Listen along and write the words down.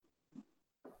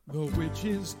The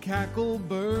witch's cackle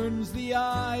burns the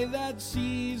eye that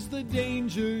sees the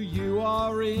danger you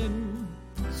are in.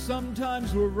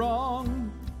 Sometimes we're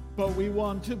wrong, but we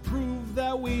want to prove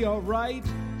that we are right,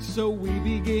 so we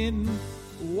begin.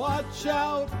 Watch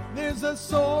out, there's a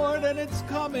sword and it's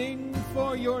coming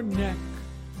for your neck.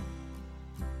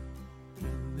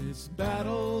 In this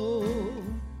battle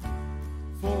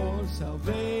for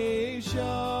salvation,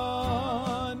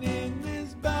 in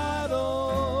this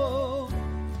battle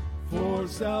for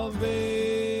salvation.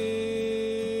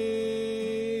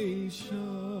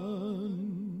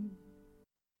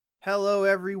 Hello,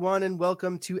 everyone, and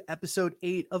welcome to episode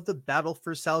 8 of the Battle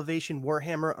for Salvation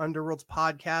Warhammer Underworlds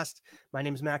podcast. My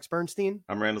name is Max Bernstein.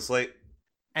 I'm Randall Slate.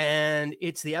 And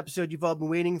it's the episode you've all been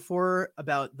waiting for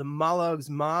about the Mollog's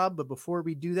Mob. But before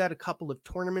we do that, a couple of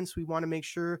tournaments we want to make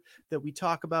sure that we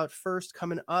talk about first.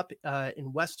 Coming up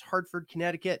in West Hartford,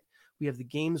 Connecticut, we have the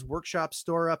Games Workshop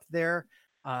store up there.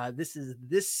 This is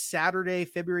this Saturday,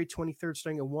 February 23rd,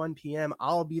 starting at 1 p.m.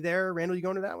 I'll be there. Randall, you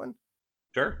going to that one?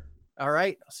 Sure. All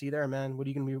right. I'll see you there, man. What are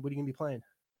you gonna be playing?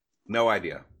 No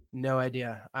idea.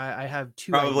 I have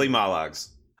two. Probably Mollogs.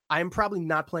 I'm probably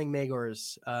not playing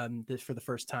Magors for the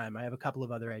first time. I have a couple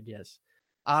of other ideas.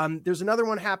 There's another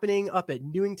one happening up at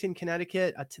Newington,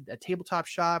 Connecticut, a tabletop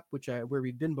shop, where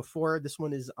we've been before. This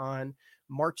one is on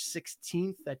March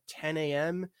 16th at 10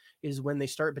 a.m. is when they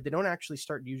start, but they don't actually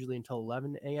start usually until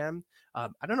 11 a.m. I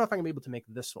don't know if I'm gonna be able to make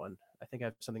this one. I think I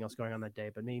have something else going on that day,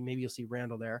 but maybe you'll see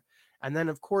Randall there. And then,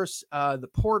 of course, the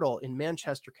Portal in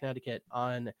Manchester, Connecticut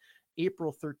on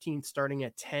April 13th, starting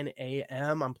at 10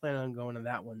 a.m. I'm planning on going to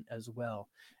that one as well.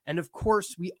 And of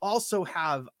course, we also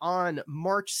have on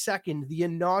March 2nd, the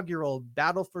inaugural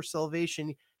Battle for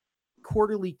Salvation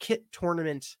quarterly kit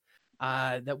tournament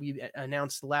that we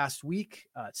announced last week.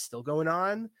 It's still going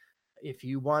on. If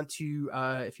you want to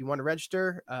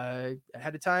register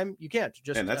ahead of time, you can.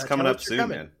 And that's coming up soon,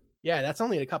 man. Yeah, that's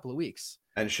only in a couple of weeks.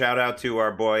 And shout out to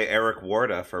our boy Eric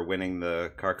Warda for winning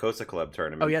the Carcosa Club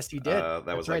tournament. Oh, yes, he did.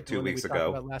 That was like 2 weeks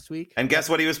ago. Last week. And guess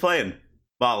what he was playing?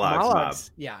 Mollog's Mob.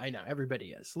 Yeah, I know.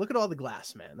 Everybody is. Look at all the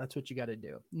glass, man. That's what you got to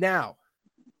do. Now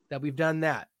that we've done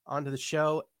that, onto the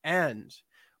show. And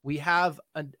we have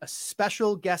a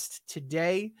special guest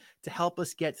today to help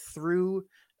us get through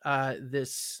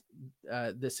this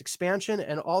expansion,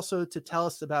 and also to tell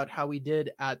us about how we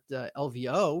did at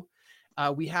LVO.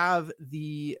 We have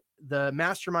the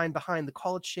mastermind behind the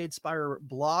College Shadespire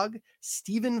blog,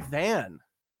 Stephen Van.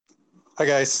 Hi,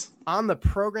 guys. On the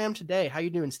program today. How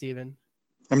you doing, Stephen?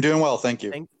 I'm doing well, thank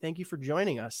you. Thank you for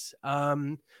joining us.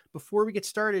 Before we get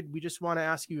started, we just want to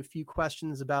ask you a few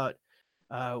questions about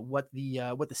what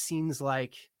the scene's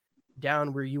like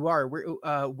down where you are.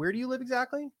 Where do you live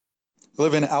exactly? I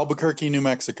live in Albuquerque, New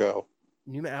Mexico.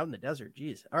 Out in the desert.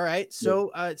 Geez. All right.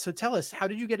 So so tell us, how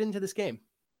did you get into this game?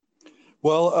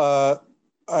 Well,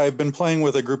 I've been playing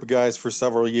with a group of guys for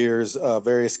several years,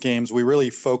 various games. We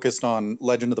really focused on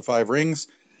Legend of the Five Rings.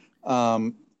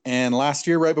 And last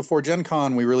year, right before Gen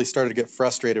Con, we really started to get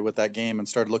frustrated with that game and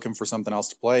started looking for something else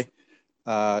to play.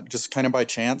 Just kind of by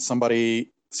chance,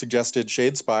 somebody suggested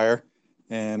Shadespire,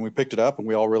 and we picked it up, and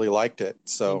we all really liked it.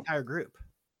 So the entire group.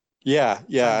 Yeah.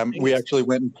 We actually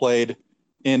went and played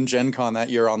in Gen Con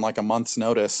that year on like a month's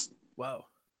notice. Whoa.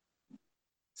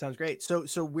 Sounds great. So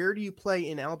where do you play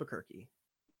in Albuquerque?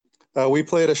 We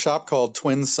play at a shop called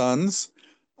Twin Suns.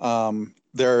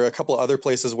 There are a couple of other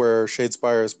places where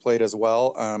Shadespire is played as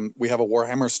well. We have a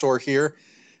Warhammer store here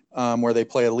where they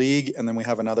play a league, and then we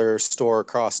have another store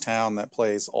across town that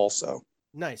plays also.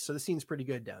 Nice. So the scene's pretty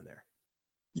good down there.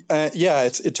 Yeah,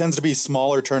 it tends to be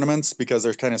smaller tournaments because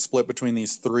they're kind of split between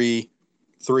these three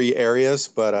areas.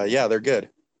 But yeah, they're good.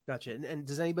 Gotcha. And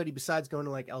does anybody, besides going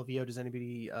to like LVO,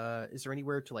 is there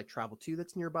anywhere to like travel to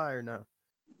that's nearby, or no?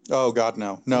 Oh God,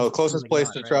 no. The closest place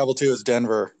to travel to is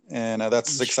Denver, and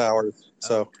that's 6 hours.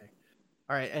 So, okay.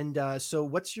 All right. And so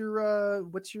what's your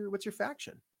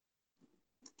faction?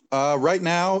 Right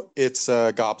now it's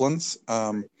goblins.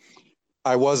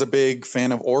 I was a big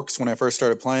fan of orcs when I first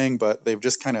started playing, but they've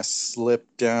just kind of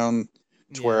slipped down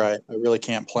to where I really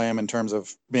can't play them in terms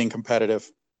of being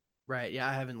competitive. Right. Yeah,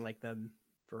 I haven't liked them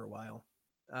for a while.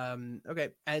 Okay.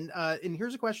 And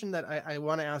here's a question that I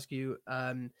want to ask you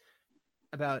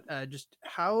about just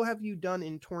how have you done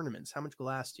in tournaments? How much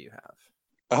glass do you have?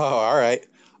 Oh, all right.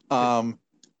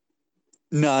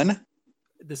 None.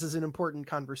 This is an important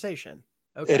conversation.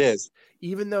 Okay. It is.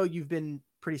 Even though you've been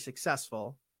pretty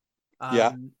successful,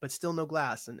 but still no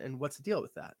glass. And what's the deal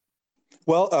with that?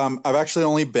 Well, I've actually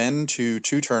only been to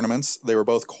 2 tournaments. They were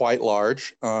both quite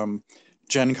large.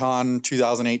 Gen Con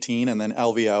 2018 and then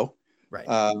LVO. Right.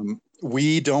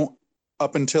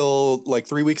 up until like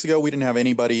 3 weeks ago, we didn't have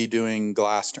anybody doing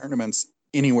glass tournaments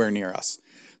anywhere near us.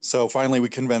 So finally, we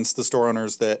convinced the store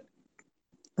owners that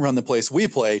run the place we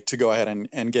play to go ahead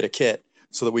and get a kit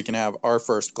so that we can have our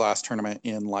first glass tournament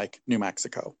in like New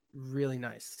Mexico. Really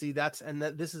nice. See,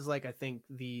 this is like, I think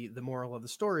the moral of the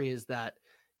story is that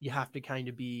you have to kind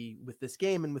of be with this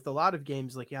game, and with a lot of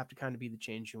games, like you have to kind of be the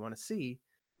change you want to see.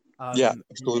 Yeah,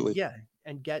 absolutely.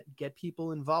 And get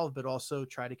people involved, but also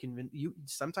try to convince you.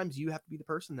 Sometimes you have to be the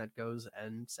person that goes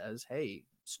and says, "Hey,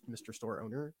 Mr. Store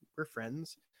Owner, we're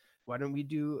friends. Why don't we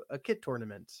do a kit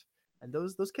tournament?" And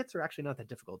those kits are actually not that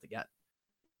difficult to get.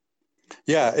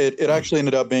 Yeah, it actually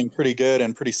ended up being pretty good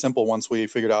and pretty simple once we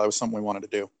figured out it was something we wanted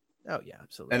to do. Oh yeah,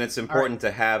 absolutely. And it's important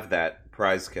to have that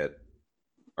prize kit,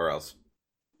 or else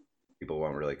people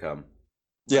won't really come.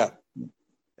 Yeah.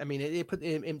 I mean,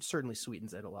 it certainly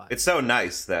sweetens it a lot. It's so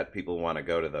nice that people want to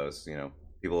go to those.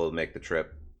 People will make the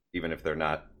trip, even if they're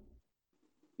not,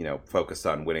 focused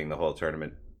on winning the whole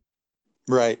tournament.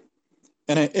 Right.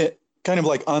 And it kind of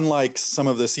like, unlike some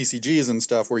of the CCGs and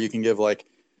stuff where you can give like,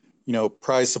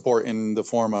 prize support in the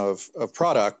form of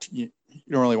product, you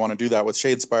don't really want to do that with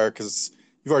Shadespire because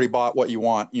you've already bought what you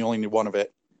want. You only need one of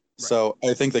it. Right. So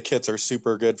I think the kits are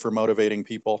super good for motivating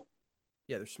people.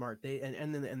 Yeah, they're smart.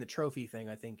 And the trophy thing,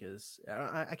 I think, is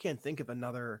I can't think of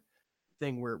another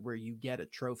thing where you get a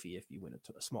trophy if you win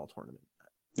a small tournament.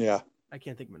 Yeah, I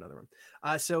can't think of another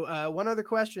one. So one other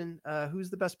question: who's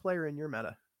the best player in your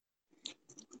meta?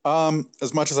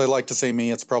 As much as I'd like to say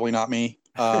me, it's probably not me.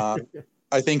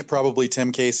 I think probably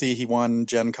Tim Casey. He won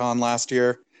Gen Con last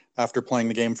year after playing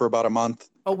the game for about a month.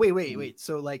 Oh wait!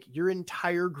 So like your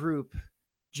entire group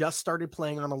just started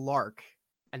playing on a lark.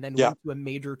 And then went to a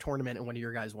major tournament and one of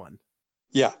your guys won.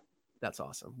 Yeah. That's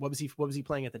awesome. What was he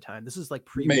playing at the time? This is like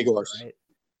Magors, right?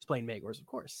 He's playing Magors, of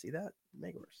course. See that?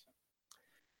 Magors.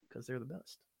 Because they're the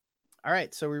best. All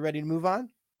right. So we're ready to move on?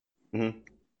 Mm-hmm.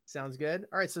 Sounds good.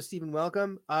 All right. So Stephen,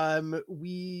 welcome.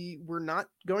 We were not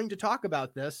going to talk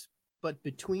about this, but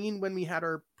between when we had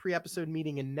our pre-episode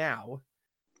meeting and now,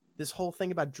 this whole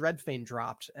thing about Dreadfane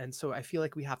dropped. And so I feel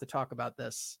like we have to talk about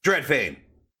this. Dreadfane!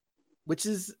 Which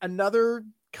is another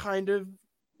kind of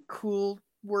cool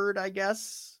word, I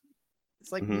guess.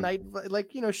 It's like night,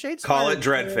 like Shadespire. Call it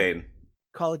Dreadfane.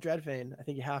 Call it Dreadfane. I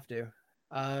think you have to.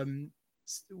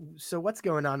 So what's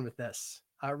going on with this?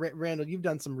 Randall, you've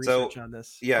done some research on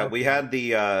this. Yeah, we had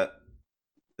the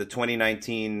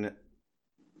 2019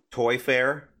 Toy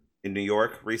Fair in New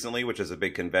York recently, which is a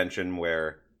big convention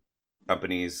where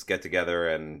companies get together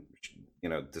and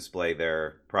display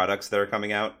their products that are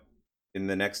coming out in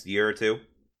the next year or two.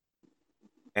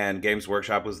 And Games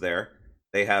Workshop was there.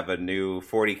 They have a new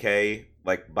 40K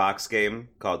like box game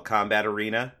called Combat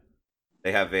Arena.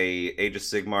 They have a Age of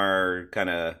Sigmar kind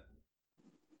of,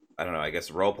 I don't know, I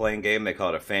guess role-playing game. They call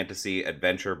it a fantasy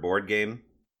adventure board game.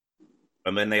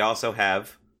 And then they also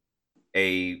have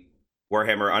a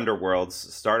Warhammer Underworlds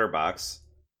starter box,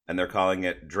 and they're calling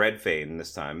it Dreadfane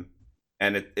this time.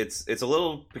 And it's a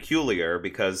little peculiar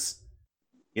because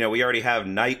we already have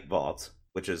Night Vault,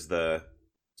 which is the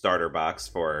starter box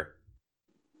for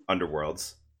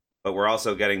Underworlds, but we're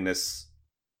also getting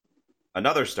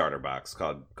another starter box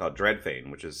called Dreadfane,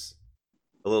 which is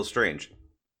a little strange.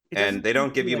 And they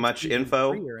don't give you much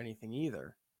info or anything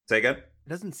either. Say again? It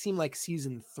doesn't seem like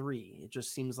season 3. It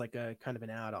just seems like a kind of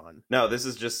an add-on. No, this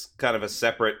is just kind of a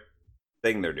separate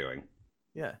thing they're doing.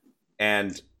 Yeah.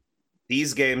 And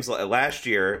these games, last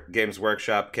year, Games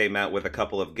Workshop came out with a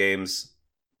couple of games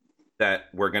that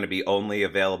were going to be only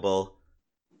available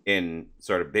in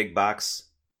sort of big box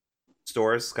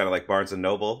stores, kind of like Barnes and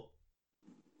Noble.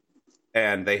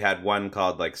 And they had one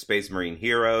called like Space Marine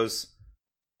Heroes,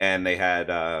 and they had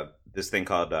this thing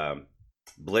called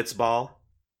Blitzball,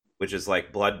 which is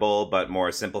like Blood Bowl but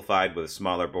more simplified with a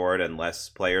smaller board and less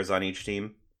players on each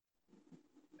team.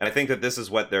 And I think that this is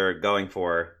what they're going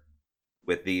for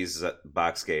with these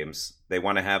box games. They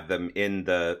want to have them in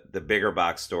the bigger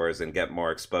box stores and get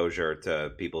more exposure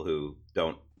to people who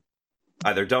don't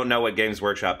know what Games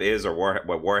Workshop is or what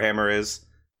Warhammer is,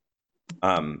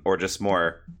 or just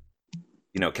more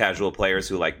casual players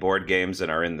who like board games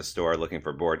and are in the store looking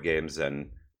for board games and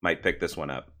might pick this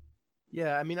one up.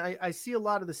 Yeah, I mean, I see a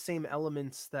lot of the same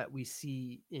elements that we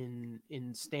see in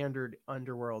standard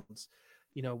Underworlds.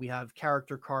 We have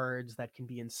character cards that can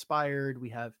be inspired. We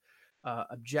have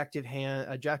objective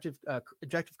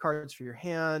cards for your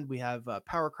hand. We have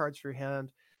power cards for your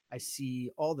hand. I see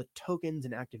all the tokens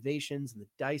and activations, and the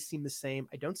dice seem the same.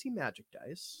 I don't see magic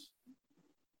dice.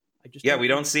 We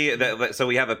don't see that. So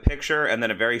we have a picture and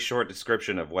then a very short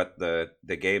description of what the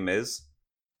game is,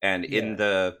 and in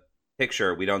the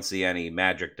picture, we don't see any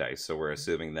magic dice, so we're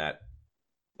assuming that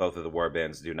both of the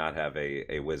warbands do not have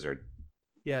a wizard.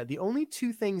 Yeah, the only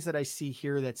two things that I see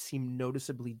here that seem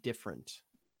noticeably different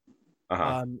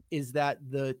Uh-huh. is that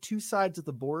the two sides of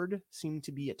the board seem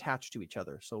to be attached to each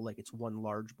other. So like it's one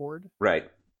large board. Right.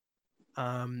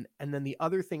 And then the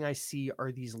other thing I see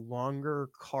are these longer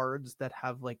cards that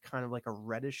have like kind of like a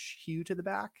reddish hue to the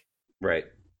back. Right.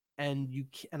 And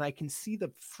I can see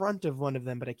the front of one of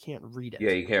them, but I can't read it.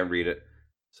 Yeah, you can't read it.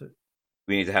 So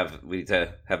we need to have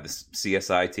the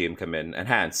CSI team come in and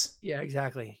Hans. Yeah,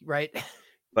 exactly. Right.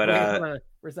 But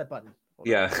where's that button?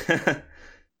 Yeah.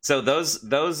 So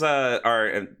those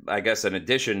are, I guess, an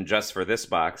addition just for this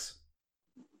box.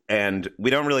 And we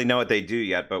don't really know what they do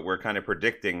yet, but we're kind of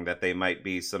predicting that they might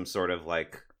be some sort of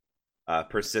like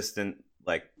persistent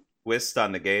like twist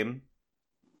on the game.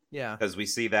 Yeah. Because we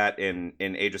see that in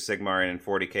Age of Sigmar and in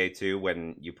 40k too,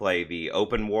 when you play the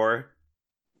open war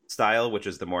style, which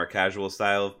is the more casual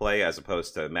style of play, as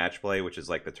opposed to match play, which is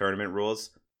like the tournament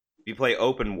rules. If you play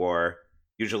open war,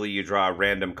 usually you draw a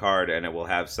random card and it will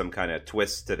have some kind of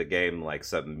twist to the game, like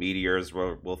some meteors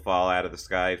will fall out of the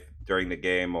sky during the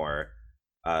game, or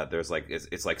there's like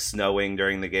it's like snowing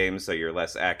during the game, so you're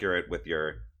less accurate with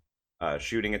your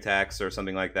shooting attacks or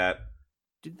something like that.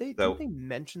 Did they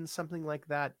mention something like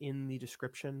that in the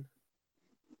description?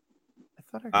 I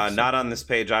thought I heard not on this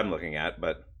page I'm looking at,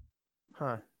 but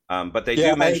but they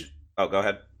Yeah, do mention. Oh, go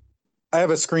ahead. I have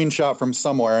a screenshot from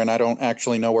somewhere, and I don't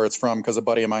actually know where it's from because a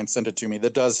buddy of mine sent it to me.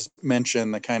 That does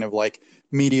mention the kind of like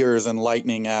meteors and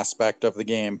lightning aspect of the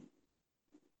game.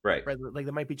 Right. Like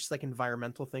there might be just like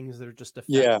environmental things that are just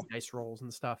affecting dice rolls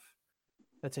and stuff.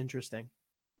 That's interesting.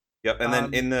 Yep. And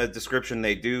then in the description,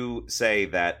 they do say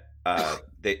that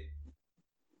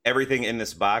everything in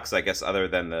this box, I guess, other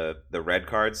than the red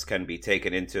cards, can be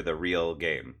taken into the real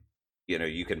game. You know,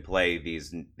 you can play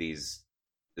these.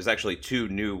 There's actually two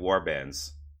new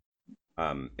warbands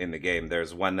in the game.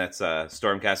 There's one that's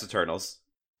Stormcast Eternals.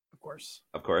 Of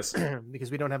course.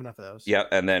 Because we don't have enough of those. Yep,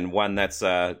 and then one that's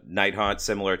Night Haunt,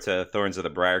 similar to Thorns of the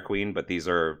Briar Queen, but these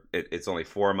are, it's only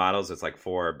 4 models. It's like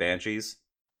 4 Banshees.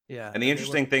 Yeah. And the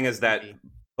interesting thing is that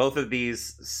both of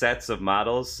these sets of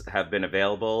models have been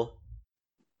available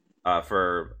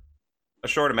for a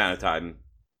short amount of time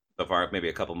so far, maybe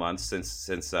a couple months since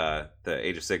the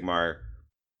Age of Sigmar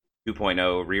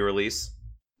 2.0 re-release.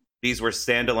 These were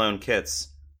standalone kits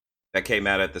that came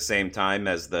out at the same time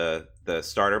as the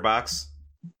starter box.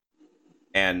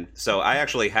 And so I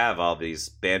actually have all these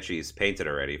Banshees painted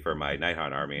already for my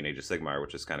Nighthaunt army in Age of Sigmar,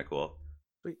 which is kind of cool.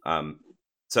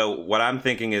 So what I'm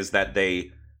thinking is that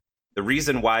the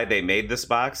reason why they made this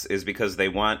box is because they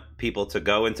want people to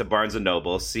go into Barnes &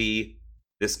 Noble, see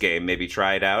this game, maybe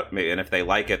try it out, and if they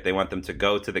like it, they want them to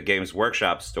go to the Games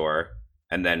Workshop store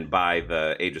and then buy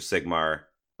the Age of Sigmar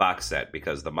box set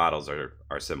because the models are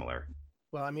similar.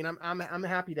 Well, I mean, I'm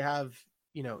happy to have,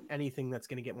 you know, anything that's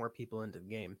going to get more people into the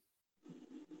game.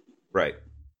 Right.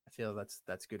 I feel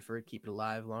that's good for it. Keep it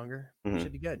alive longer. Mm-hmm. It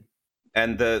should be good.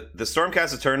 And the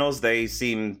Stormcast Eternals, they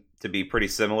seem to be pretty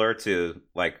similar to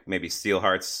like maybe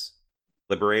Steelheart's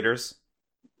Liberators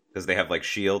because they have like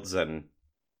shields and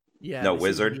no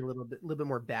wizard. A little bit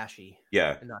more bashy.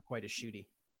 Yeah, and not quite as shooty.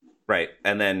 Right,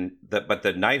 and then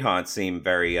the Night Haunts seem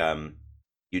very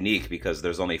unique because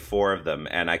there's only 4 of them,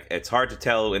 and it's hard to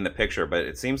tell in the picture, but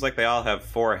it seems like they all have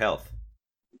 4 health.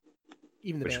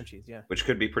 Even the Banshees, yeah, which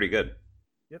could be pretty good.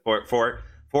 Yep.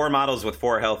 Four models with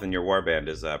 4 health in your warband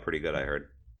is pretty good, I heard.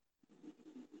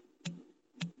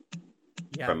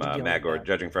 Yeah, from Magor,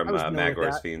 judging from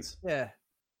Magor's Fiends. Yeah.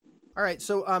 All right,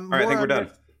 so all right, I think we're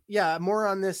done. Yeah, more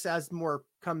on this as more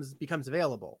becomes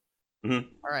available. Mm-hmm.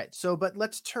 All right, so but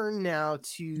let's turn now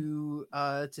to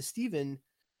Stephen.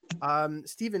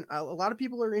 Stephen, a lot of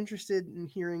people are interested in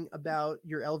hearing about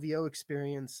your LVO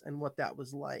experience and what that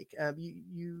was like.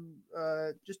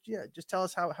 Just tell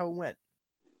us how it went.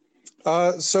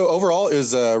 So overall, it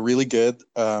was really good.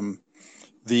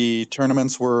 The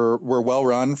tournaments were well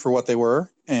run for what they were,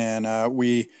 and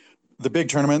the big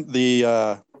tournament,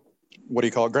 the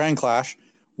Grand Clash,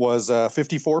 was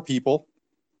 54 people.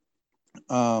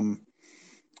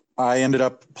 I ended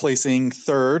up placing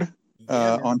 3rd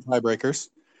on tiebreakers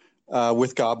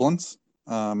with goblins,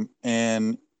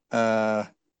 and I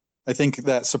think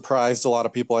that surprised a lot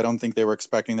of people. I don't think they were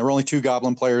expecting. There were only 2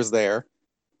 goblin players there.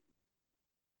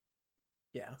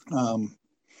 Yeah.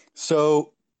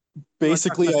 So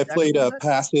basically, I played a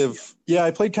passive. Yeah,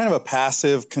 I played kind of a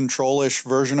passive control-ish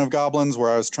version of goblins, where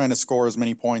I was trying to score as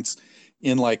many points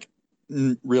in like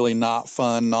really not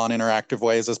fun, non-interactive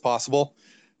ways as possible.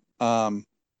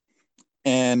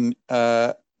 And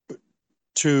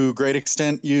to a great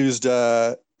extent used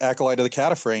Acolyte of the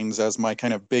Cataphragms as my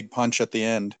kind of big punch at the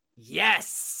end.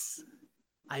 Yes!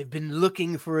 I've been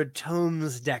looking for a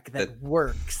tomes deck that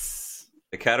works.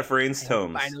 The Cataphragms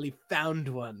tomes. I finally found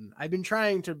one. I've been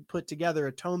trying to put together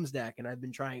a tomes deck, and I've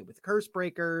been trying it with Curse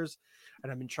Breakers,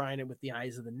 and I've been trying it with the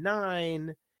Eyes of the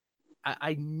Nine.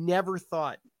 I never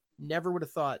would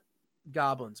have thought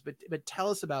goblins, but tell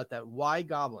us about that. Why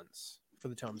goblins for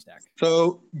the tomes deck?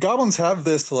 So goblins have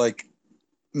this like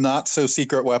not so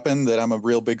secret weapon that I'm a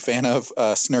real big fan of,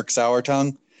 Snurk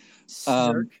Sourtongue.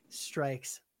 Snurk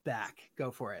strikes back.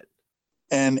 Go for it.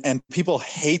 And people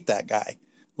hate that guy.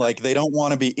 Like they don't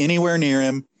want to be anywhere near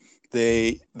him.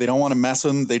 They don't want to mess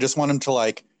with him. They just want him to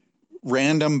like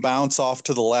random bounce off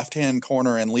to the left-hand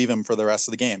corner and leave him for the rest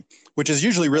of the game, which is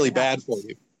usually really bad for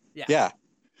you. Yeah.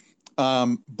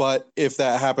 But if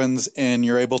that happens and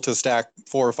you're able to stack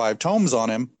 4 or 5 tomes on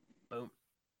him, boom,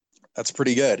 that's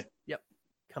pretty good. Yep.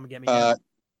 Come and get me down.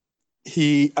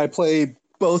 I play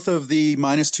both of the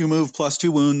 -2 move, +2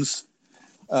 wounds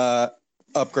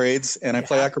upgrades, and I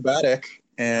play acrobatic.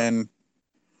 And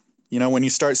you know, when you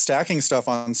start stacking stuff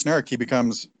on Snurk, he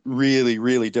becomes really,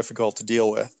 really difficult to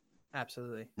deal with.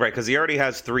 Absolutely. Right, because he already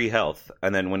has 3 health,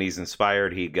 and then when he's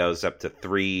inspired, he goes up to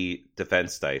 3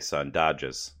 defense dice on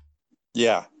dodges.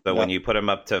 Yeah. So when you put him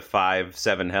up to 5,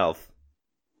 7 health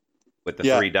with the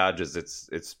 3 dodges,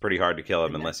 it's pretty hard to kill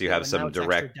him unless you have some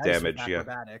direct damage.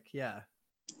 Yeah.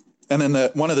 And then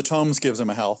one of the tomes gives him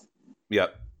a health.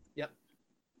 Yep.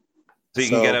 So you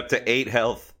can get up to 8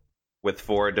 health with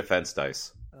 4 defense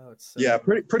dice. Oh, it's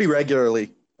pretty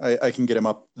regularly. I can get him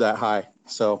up that high.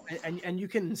 So and you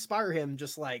can inspire him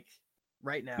just like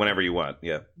right now. Whenever you want,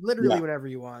 Literally whenever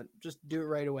you want. Just do it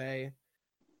right away.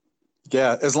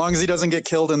 Yeah, as long as he doesn't get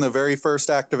killed in the very first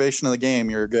activation of the game,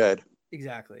 you're good.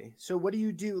 Exactly. So what do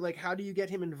you do? Like, how do you get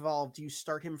him involved? Do you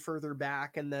start him further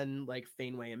back and then like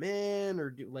Feinway him in, or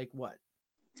do like what?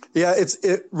 Yeah,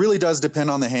 it really does depend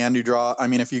on the hand you draw. I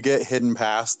mean, if you get hidden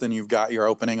past, then you've got your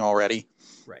opening already.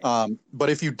 Right. But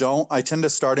if you don't, I tend to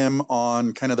start him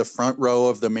on kind of the front row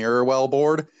of the mirror well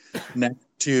board next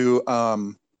to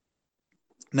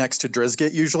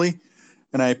Drizzt usually.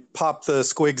 And I pop the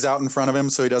squigs out in front of him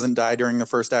so he doesn't die during the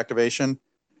first activation.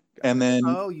 And then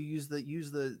you use the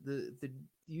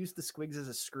squigs as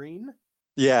a screen?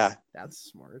 Yeah. That's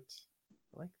smart.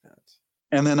 I like that.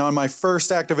 And then on my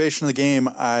first activation of the game,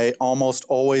 I almost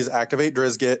always activate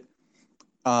Drizzt.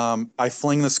 I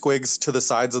fling the squigs to the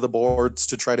sides of the boards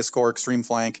to try to score extreme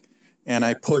flank, and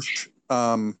I push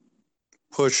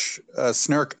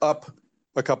Snurk up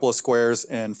a couple of squares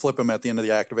and flip him at the end of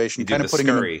the activation, kind of putting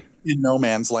scurry. him in no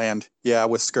man's land. Yeah,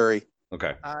 with scurry.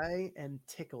 Okay. I am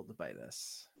tickled by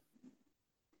this.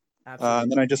 Absolutely.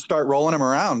 And then I just start rolling him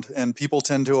around, and people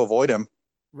tend to avoid him.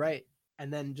 Right.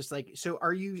 And then just like, so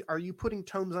are you putting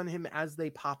tomes on him as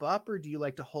they pop up, or do you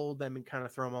like to hold them and kind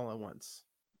of throw them all at once?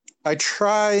 I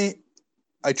try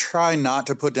not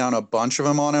to put down a bunch of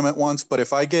them on him at once, but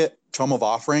if I get Tome of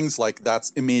Offerings, like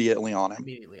that's immediately on him.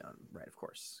 Immediately on, right? Of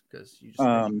course, because you just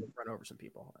run over some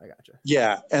people. I gotcha.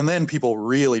 Yeah, and then people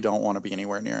really don't want to be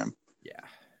anywhere near him. Yeah.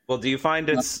 Well, do you find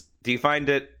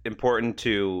it important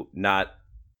to not,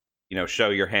 show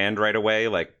your hand right away?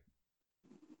 Like,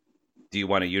 do you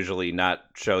want to usually not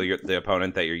show the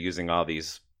opponent that you're using all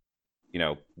these,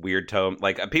 weird tome?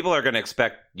 Like, people are going to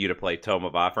expect you to play Tome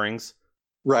of Offerings.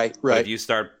 Right. But if you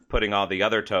start putting all the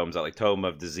other tomes, like Tome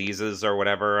of Diseases or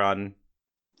whatever, on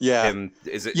him,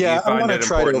 is it? Yeah, do you find I want to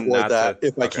try to avoid that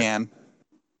if I okay. can.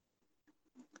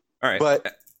 All right,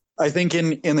 but I think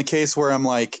in the case where I'm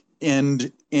like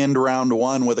end round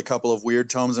 1 with a couple of weird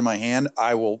tomes in my hand,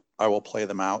 I will play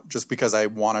them out just because I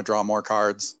want to draw more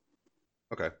cards.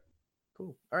 Okay.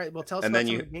 Cool. All right. Well, tell us about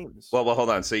some of the games. Well, hold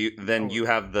on. So you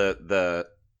have the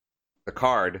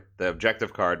card, the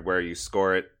objective card, where you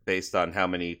score it based on how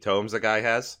many tomes a guy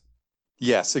has.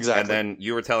 Yes, exactly. And then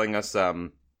you were telling us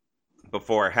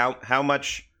before how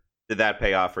much did that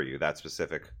pay off for you? That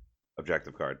specific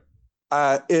objective card.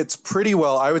 It's pretty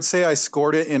well. I would say I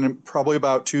scored it in probably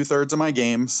about 2/3 of my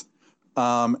games,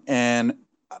 and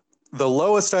the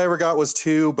lowest I ever got was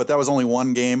 2, but that was only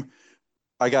one game.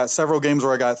 I got several games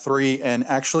where I got 3, and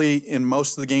actually in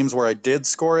most of the games where I did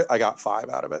score it, I got 5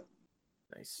 out of it.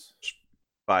 Nice.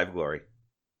 5 glory.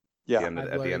 Yeah.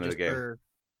 At the end of the game.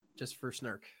 Just for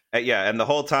Snurk. Yeah, and the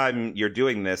whole time you're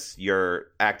doing this,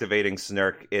 you're activating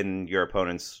Snurk in your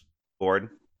opponent's board.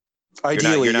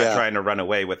 Ideally, you're not trying to run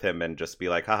away with him and just be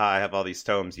like, haha, I have all these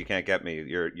tomes, you can't get me.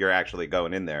 You're actually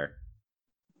going in there.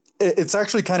 It's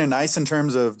actually kind of nice in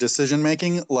terms of decision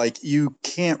making. Like, you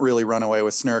can't really run away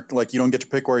with Snurk. Like, you don't get to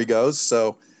pick where he goes.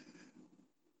 So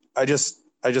I just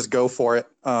just go for it.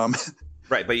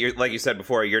 Right, but you're like you said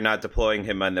before, you're not deploying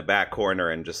him on the back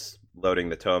corner and just loading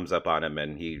the tomes up on him,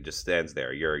 and he just stands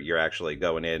there. You're actually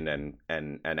going in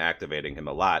and activating him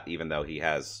a lot, even though he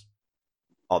has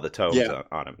all the tomes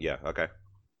on him. Yeah, okay.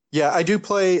 Yeah, I do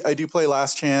play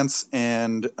Last Chance,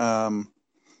 and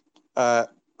I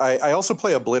also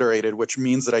play Obliterated, which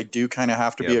means that I do kind of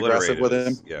have to be aggressive with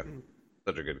him. Yeah,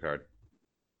 such a good card.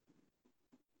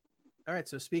 All right.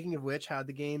 So speaking of which, how'd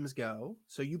the games go?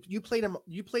 So you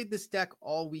played this deck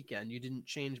all weekend. You didn't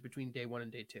change between day 1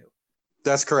 and day 2.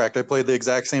 That's correct. I played the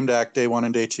exact same deck day 1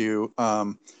 and day 2.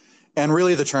 And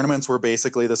really the tournaments were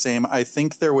basically the same. I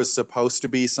think there was supposed to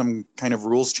be some kind of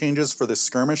rules changes for the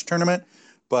skirmish tournament,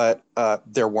 but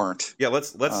there weren't. Yeah,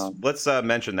 let's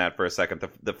mention that for a second.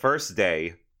 The first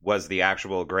day was the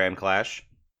actual Grand Clash.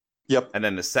 Yep. And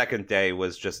then the second day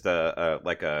was just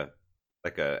a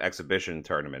exhibition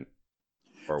tournament.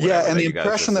 Yeah, and the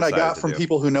impression that I got from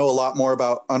people who know a lot more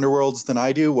about Underworlds than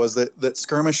I do was that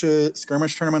skirmish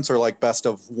tournaments are like best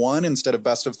of 1 instead of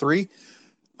best of 3.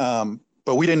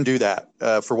 But we didn't do that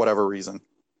for whatever reason.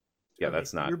 Yeah, okay,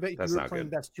 that's not you were playing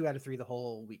good. best 2 out of 3 the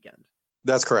whole weekend.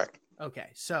 That's correct. Okay,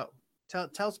 so tell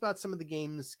us about some of the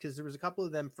games, because there was a couple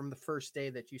of them from the first day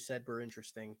that you said were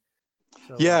interesting.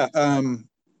 So, yeah,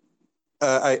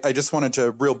 I just wanted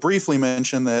to real briefly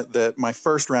mention that my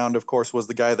first round, of course, was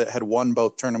the guy that had won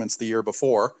both tournaments the year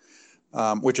before,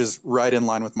 which is right in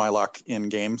line with my luck in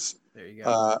games. There you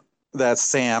go. That's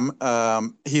Sam.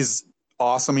 He's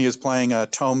awesome. He was playing a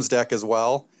Tomes deck as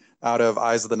well out of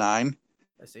Eyes of the Nine.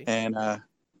 I see. And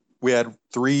we had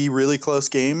 3 really close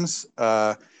games.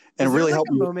 And really helped.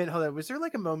 Hold on. Was there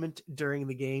like a moment during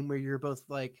the game where you're both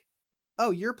like, "Oh,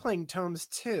 you're playing Tomes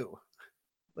too"?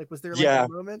 Like, was there like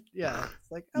a moment? Yeah.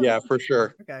 It's like, oh, yeah, for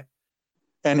sure. Okay.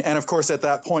 And of course, at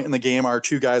that point in the game, our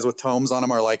 2 guys with tomes on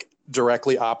them are like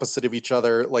directly opposite of each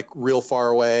other, like real far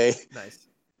away. Nice.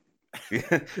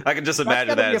 I can just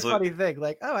imagine that. It's a funny thing.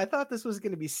 Like, oh, I thought this was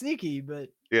going to be sneaky, but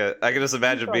yeah, I can just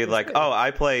imagine being like, oh, I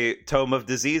play Tome of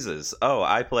Diseases. Oh,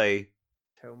 I play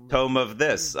Tome of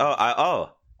this. Oh,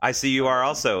 I see you are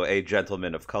also a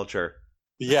gentleman of culture.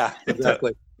 Yeah,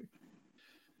 exactly.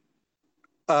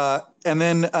 And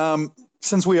then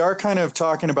since we are kind of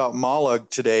talking about Mollog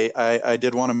today, I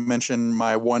did want to mention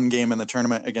my 1 game in the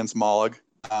tournament against Mollog.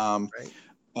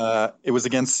 Right. It was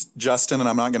against Justin, and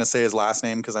I'm not going to say his last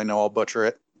name because I know I'll butcher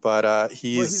it. But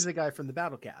he's the guy from the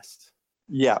Battlecast.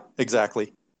 Yeah,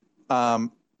 exactly. And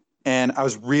I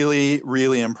was really,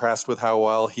 really impressed with how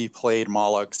well he played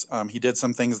Mollogs. He did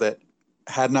some things that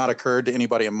had not occurred to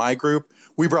anybody in my group.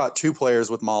 We brought 2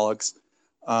 players with Mollogs.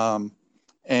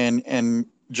 And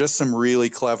just some really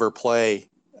clever play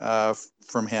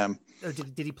from him. Oh,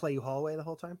 did he play you hallway the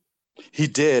whole time? He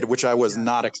did, which I was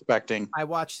not expecting. I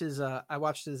watched his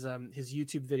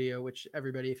YouTube video, which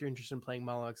everybody, if you're interested in playing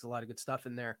Mollog's, a lot of good stuff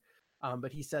in there.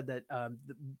 But he said that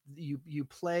you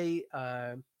play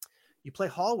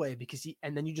hallway because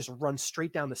and then you just run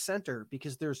straight down the center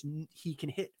because he can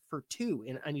hit for 2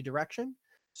 in any direction.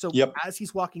 So as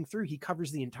he's walking through, he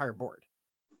covers the entire board.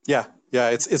 Yeah,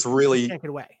 it's really, you can't get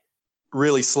away.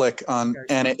 Really slick on,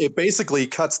 and it basically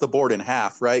cuts the board in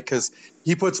half, right? Because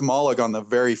he puts Mollog on the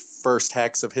very first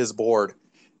hex of his board,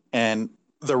 and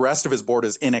the rest of his board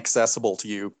is inaccessible to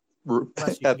you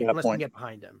at that point. Unless you get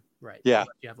behind him, right? Yeah,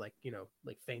 you have like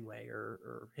Faneway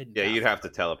or hidden. Yeah, you'd have to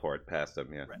teleport past him.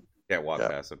 Yeah, right. Can't walk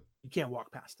past him. You can't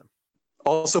walk past him.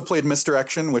 Also played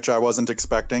Misdirection, which I wasn't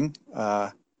expecting.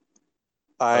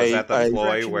 Is that the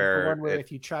ploy where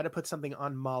if you try to put something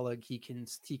on Mollog, he can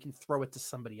throw it to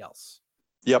somebody else?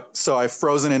 Yep. So I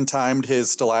frozen and timed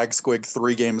his Stalag Squig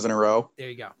 3 games in a row. There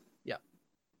you go. Yep.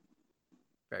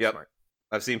 Very smart.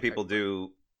 I've seen people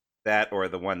do that, or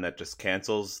the one that just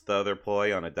cancels the other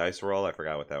ploy on a dice roll. I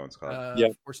forgot what that one's called.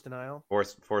 Forced denial.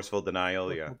 Forceful denial. Forceful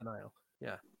denial.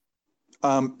 Yeah.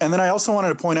 And then I also wanted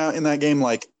to point out in that game,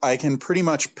 like I can pretty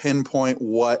much pinpoint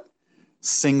what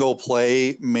single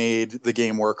play made the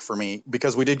game work for me,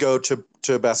 because we did go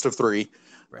to best of 3.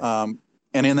 Right.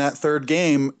 And in that 3rd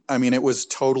game, I mean, it was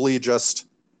totally just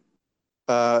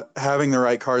having the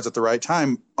right cards at the right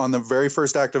time. On the very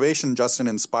first activation, Justin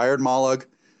inspired Mollog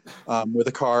with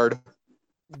a card.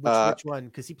 Which one?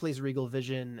 Because he plays Regal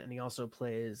Vision and he also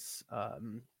plays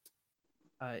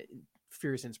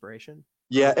Furious Inspiration.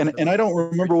 Yeah, and I don't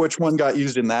remember which one got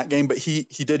used in that game, but he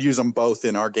did use them both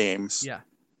in our games. Yeah.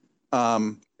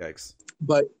 Yikes.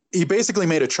 But he basically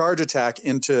made a charge attack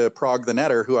into Prague the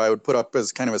Netter, who I would put up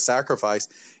as kind of a sacrifice,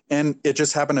 and it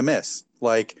just happened to miss.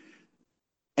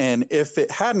 And if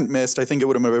it hadn't missed, I think it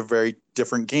would have been a very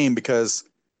different game, because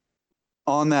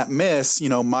on that miss,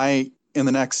 my in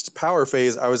the next power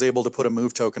phase, I was able to put a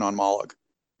move token on Mollog.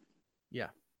 Yeah.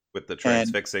 With the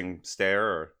transfixing stare,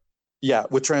 or yeah,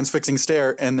 with transfixing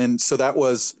stare, and then so that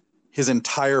was his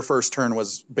entire first turn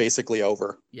was basically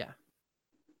over. Yeah.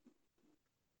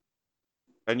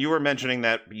 And you were mentioning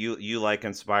that you like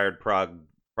inspired Prague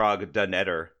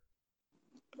Dunetter.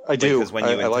 I do. Because when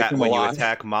you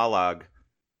attack Mollog,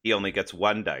 he only gets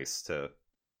 1 dice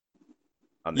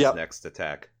on this next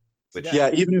attack. Which,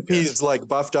 even if he's like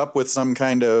buffed up with some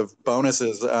kind of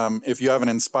bonuses, if you have an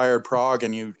inspired Prague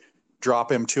and you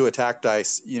drop him 2 attack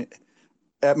dice,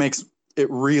 that makes it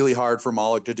really hard for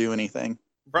Mollog to do anything.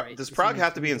 Right. Does Prague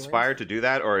have to be inspired to do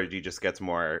that, or he just gets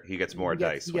more? He gets more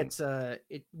dice. He gets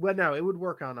Well, no, it would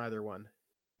work on either one.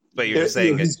 But you're just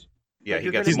saying he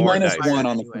gets more dice. -1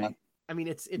 on the front. I mean,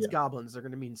 it's goblins. They're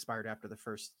going to be inspired after the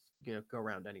first go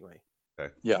round anyway.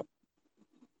 Okay. Yeah.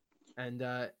 And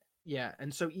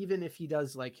and so even if he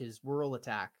does like his whirl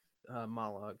attack,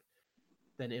 Mollog,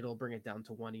 then it'll bring it down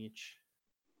to 1 each.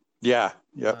 Yeah.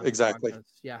 Exactly.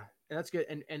 Yeah. And that's good.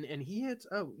 And he hits.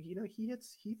 Oh,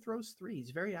 he throws 3.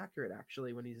 He's very accurate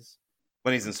actually when he's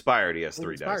inspired. He has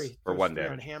 3 dice for 1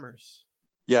 damage. On hammers.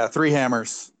 Yeah, 3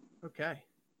 hammers. Okay.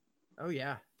 Oh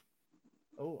yeah.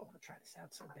 Oh, I'm gonna try this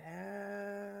out so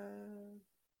bad.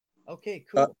 Okay,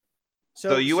 cool.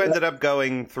 So you ended up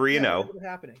going 3-0. What's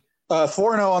happening?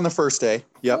 4-0 on the first day.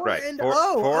 Yep.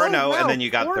 4-0, and then you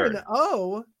got 3rd.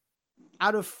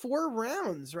 Out of 4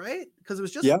 rounds, right? Because it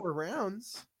was just 4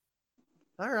 rounds.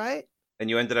 All right. And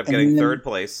you ended up getting 3rd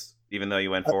place, even though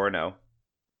you went 4-0.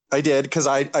 I did, because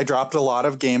I dropped a lot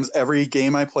of games. Every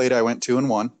game I played, I went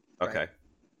 2-1. Okay.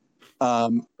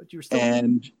 But you were still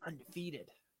undefeated.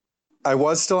 I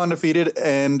was still undefeated,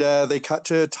 and they cut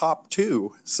to top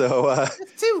 2. So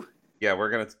Just 2. Yeah, we're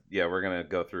gonna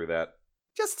go through that.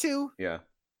 Just 2. Yeah.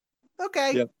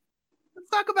 Okay. Yep. Let's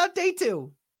talk about day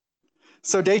 2.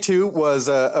 So day 2 was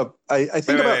I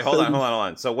think wait, hold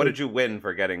on. So what did you win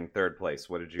for getting 3rd place?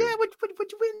 What did you? Yeah, what'd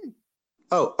you win?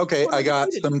 Oh, okay. I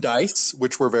got some dice,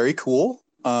 which were very cool.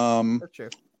 That's true.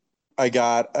 I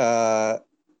got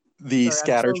the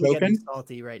scatter token.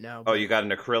 Salty right now. Oh, you got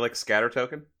an acrylic scatter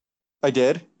token? I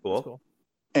did. Cool.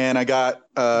 And I got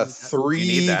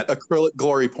 3 acrylic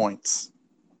glory points.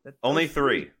 Only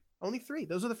 3. Only 3.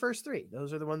 Those are the first 3.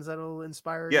 Those are the ones that'll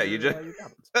inspire. Yeah, you just your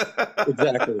goblins.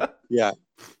 Exactly. Yeah.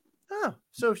 Oh,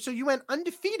 so you went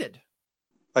undefeated.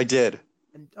 I did.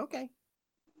 And okay.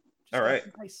 All right.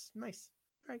 Nice. All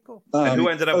right, cool. And who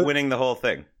ended up winning the whole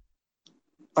thing?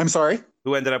 I'm sorry?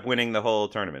 Who ended up winning the whole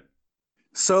tournament?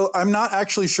 So I'm not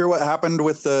actually sure what happened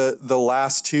with the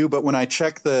last 2, but when I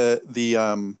check the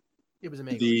it was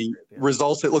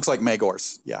results, it looks like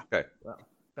Magor's. Yeah. Okay. Well,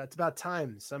 that's about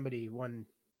time somebody won.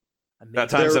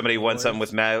 About time somebody won something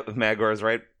with Magor's,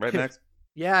 right, Max?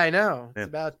 Yeah, I know. Yeah. It's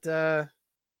about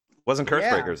wasn't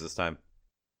Cursebreakers this time.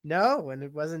 No, and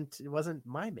it wasn't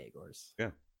my Magor's.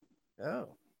 Yeah.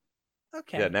 Oh.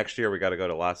 Okay. Yeah, next year we got to go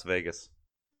to Las Vegas.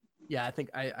 Yeah, I think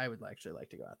I would actually like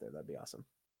to go out there. That'd be awesome.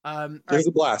 It was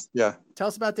a blast. Yeah. Tell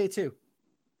us about day 2.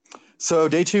 So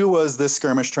day 2 was this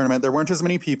skirmish tournament. There weren't as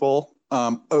many people.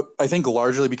 I think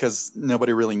largely because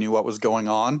nobody really knew what was going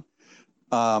on.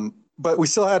 But we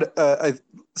still had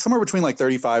somewhere between like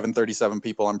 35 and 37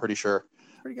 people, I'm pretty sure.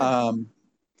 Pretty good.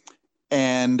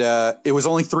 And it was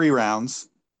only 3 rounds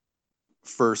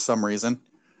for some reason.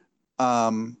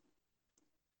 And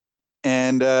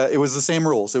it was the same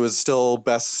rules. It was still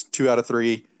best 2 out of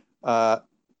 3.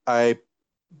 I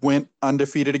went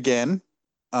undefeated again.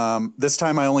 This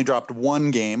time I only dropped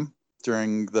 1 game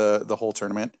during the whole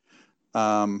tournament.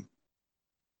 And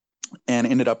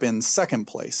ended up in 2nd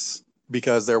place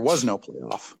because there was no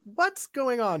playoff. What's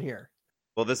going on here?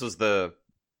 Well, this was the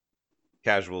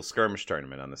casual skirmish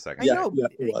tournament on the 2nd. I know. Yeah,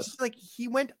 it was. It's like he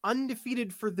went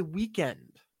undefeated for the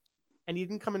weekend, and he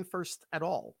didn't come in first at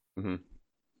all. Mm-hmm.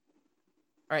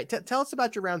 All right, tell us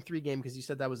about your round 3 game because you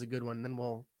said that was a good one. And then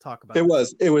we'll talk about it.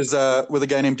 It was with a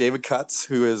guy named David Cutts,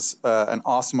 who is an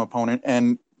awesome opponent,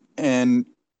 and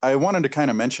I wanted to kind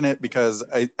of mention it because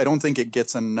I don't think it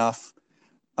gets enough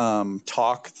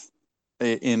talk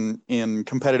in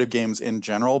competitive games in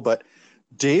general, but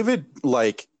David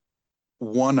like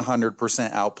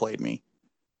 100% outplayed me.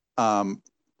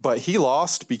 But he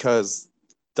lost because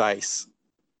dice.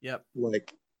 Yep.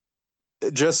 Like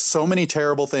just so many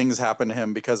terrible things happened to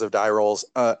him because of die rolls.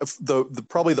 The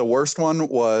probably the worst one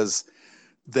was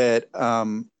that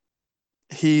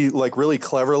he like really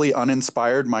cleverly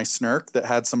uninspired my Snurk that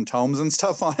had some tomes and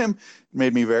stuff on him. It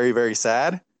made me very, very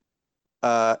sad.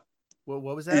 What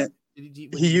was that?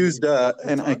 He used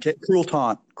cruel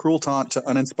taunt to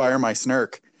uninspire my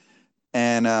Snurk,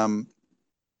 and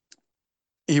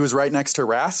he was right next to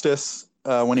Rastus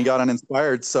when he got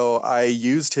uninspired. So I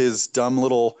used his dumb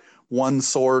little one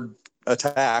sword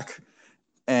attack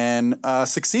and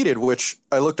succeeded, which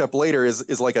I looked up later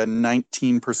is like a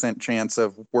 19% chance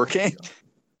of working.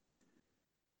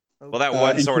 Well, that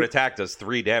one sword attack does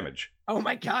 3 damage. Oh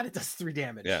my god, it does 3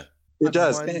 damage. Yeah, it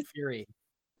does. One fury.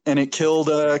 And it killed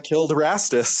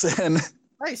Rastus. And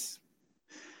nice.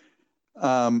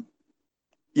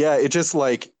 Yeah, it just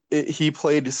like he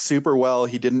played super well.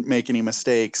 He didn't make any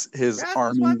mistakes. His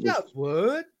army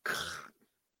what?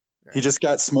 He just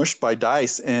got smushed by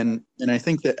dice, and I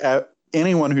think that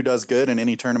anyone who does good in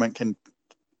any tournament can,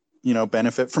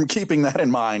 benefit from keeping that in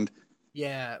mind.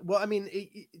 Yeah, well, I mean,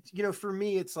 for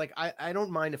me, it's like I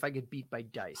don't mind if I get beat by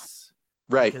dice,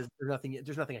 right? Because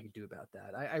there's nothing I can do about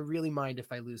that. I really mind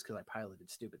if I lose because I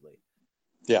piloted stupidly.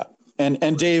 Yeah,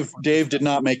 and Dave did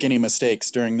not make any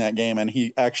mistakes during that game, and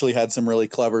he actually had some really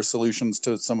clever solutions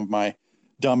to some of my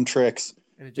dumb tricks.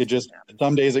 And it just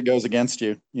some days it goes against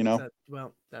you,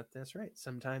 That's right.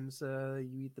 Sometimes you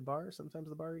eat the bar, sometimes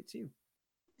the bar eats you.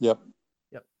 Yep.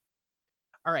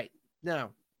 All right,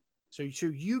 now, so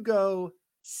you go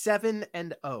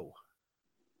 7-0.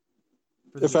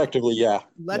 Effectively, yeah.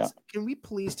 Can we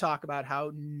please talk about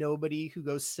how nobody who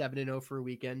goes 7-0 for a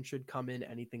weekend should come in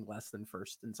anything less than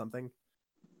first in something?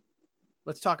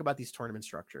 Let's talk about these tournament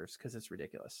structures because it's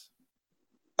ridiculous.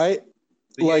 I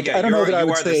don't know that I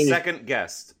would say the second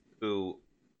guest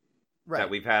that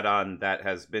we've had on that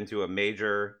has been to a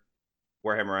major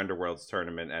Warhammer Underworlds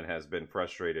tournament and has been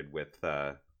frustrated with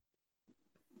the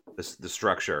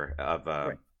structure of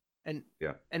And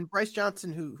Bryce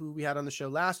Johnson, who we had on the show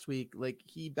last week, like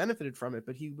he benefited from it,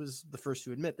 but he was the first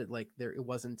to admit that it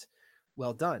wasn't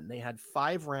well done. They had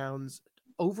 5 rounds,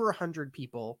 over 100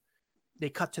 people. They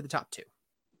cut to the top 2.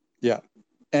 Yeah.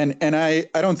 And I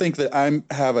don't think that I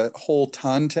have a whole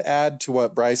ton to add to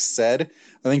what Bryce said.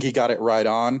 I think he got it right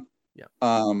on. Yeah.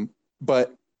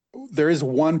 But there is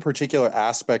one particular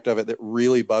aspect of it that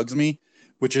really bugs me,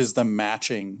 which is the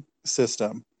matching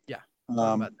system. Yeah.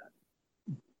 Talk about that.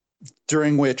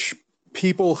 During which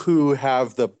people who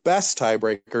have the best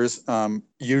tiebreakers,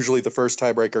 usually the first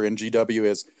tiebreaker in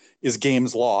GW is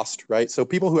games lost, right? So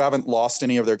people who haven't lost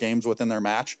any of their games within their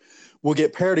match will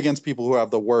get paired against people who have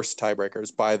the worst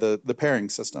tiebreakers by the pairing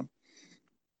system,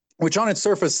 which on its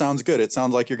surface sounds good. It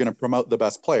sounds like you're going to promote the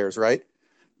best players, right?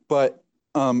 But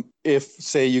if,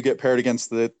 say, you get paired against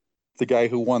the guy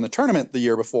who won the tournament the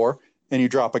year before and you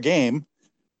drop a game,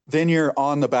 then you're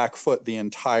on the back foot the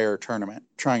entire tournament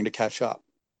trying to catch up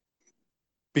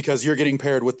because you're getting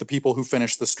paired with the people who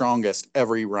finish the strongest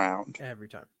every round. Every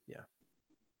time, yeah.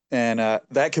 And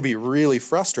that could be really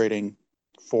frustrating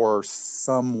for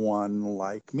someone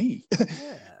like me.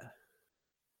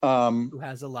 Yeah. Who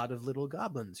has a lot of little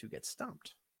goblins who get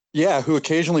stumped. Yeah, who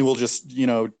occasionally will just,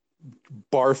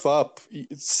 barf up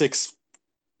 6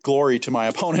 glory to my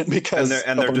opponent because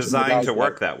they're designed to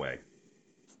work that way.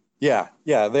 Yeah,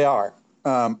 they are.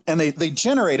 And they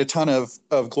generate a ton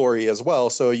of glory as well.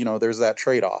 So, there's that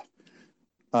trade-off.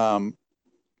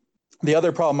 The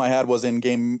other problem I had was in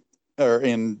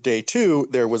day 2,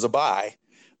 there was a bye,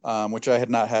 which I had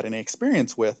not had any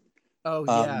experience with. Oh,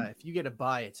 yeah. If you get a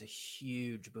bye, it's a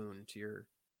huge boon to your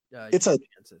it's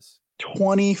chances.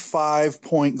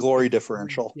 25-point glory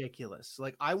differential. Ridiculous.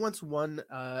 Like I once won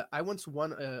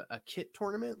a kit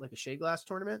tournament, like a Shea Glass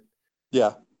tournament.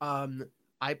 Yeah.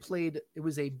 I played, it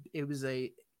was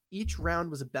each round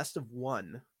was a best of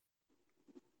 1.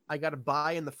 I got a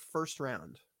bye in the first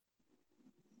round.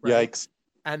 Right? Yikes.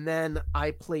 And then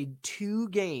I played 2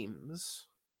 games,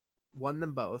 won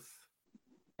them both,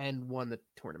 and won the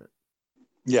tournament.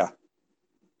 Yeah.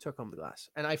 Took home the glass.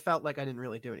 And I felt like I didn't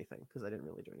really do anything because I didn't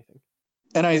really do anything.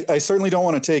 And I certainly don't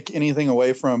want to take anything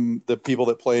away from the people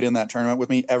that played in that tournament with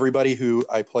me. Everybody who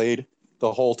I played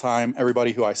the whole time,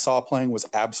 everybody who I saw playing was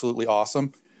absolutely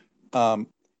awesome.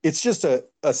 It's just a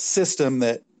system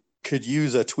that could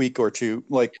use a tweak or two,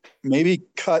 like maybe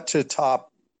cut to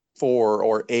top 4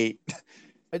 or 8.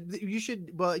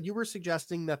 You were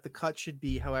suggesting that the cut should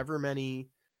be however many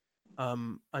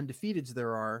undefeateds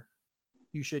there are.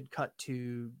 You should cut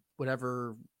to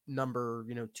whatever number,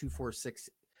 2, 4, 6,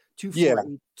 2, 4,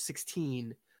 8,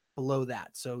 16 below that.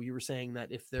 So you were saying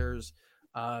that if there's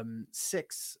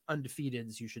 6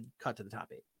 undefeateds, you should cut to the top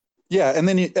 8. Yeah, and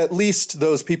then at least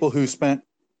those people who spent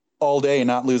all day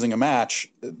not losing a match,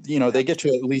 they get to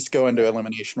at least go into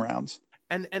elimination rounds.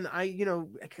 And I,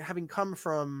 having come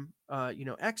from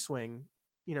X-Wing,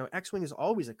 X-Wing is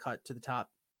always a cut to the top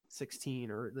 16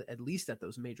 or at least at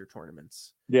those major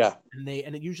tournaments. Yeah. And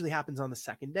it usually happens on the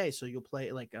second day. So you'll play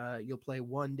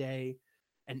one day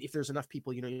And if there's enough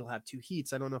people, you'll have 2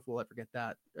 heats. I don't know if we'll ever get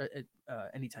that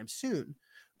anytime soon,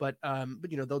 but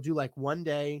they'll do like one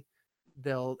day,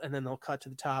 and then they'll cut to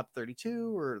the top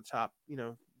 32 or the top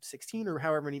 16 or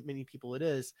however many people it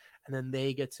is, and then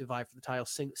they get to vie for the title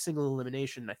single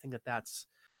elimination. I think that's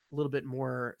a little bit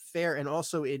more fair, and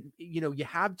also you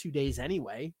have 2 days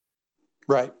anyway,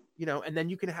 Right. and then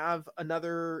you can have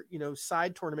another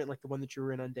side tournament like the one that you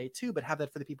were in on day 2, but have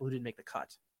that for the people who didn't make the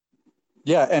cut.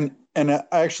 Yeah, and I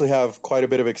actually have quite a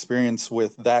bit of experience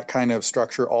with that kind of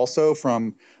structure also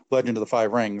from Legend of the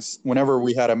Five Rings. Whenever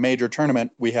we had a major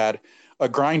tournament, we had a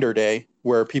grinder day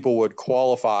where people would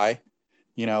qualify,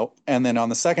 and then on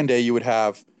the second day you would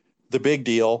have the big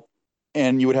deal,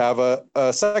 and you would have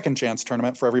a second chance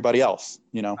tournament for everybody else.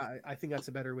 I think that's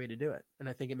a better way to do it, and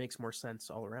I think it makes more sense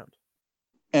all around.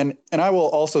 And I will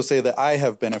also say that I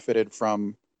have benefited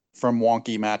from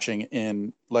wonky matching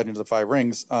in Legends of the Five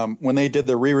Rings. When they did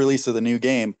the re-release of the new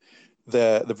game,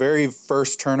 the very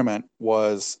first tournament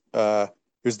was it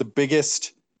was the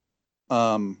biggest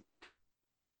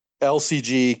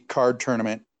LCG card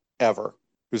tournament ever.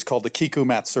 It was called the Kiku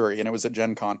Matsuri, and it was at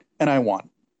Gen Con, and I won.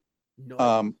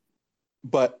 Nice.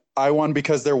 But I won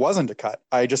because there wasn't a cut.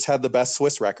 I just had the best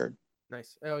Swiss record.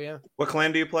 Nice. Oh yeah. What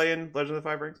clan do you play in Legend of the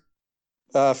Five Rings?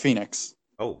 Phoenix.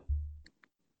 Oh,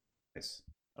 nice.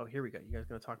 Oh, here we go. You guys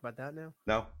going to talk about that now?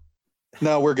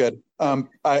 No, we're good.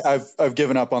 I've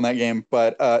given up on that game,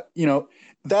 but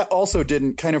that also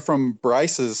didn't, kind of from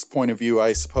Bryce's point of view,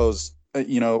 I suppose. I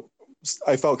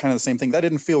felt kind of the same thing. That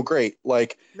didn't feel great.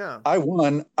 Like, No. I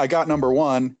won, I got number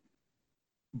 1,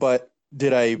 but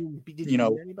did I? Did you beat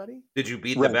anybody? Did you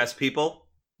beat Right. the best people?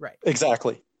 Right.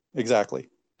 Exactly.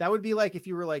 That would be like if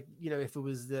you were like, if it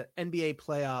was the NBA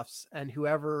playoffs and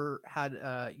whoever had,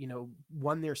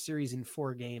 won their series in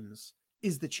 4 games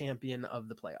is the champion of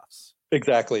the playoffs.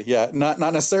 Exactly. Yeah. Not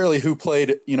necessarily who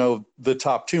played, the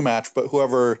top 2 match, but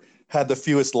whoever had the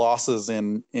fewest losses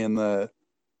in the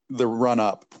run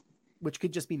up. Which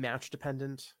could just be match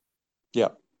dependent. Yeah.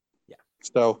 Yeah.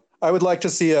 So I would like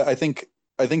to see I think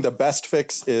the best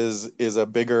fix is a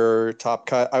bigger top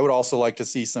cut. I would also like to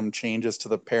see some changes to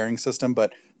the pairing system,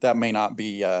 but that may not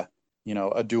be a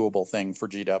doable thing for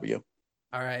GW.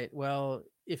 All right. Well,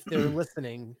 if they're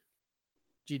listening,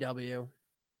 GW,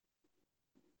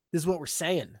 this is what we're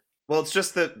saying. Well, it's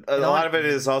just that a lot of it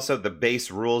is also the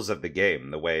base rules of the game,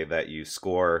 the way that you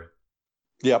score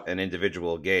an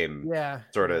individual game. Yeah.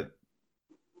 Sort of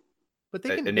but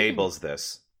enables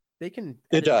this. They can.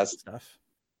 It does stuff.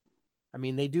 I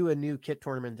mean, they do a new kit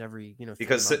tournament every,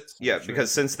 because 3 months,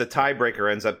 because since the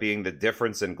tiebreaker ends up being the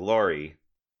difference in glory,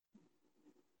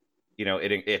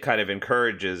 it kind of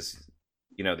encourages,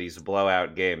 these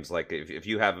blowout games. Like if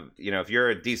you have, if you're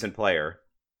a decent player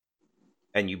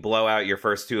and you blow out your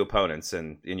first 2 opponents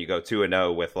and you go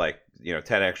 2-0 with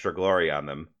 10 extra glory on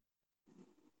them,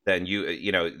 then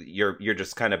you're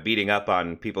just kind of beating up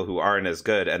on people who aren't as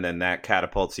good, and then that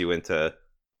catapults you into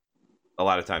a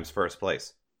lot of times first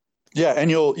place. Yeah,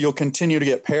 and you'll continue to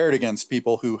get paired against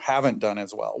people who haven't done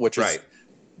as well, which is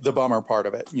the bummer part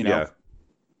of it. Yeah.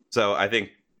 So I think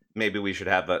maybe we should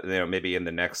have maybe in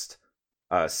the next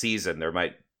season there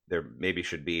maybe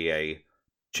should be a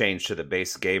change to the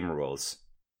base game rules.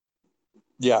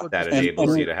 Yeah, that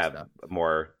enables you to have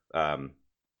more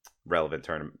relevant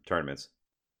tournaments.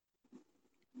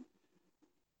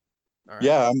 All right.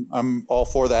 Yeah, I'm all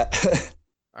for that.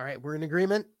 All right, we're in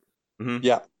agreement. Mm-hmm.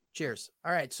 Yeah. Cheers.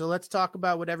 All right, so let's talk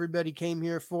about what everybody came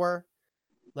here for.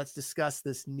 Let's discuss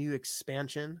this new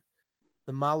expansion,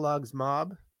 the Mollog's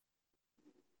Mob,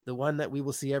 the one that we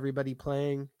will see everybody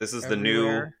playing. This is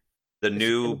everywhere. the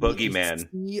new boogeyman.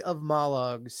 Sea of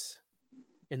Mollogs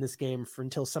in this game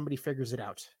until somebody figures it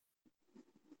out.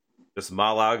 Just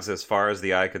Mollogs as far as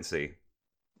the eye can see.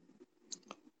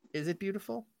 Is it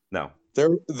beautiful? No.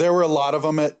 There were a lot of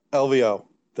them at LVO.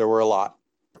 There were a lot.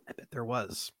 I bet there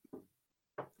was.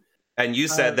 And you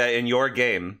said that in your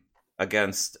game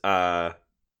against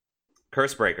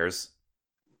Cursebreakers,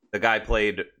 the guy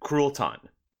played Cruelton,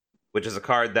 which is a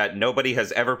card that nobody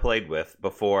has ever played with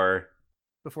before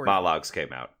Mollogs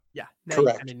came out. Yeah, now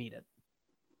correct. You kind of need it.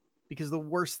 Because the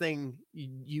worst thing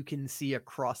you can see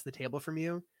across the table from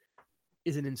you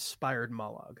is an inspired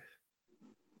Mollog.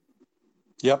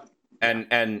 Yep.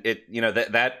 And it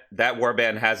that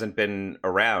warband hasn't been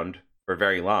around for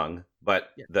very long, but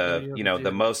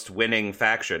the most winning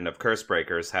faction of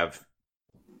Cursebreakers have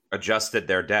adjusted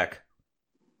their deck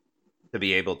to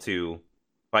be able to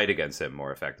fight against him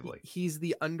more effectively. He's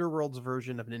the Underworld's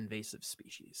version of an invasive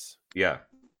species. Yeah.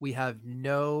 We have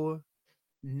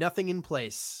nothing in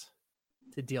place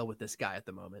to deal with this guy at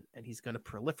the moment, and he's going to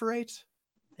proliferate,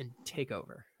 and take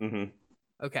over. Mm-hmm.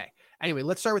 Okay. Anyway,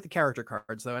 let's start with the character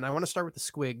cards though, and I want to start with the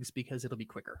squigs because it'll be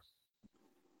quicker.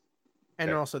 And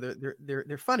Okay. also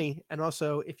they're funny, and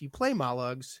also if you play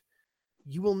Mollogs,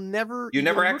 you will never You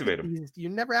never look activate at them. these- you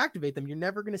never activate them. You're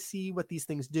never going to see what these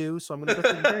things do. So I'm going to go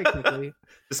through them very quickly.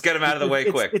 Just get them out of the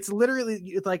way quick. It's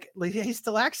literally like hey,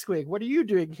 Stilac Squig, what are you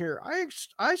doing here?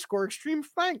 I score extreme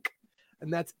flank,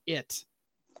 and that's it.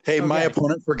 Hey, my Okay.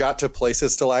 opponent forgot to place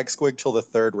his Stalag Squig till the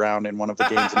third round in one of the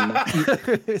games.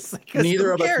 And It's like, 'cause neither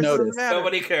who of us cares? Doesn't noticed. matter.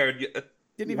 Nobody cared.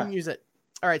 Didn't even use it.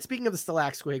 All right. Speaking of the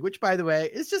Stilac Squig, which by the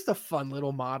way is just a fun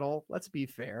little model. Let's be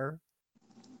fair.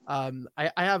 I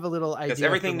have a little idea. Because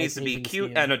everything for my needs to be painting cute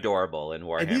scheme. and adorable in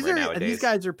Warhammer nowadays. These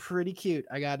guys are pretty cute.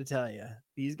 I got to tell you,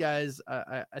 these guys,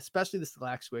 especially the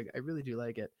Stilac Squig, I really do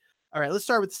like it. All right, let's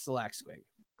start with the Stilac Squig.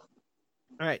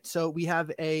 All right, so we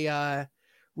have a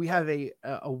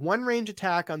one range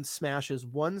attack on smashes,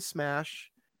 one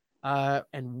smash,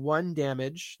 and one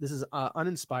damage. This is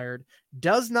uninspired.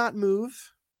 Does not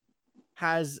move.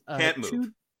 Has Can't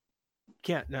move.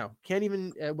 Can't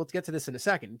even. We'll get to this in a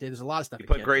second. There's a lot of stuff. You it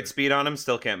put can't great do. speed on him,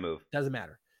 still can't move. Doesn't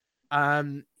matter.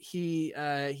 He's.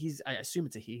 I assume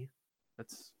it's a he.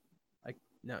 That's like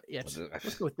no. Yeah.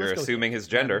 You're assuming his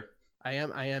gender. I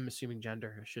am assuming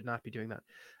gender. I should not be doing that.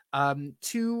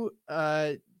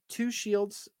 Two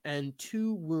shields and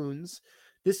 2 wounds.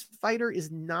 This fighter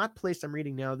is not placed. I'm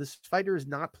reading now. This fighter is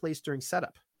not placed during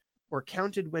setup or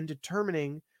counted when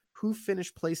determining who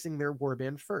finished placing their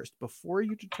warband first. Before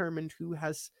you determined who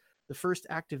has the first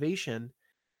activation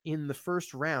in the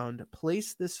first round,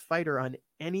 place this fighter on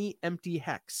any empty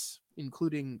hex,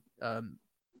 including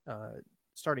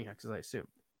starting hexes, I assume.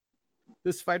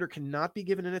 This fighter cannot be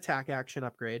given an attack action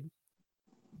upgrade,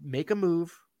 make a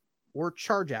move, or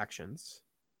charge actions,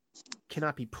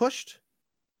 cannot be pushed,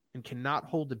 and cannot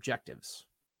hold objectives.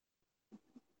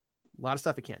 A lot of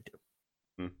stuff it can't do.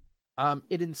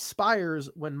 It inspires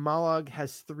when Mollog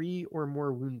has 3 or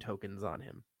more wound tokens on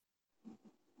him.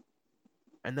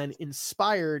 And then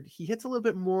inspired, he hits a little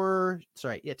bit more.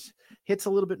 Sorry, it hits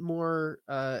a little bit more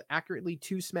accurately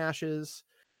 2 smashes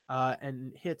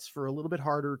and hits for a little bit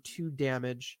harder 2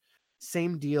 damage.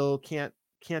 Same deal. Can't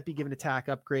be given attack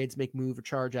upgrades, make move or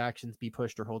charge actions, be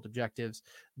pushed or hold objectives.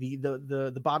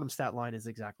 The bottom stat line is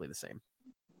exactly the same.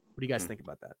 What do you guys think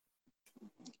about that?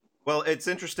 Well, it's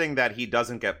interesting that he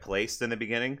doesn't get placed in the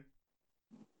beginning.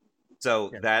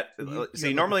 So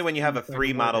normally when you have a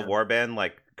 3 model warband,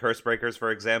 like Curse Breakers, for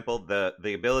example,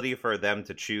 the ability for them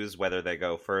to choose whether they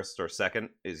go first or second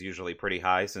is usually pretty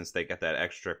high, since they get that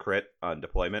extra crit on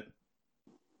deployment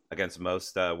against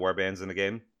most warbands in the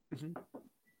game. Mm-hmm.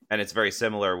 And it's very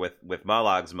similar with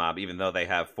Mollog's mob. Even though they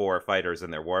have 4 fighters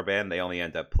in their warband, they only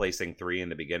end up placing 3 in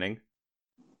the beginning.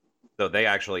 So they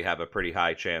actually have a pretty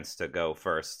high chance to go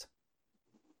first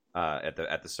at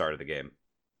the start of the game,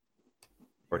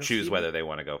 or choose whether they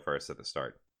want to go first at the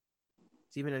start.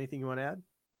 Steven, anything you want to add?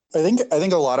 I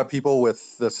think a lot of people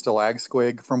with the Stalag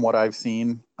Squig, from what I've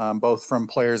seen, both from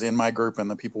players in my group and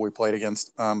the people we played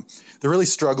against, they're really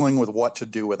struggling with what to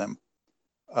do with him,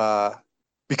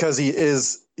 because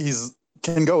he's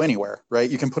can go anywhere, right?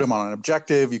 You can put him on an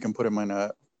objective, you can put him in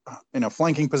a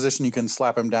flanking position, you can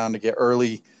slap him down to get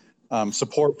early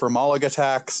support for Mollog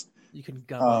attacks. You can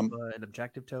gum up an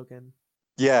objective token.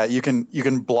 Yeah, you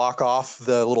can block off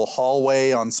the little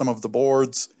hallway on some of the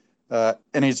boards.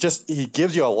 And he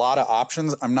gives you a lot of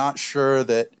options. I'm not sure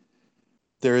that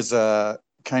there's a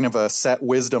kind of a set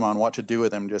wisdom on what to do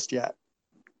with him just yet.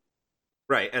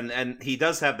 Right, and he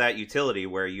does have that utility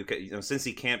where you can, since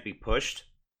he can't be pushed,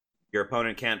 your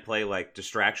opponent can't play like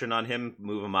distraction on him,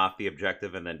 move him off the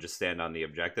objective, and then just stand on the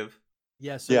objective.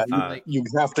 Yeah, so you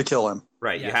have to kill him.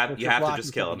 Right, yeah, you have to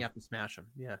just kill him. You have to smash him.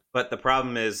 Yeah. But the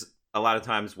problem is, a lot of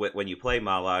times when you play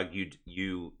Mollog,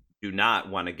 you do not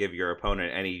want to give your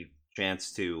opponent any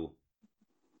chance to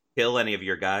kill any of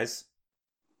your guys.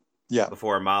 Yeah.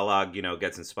 Before Mollog,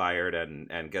 gets inspired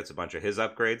and gets a bunch of his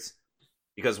upgrades,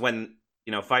 because when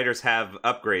fighters have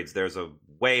upgrades, there's a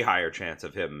way higher chance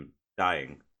of him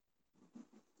dying.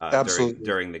 Absolutely.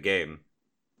 During the game.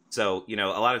 So, a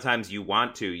lot of times you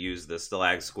want to use the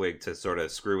Stalag Squig to sort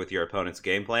of screw with your opponent's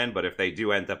game plan, but if they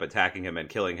do end up attacking him and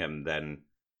killing him, then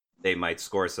they might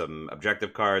score some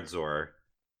objective cards or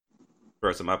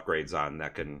throw some upgrades on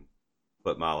that can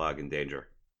put Mollog in danger.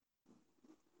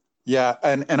 Yeah,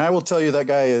 and I will tell you that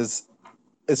guy is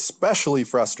especially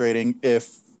frustrating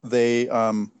if they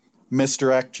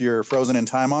misdirect your Frozen in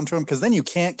Time onto him, because then you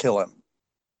can't kill him.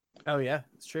 Oh, yeah,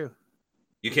 it's true.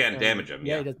 You can't damage him.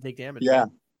 Yeah, he doesn't take damage. Yeah.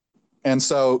 And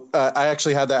so I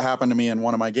actually had that happen to me in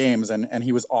one of my games, and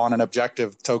he was on an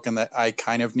objective token that I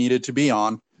kind of needed to be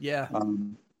on. Yeah.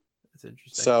 That's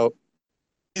interesting. So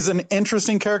he's an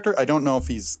interesting character. I don't know if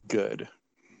he's good.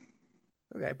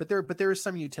 Okay, but there is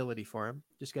some utility for him.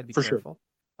 Just got to be For sure. careful.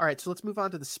 All right, so let's move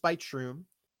on to the Spite Shroom,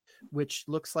 which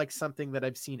looks like something that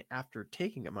I've seen after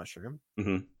taking a mushroom.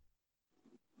 Mm-hmm.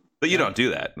 But you Yeah. don't do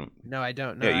that. No, I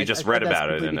don't. No, Yeah, you I just said read that about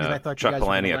it simply in because I a thought you Chuck guys were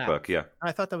gonna Palahniuk laugh. book. Yeah.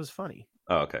 I thought that was funny.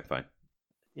 Oh, okay, fine.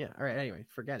 Yeah. All right. Anyway,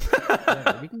 forget it.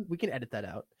 Whatever, we can edit that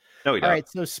out. No, we All don't. right.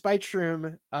 So Spite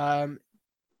Shroom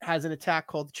has an attack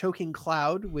called Choking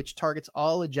Cloud, which targets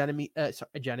all agenemy fighters.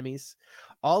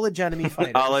 All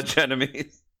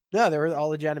enemies. No, they were all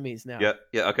agenemies now. Yeah.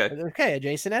 Yeah. Okay. Okay,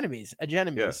 adjacent enemies.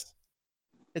 Agenemies.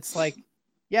 Yeah. It's like,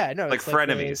 yeah, no, Like it's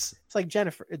frenemies. it's like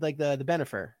Jennifer, like the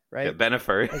Benifer, right? Yeah,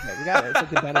 Benifer. Okay, we got it. It's like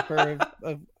the Benifer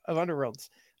of Underworlds.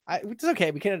 It's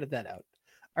okay. We can edit that out.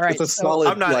 All right. It's a solid.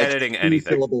 I'm not editing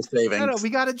anything. Syllable savings. No, we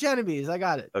got agenemies. I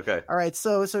got it. Okay. All right.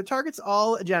 So targets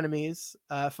all agenemies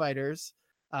fighters.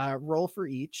 Roll for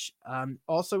each.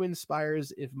 Also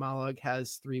inspires if Mollog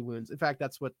has 3 wounds. In fact,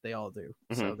 that's what they all do.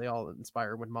 So they all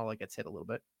inspire when Mollog gets hit a little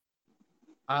bit.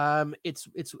 It's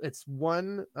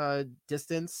 1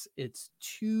 distance. It's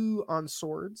 2 on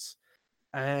swords,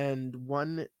 and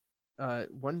 1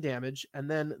 damage. And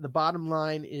then the bottom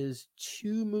line is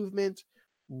 2 movement,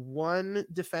 1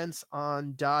 defense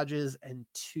on dodges, and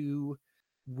 2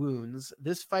 wounds.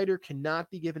 This fighter cannot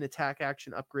be given attack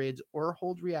action upgrades or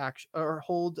hold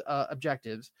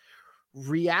objectives.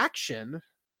 Reaction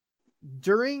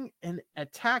during an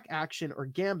attack action or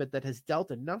gambit that has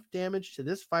dealt enough damage to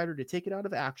this fighter to take it out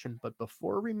of action, but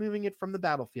before removing it from the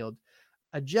battlefield,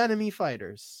 adjacent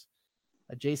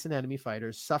enemy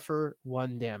fighters suffer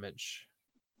 1 damage.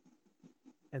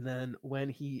 And then when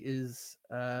he is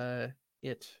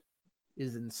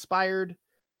inspired,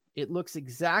 it looks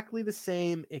exactly the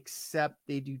same, except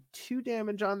they do 2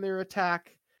 damage on their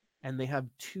attack, and they have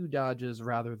 2 dodges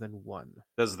rather than 1.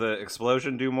 Does the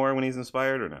explosion do more when he's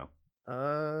inspired or no?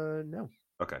 No.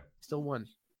 Okay. Still 1.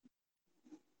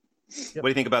 Yep. What do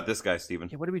you think about this guy, Steven?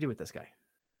 Okay, what do we do with this guy?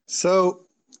 So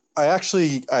I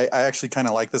actually kind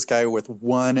of like this guy with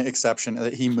one exception,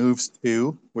 that he moves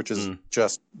 2, which is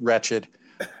just wretched.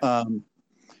 But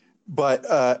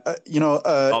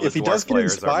if he does get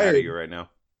players are mad inspired, at you right now.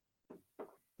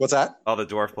 What's that? All the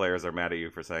dwarf players are mad at you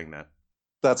for saying that.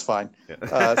 That's fine. Yeah.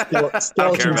 I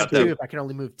don't care about them. I can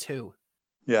only move 2.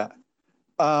 Yeah.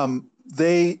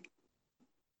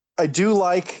 I do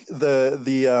like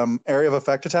the area of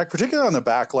effect attack, particularly on the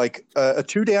back. Like a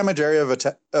 2 damage area of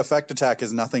effect attack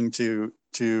is nothing to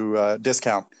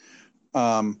discount.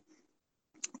 What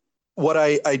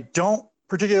I don't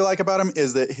particularly like about him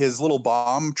is that his little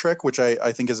bomb trick, which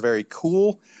I think is very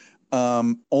cool,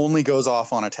 only goes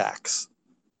off on attacks.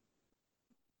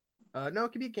 No,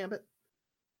 it could be a gambit.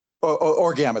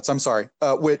 Or gambits, I'm sorry.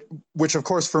 Which of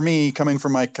course for me, coming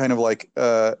from my kind of like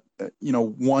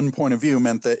one point of view,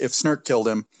 meant that if Snurk killed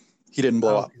him, he didn't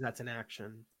blow up. That's an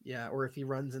action. Yeah, or if he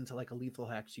runs into like a lethal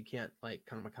hex, you can't like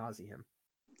kamikaze him.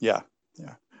 Yeah.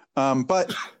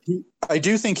 But I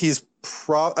do think he's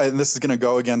and this is going to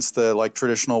go against the like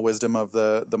traditional wisdom of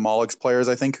the Mollog players,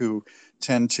 I think, who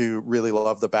tend to really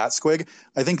love the Bat Squig.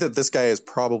 I think that this guy is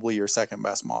probably your second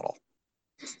best model.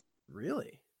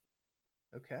 Really?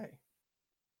 Okay.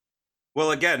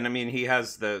 Well, again, I mean,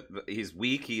 he's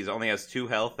weak. He only has 2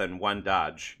 health and 1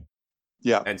 dodge.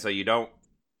 Yeah. And so you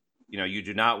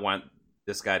do not want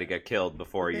this guy to get killed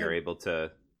before you're able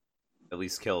to at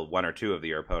least kill 1 or 2 of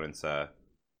your opponent's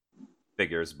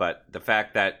figures. But the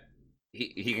fact that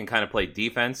he can kind of play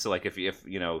defense, so like if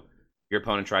your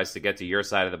opponent tries to get to your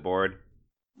side of the board,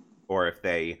 or if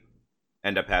they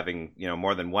end up having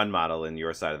more than 1 model in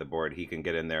your side of the board, he can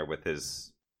get in there with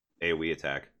his AoE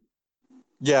attack.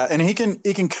 Yeah, and he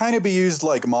can kind of be used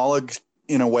like Mollog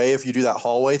in a way if you do that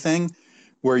hallway thing,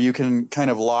 where you can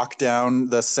kind of lock down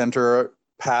the center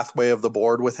pathway of the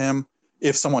board with him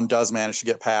if someone does manage to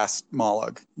get past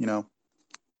Mollog. Yeah.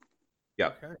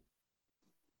 Okay.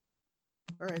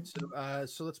 All right,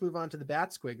 so let's move on to the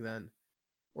Bat Squig then,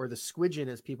 or the Squidgen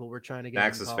as people were trying to get.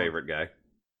 Max's favorite guy.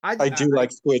 I do like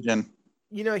Squidgen.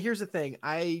 Here's the thing.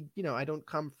 I don't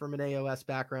come from an AOS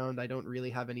background. I don't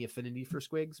really have any affinity for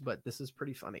squigs, but this is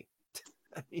pretty funny.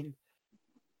 I mean,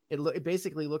 it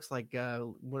basically looks like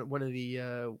one of the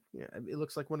it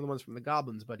looks like one of the ones from the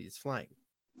goblins, but he's flying.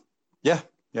 Yeah.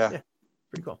 Pretty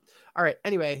cool. All right.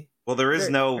 Anyway. Well, there is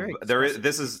no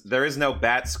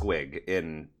Bat Squig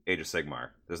in Age of Sigmar.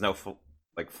 There's no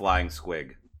flying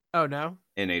squig. Oh no.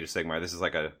 In Age of Sigmar, this is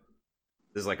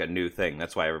like a new thing.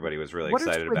 That's why everybody was really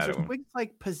excited about it. Are squigs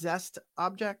like possessed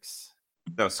objects?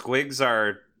 No, squigs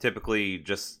are typically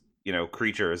just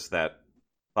creatures that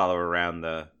follow around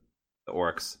the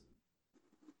orcs.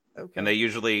 Okay. And they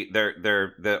usually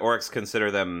the orcs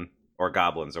consider them, or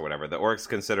goblins or whatever. The orcs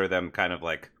consider them kind of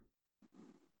like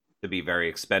to be very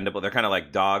expendable. They're kind of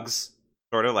like dogs,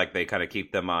 sort of like they kind of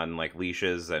keep them on like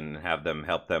leashes and have them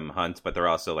help them hunt, but they're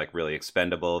also like really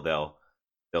expendable.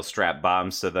 They'll strap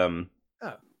bombs to them.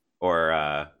 Oh.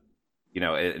 Or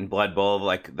in Blood Bowl,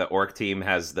 like the orc team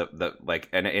has the like,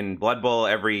 and in Blood Bowl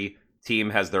every team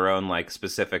has their own like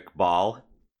specific ball,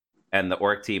 and the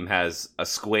orc team has a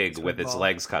squig with its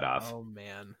legs cut off. Oh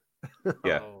man.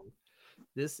 Yeah. Oh,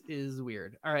 this is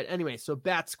weird. All right. Anyway, so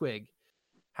Bat Squig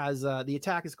has the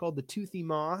attack is called the Toothy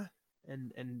Maw,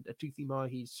 and a Toothy Maw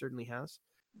he certainly has.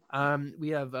 We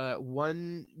have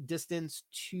 1 distance,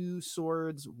 2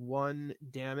 swords, 1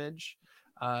 damage.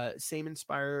 Same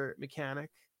inspire mechanic.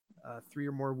 3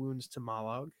 or more wounds to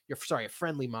Mollog. A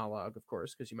friendly Mollog, of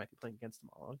course, because you might be playing against the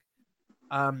Mollog.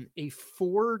 A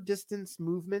 4 distance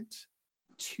movement,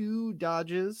 2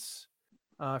 dodges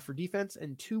for defense,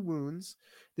 and 2 wounds.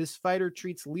 This fighter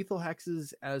treats lethal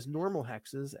hexes as normal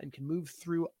hexes and can move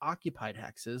through occupied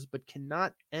hexes, but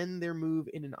cannot end their move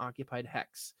in an occupied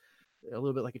hex. A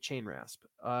little bit like a chain rasp.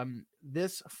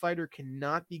 This fighter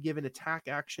cannot be given attack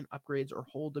action upgrades or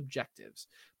hold objectives,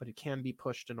 but it can be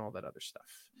pushed and all that other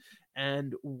stuff.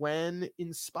 And when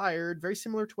inspired, very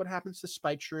similar to what happens to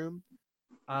Spike Shroom,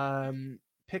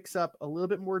 picks up a little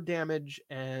bit more damage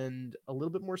and a little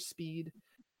bit more speed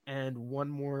and 1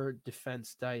 more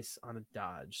defense dice on a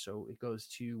dodge. So it goes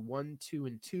to 1, 2,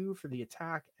 and 2 for the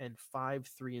attack and 5,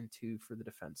 3, and 2 for the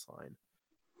defense line.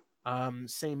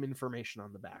 Same information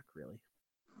on the back, really.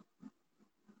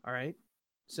 All right.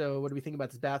 So what do we think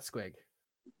about this Bat Squig?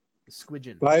 The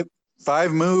Squidgen.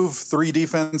 5 move, 3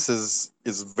 defense is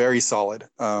very solid.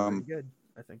 Very good,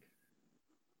 I think.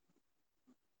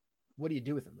 What do you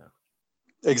do with him,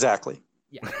 though? Exactly.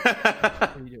 Yeah.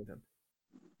 What do you do with him?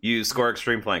 You score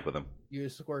extreme flank with him. You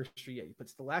score extreme. Yeah, you put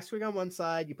the Black Squig on one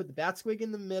side, you put the Bat Squig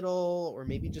in the middle, or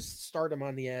maybe just start him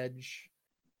on the edge,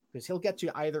 because he'll get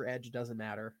to either edge. Doesn't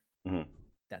matter. Mm-hmm.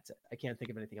 That's it. I can't think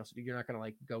of anything else to do. You're not going to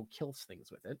like go kill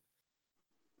things with it.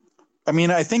 I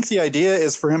mean, I think the idea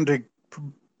is for him to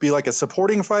be like a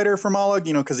supporting fighter for Mollog,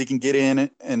 because he can get in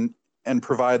and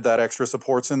provide that extra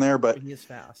supports in there. But he is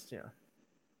fast, yeah.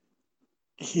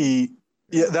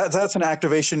 That's an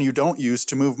activation you don't use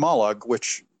to move Mollog,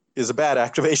 which is a bad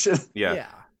activation. Yeah.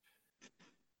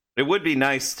 It would be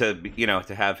nice to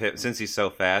have him, since he's so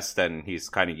fast and he's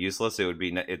kind of useless. It would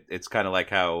be it's kind of like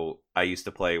how I used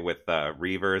to play with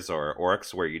Reavers or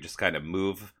Orcs, where you just kind of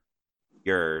move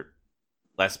your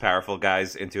less powerful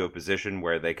guys into a position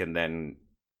where they can then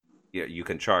you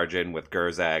can charge in with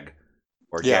Gurzag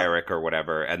or Garrick or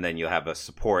whatever, and then you'll have a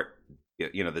support.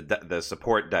 The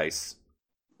support dice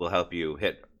will help you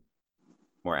hit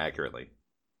more accurately.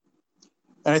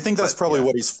 And I think that's probably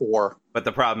what he's for. But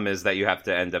the problem is that you have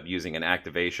to end up using an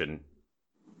activation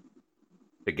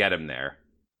to get him there,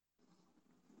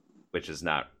 which is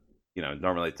not,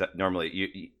 normally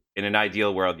you in an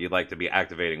ideal world you'd like to be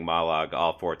activating Mollog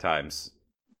all 4 times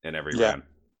in every round.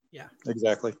 Yeah,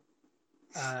 exactly.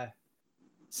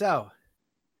 So,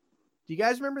 do you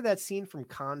guys remember that scene from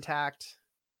Contact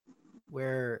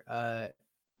where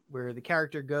the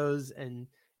character goes and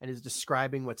is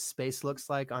describing what space looks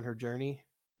like on her journey?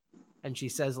 And she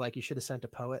says, like, you should have sent a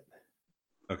poet.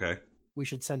 Okay. We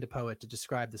should send a poet to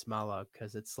describe this Mollog,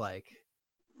 because it's like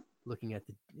looking at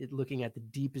the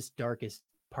deepest, darkest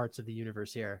parts of the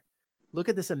universe here. Look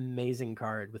at this amazing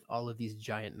card with all of these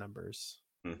giant numbers.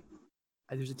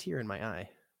 There's a tear in my eye.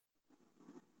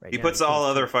 He puts all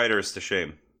other fighters to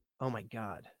shame. Oh my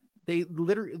God. They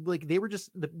literally, they were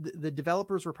just, the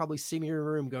developers were probably sitting in a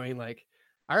room going like,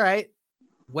 all right,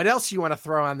 what else you want to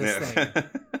throw on this thing?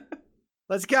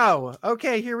 Let's go.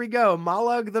 Okay, here we go.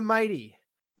 Mollog the Mighty.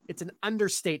 It's an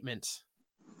understatement.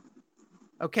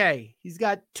 Okay, he's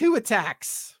got 2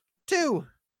 attacks. 2.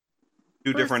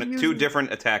 Two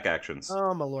different attack actions.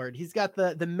 Oh my lord. He's got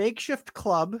the makeshift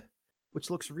club, which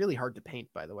looks really hard to paint,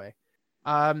 by the way.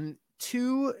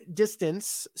 2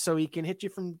 distance, so he can hit you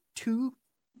from 2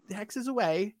 hexes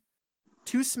away.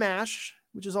 2 smash,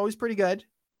 which is always pretty good.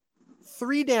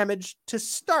 3 damage to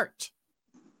start.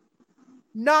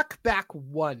 Knock back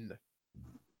 1.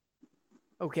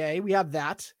 Okay, we have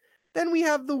that. Then we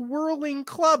have the Whirling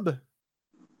Club,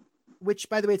 which,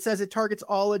 by the way, it says it targets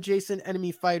all adjacent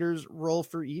enemy fighters. Roll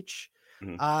for each.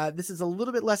 Mm-hmm. This is a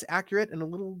little bit less accurate and a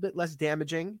little bit less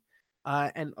damaging,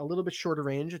 and a little bit shorter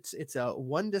range. It's a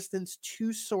 1 distance,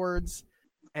 2 swords,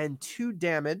 and 2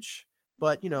 damage.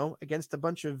 But against a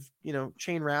bunch of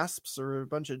chain rasps or a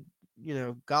bunch of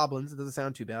goblins, it doesn't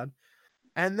sound too bad.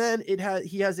 And then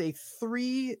he has a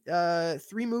 3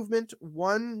 movement,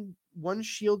 1 1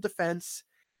 shield defense,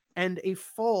 and a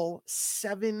full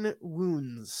 7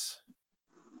 wounds.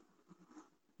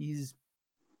 He's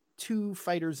 2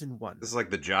 fighters in 1. This is like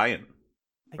the Giant.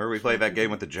 Remember we played that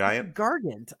game with the Giant?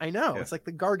 Gargant. I know. Yeah. It's like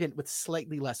the Gargant with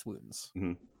slightly less wounds.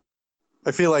 Mm-hmm.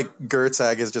 I feel like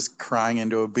Gertzag is just crying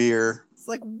into a beer. It's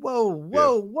like, whoa.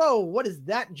 What is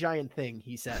that giant thing?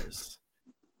 He says.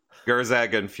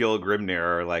 Gerzag and Fuel Grimnir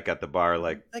are like at the bar,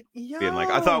 like being like,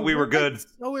 I yo, thought we were good. Like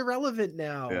so irrelevant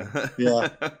now. Yeah.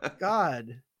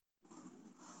 God.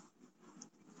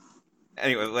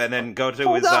 Anyway, and then go to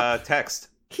Hold his text.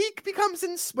 He becomes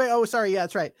oh, sorry. Yeah,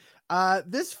 that's right.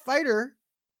 This fighter.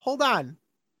 Hold on.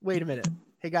 Wait a minute.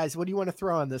 Hey guys, what do you want to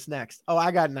throw on this next? Oh,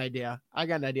 I got an idea.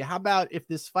 How about if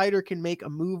this fighter can make a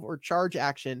move or charge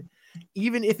action,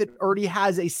 even if it already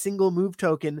has a single move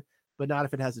token, but not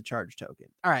if it has a charge token?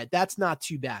 All right, that's not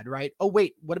too bad, right? Oh,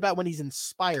 wait, what about when he's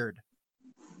inspired?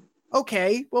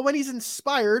 Okay, well, when he's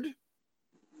inspired,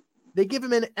 they give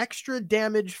him an extra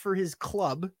damage for his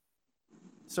club.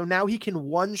 So now he can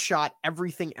one-shot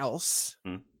everything else.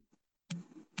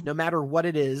 No matter what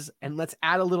it is, and let's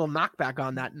add a little knockback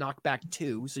on that, knockback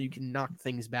 2, so you can knock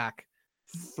things back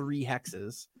 3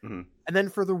 hexes. Mm-hmm. And then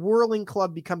for the whirling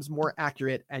club becomes more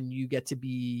accurate, and you get to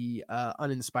be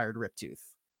uninspired Riptooth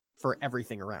for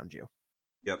everything around you.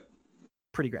 Yep.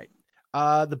 Pretty great.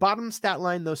 The bottom stat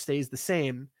line, though, stays the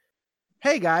same.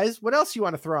 Hey, guys, what else you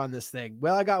want to throw on this thing?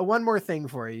 Well, I got one more thing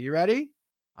for you. You ready?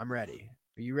 I'm ready.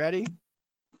 Are you ready?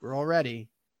 We're all ready.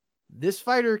 This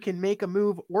fighter can make a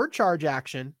move or charge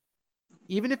action,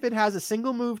 even if it has a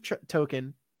single move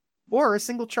token or a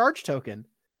single charge token,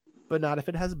 but not if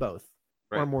it has both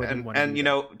or more than one. And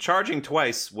charging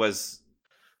twice was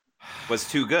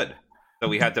too good, so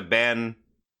we had to ban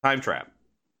Time Trap.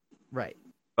 Right.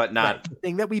 But not right. The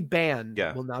thing that we banned.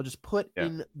 Yeah. We'll now just put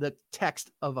in the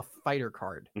text of a fighter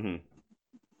card. Mm-hmm.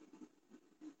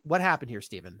 What happened here,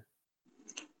 Steven?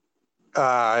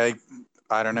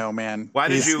 I don't know, man. Why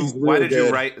did you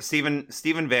write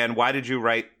Stephen Van? Why did you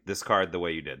write this card the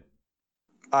way you did?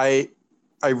 I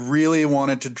really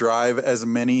wanted to drive as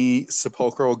many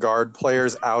Sepulchral Guard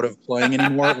players out of playing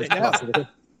anymore as possible.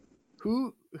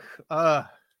 But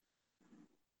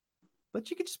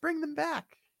you could just bring them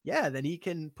back. Yeah, then he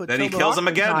can put. Then he kills them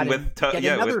again with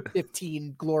another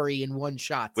 15 glory in one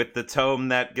shot with the tome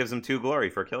that gives him 2 glory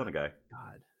for killing a guy.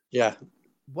 God. Yeah.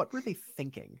 What were they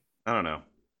thinking? I don't know.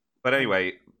 But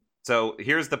anyway, so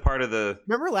here's the part of the...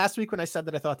 Remember last week when I said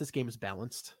that I thought this game was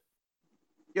balanced?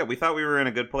 Yeah, we thought we were in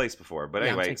a good place before. But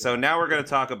anyway, so now we're going to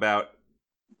talk about...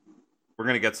 We're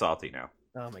going to get salty now.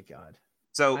 Oh my God.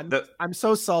 So I'm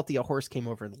so salty a horse came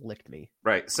over and licked me.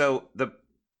 Right. So the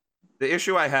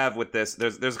issue I have with this...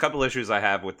 There's a couple issues I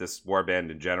have with this warband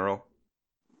in general.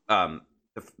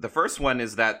 The first one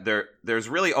is that there's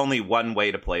really only one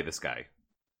way to play this guy.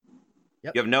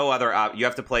 Yep. You have no other... you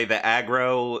have to play the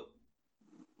aggro...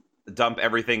 Dump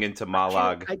everything into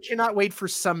Mollog. I cannot wait for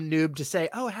some noob to say,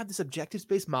 "Oh, I have this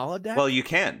objectives-based Mollog deck." Well, you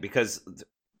can't because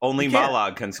only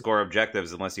Mollog can score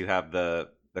objectives unless you have the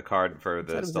card for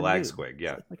the Stalag Squig.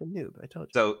 Yeah, it's like a noob. I told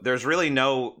you. So there's really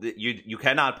no you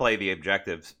cannot play the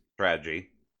objective strategy.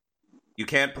 You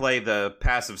can't play the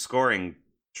passive scoring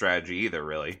strategy either,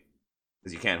 really,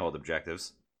 because you can't hold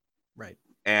objectives. Right.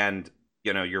 And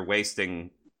you're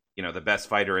wasting the best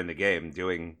fighter in the game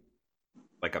doing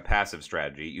like a passive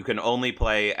strategy. You can only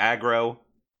play aggro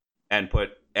and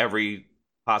put every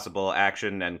possible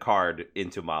action and card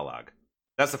into Mollog.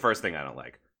 That's the first thing I don't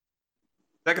like.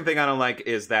 Second thing I don't like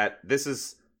is that this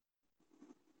is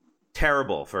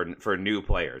terrible for new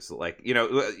players. Like,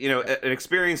 an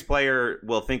experienced player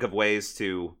will think of ways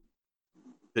to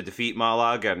defeat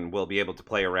Mollog and will be able to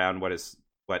play around what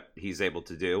he's able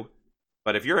to do.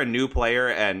 But if you're a new player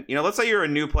and, let's say you're a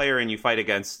new player and you fight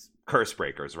against Curse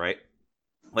Breakers, right?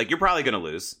 Like, you're probably going to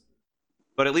lose,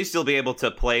 but at least you'll be able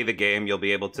to play the game. You'll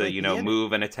be able to,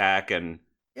 move and attack, and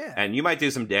you might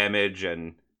do some damage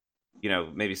and,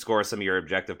 maybe score some of your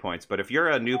objective points. But if you're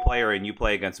a new player and you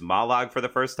play against Mollog for the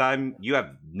first time, you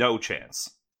have no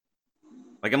chance.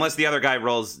 Like, unless the other guy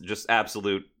rolls just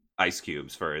absolute ice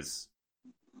cubes for his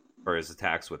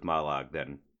attacks with Mollog,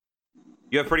 then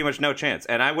you have pretty much no chance.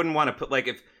 And I wouldn't want to put, like,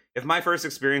 if my first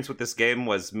experience with this game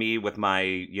was me with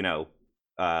my,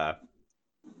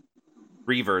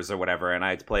 Reavers or whatever, and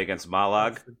I had to play against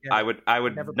Mollog, I would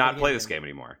not play this game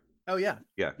anymore. Oh yeah.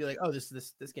 Yeah. Be like, oh, this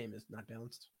game is not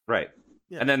balanced. Right.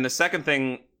 Yeah. And then the second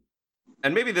thing,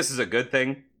 and maybe this is a good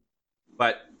thing,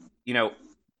 but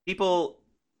people,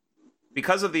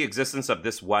 because of the existence of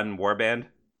this one warband,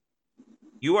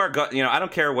 you are I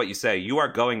don't care what you say, you are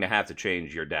going to have to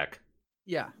change your deck.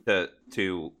 Yeah.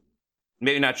 To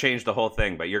maybe not change the whole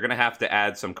thing, but you're going to have to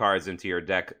add some cards into your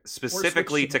deck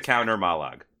specifically to counter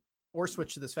Mollog. Or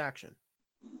switch to this faction.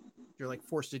 You're like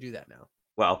forced to do that now.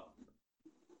 Well,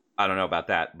 I don't know about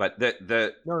that, but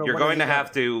you're going to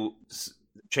have to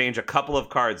change a couple of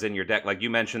cards in your deck. Like you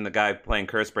mentioned, the guy playing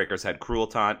Cursebreakers had Cruel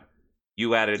Taunt.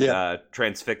 You added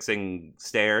Transfixing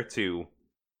Stare to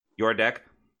your deck.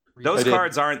 Those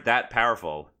cards aren't that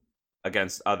powerful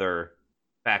against other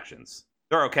factions.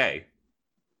 They're okay.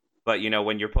 But, you know,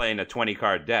 when you're playing a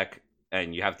 20-card deck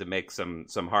and you have to make some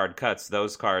hard cuts,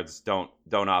 those cards don't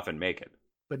often make it.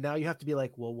 But now you have to be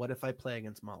like, well, what if I play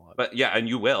against Mollog? But yeah, and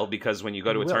you will, because when you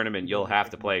go to a tournament, you'll have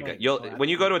to play. When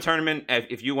you go to a tournament,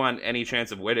 if you want any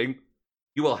chance of winning,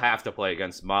 you will have to play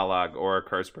against Mollog or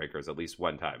Cursebreakers at least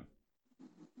one time.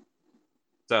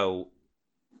 So,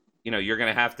 you know, you're going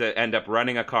to have to end up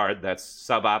running a card that's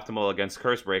suboptimal against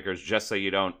Cursebreakers just so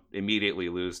you don't immediately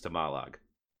lose to Mollog.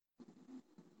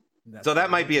 So that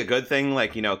might be a good thing,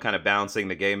 like, you know, kind of balancing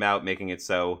the game out, making it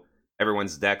so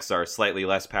everyone's decks are slightly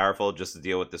less powerful just to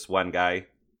deal with this one guy.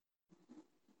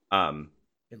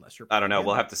 Unless you're, I don't know.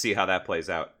 We'll have to see how that plays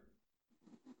out.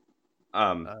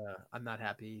 I'm not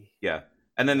happy. Yeah.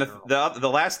 And then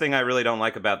the last thing I really don't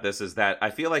like about this is that I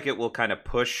feel like it will kind of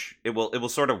push, it will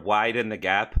sort of widen the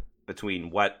gap between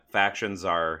what factions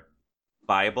are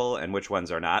viable and which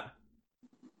ones are not.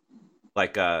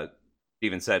 Like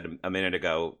Steven said a minute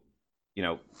ago, you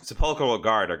know, Sepulchral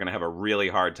Guard are going to have a really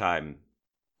hard time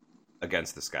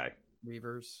against this guy.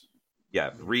 Reavers.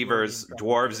 Yeah, Reavers,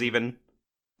 Dwarves even.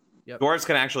 Yep. Dwarves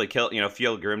can actually kill, you know,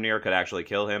 Field Grimnir could actually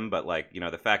kill him, but, like, you know,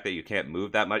 the fact that you can't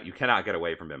move that much, you cannot get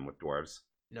away from him with Dwarves.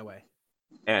 No way.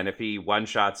 And if he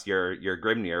one-shots your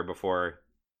Grimnir before,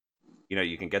 you know,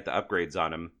 you can get the upgrades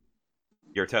on him,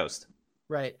 you're toast.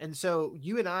 Right, and so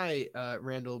you and I,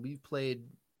 Randall, we've played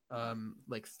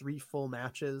like 3 full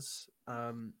matches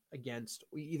against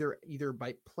either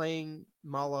by playing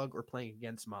Mollog or playing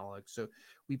against Mollog. So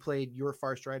we played your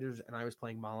Farce Riders and I was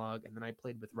playing Mollog, and then I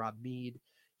played with Rob Mead.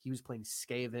 He was playing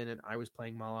Skaven and I was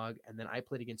playing Mollog, and then I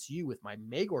played against you with my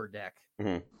Magor deck.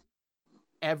 Mm-hmm.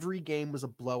 Every game was a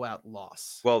blowout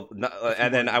loss. Well,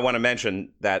 and then I want to mention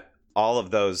that all of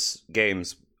those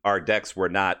games, our decks were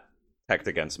not teched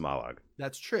against Mollog.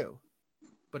 That's true.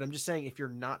 But I'm just saying, if you're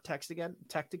not teched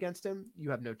against him, you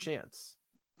have no chance.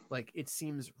 Like, it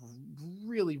seems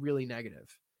really, really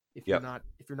negative if you're not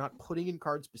putting in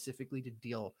cards specifically to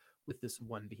deal with this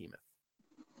one behemoth.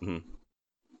 Mm-hmm.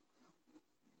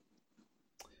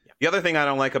 Yeah. The other thing I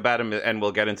don't like about him, and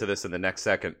we'll get into this in the next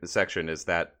section, is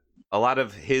that a lot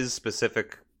of his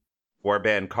specific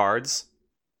warband cards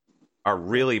are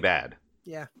really bad.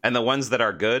 Yeah. And the ones that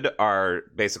are good are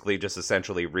basically just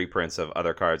essentially reprints of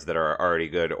other cards that are already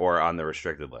good or on the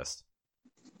restricted list.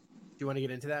 Do you want to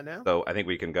get into that now? So I think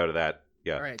we can go to that.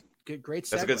 Yeah. All right. Good. Great segue.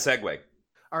 That's a good segue.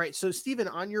 All right. So, Steven,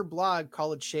 on your blog,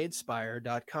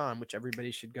 collegeshadespire.com, which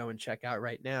everybody should go and check out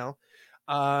right now,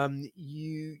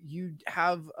 you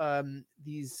have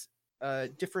these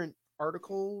different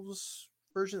articles,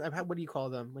 versions. What do you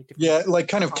call them? Like like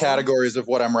kind of categories of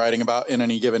what I'm writing about in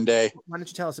any given day. Why don't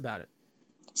you tell us about it?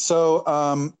 So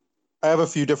I have a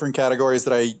few different categories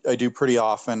that I do pretty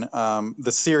often.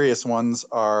 The serious ones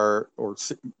are,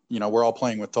 we're all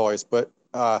playing with toys, but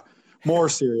more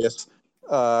serious.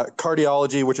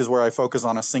 Cardiology, which is where I focus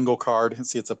on a single card.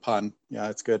 See, it's a pun. Yeah,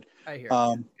 it's good. I hear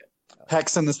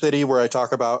Hex in the City, where I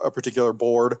talk about a particular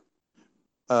board.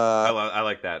 I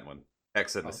like that one.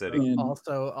 Hex in the City.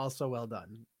 Also well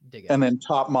done. Dig it. And then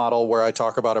Top Model, where I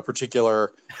talk about a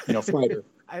particular, fighter.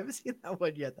 I haven't seen that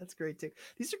one yet. That's great too.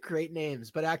 These are great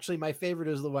names, but actually my favorite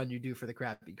is the one you do for the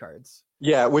crappy cards.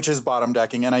 Yeah, which is bottom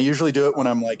decking, and I usually do it when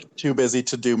I'm like too busy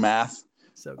to do math.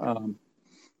 So good.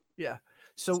 Yeah.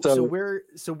 So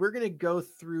we're gonna go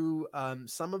through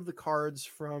some of the cards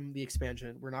from the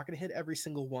expansion. We're not gonna hit every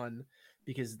single one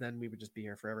because then we would just be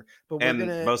here forever. But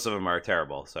most of them are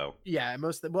terrible. So yeah,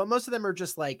 most of them are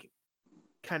just like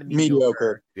kind of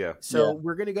mediocre. Yeah. So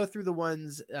we're gonna go through the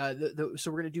ones.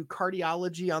 So we're gonna do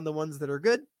cardiology on the ones that are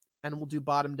good, and we'll do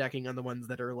bottom decking on the ones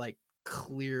that are like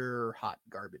clear hot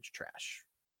garbage trash.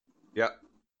 Yeah.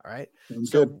 All right.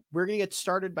 Good. We're gonna get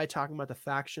started by talking about the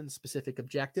faction specific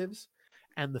objectives,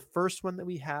 and the first one that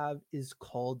we have is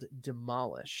called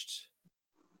Demolished.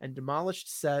 And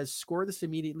Demolished says, score this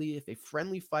immediately if a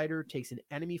friendly fighter takes an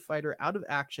enemy fighter out of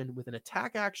action with an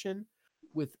attack action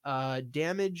with a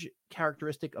damage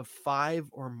characteristic of 5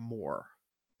 or more.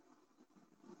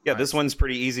 Yeah, this one's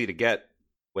pretty easy to get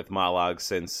with Mollog,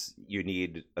 since you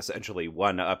need essentially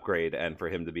one upgrade and for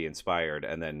him to be inspired,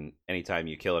 and then anytime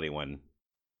you kill anyone,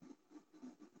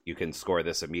 you can score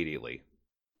this immediately.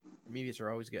 Immediates are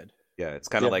always good. Yeah, it's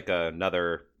kind of like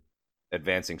another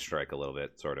advancing strike a little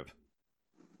bit, sort of.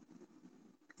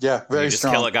 Yeah, very you just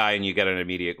strong. kill a guy and you get an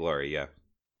immediate glory, yeah.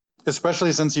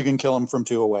 Especially since you can kill him from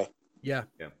 2 away. Yeah.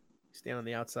 Yeah. Stand on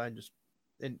the outside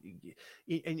and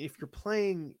if you're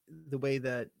playing the way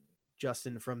that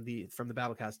Justin from the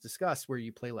Battlecast discussed, where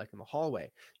you play like in the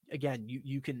hallway, again,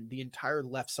 you can, the entire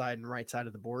left side and right side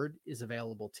of the board is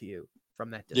available to you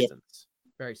from that distance.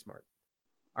 Yep. Very smart.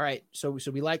 All right, so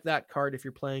we like that card if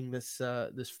you're playing this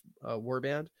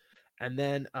warband. And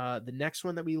then the next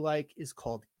one that we like is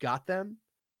called Got Them.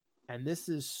 And this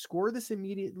is score this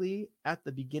immediately at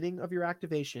the beginning of your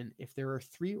activation if there are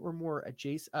 3 or more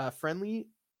friendly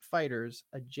fighters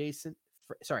adjacent.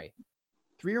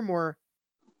 3 or more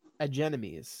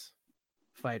agenemies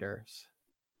fighters.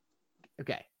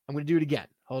 Okay, I'm going to do it again.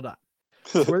 Hold on.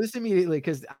 Score this immediately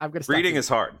because I'm going to. Reading is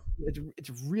hard. It's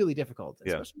really difficult,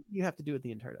 especially when you have to do it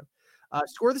the entire time.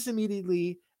 Score this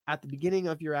immediately at the beginning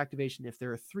of your activation if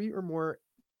there are 3 or more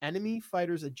enemy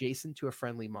fighters adjacent to a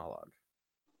friendly Mollog.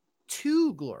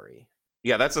 2 glory.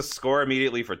 Yeah, that's a score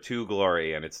immediately for 2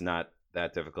 glory, and it's not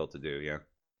that difficult to do. Yeah.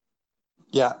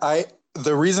 Yeah,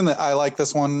 the reason that I like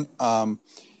this one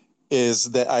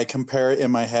is that I compare it in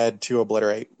my head to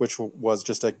Obliterate, which was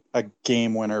just a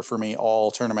game winner for me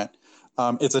all tournament.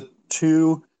 It's a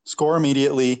 2 score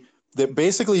immediately that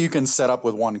basically you can set up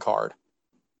with 1 card.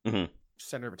 Mm-hmm.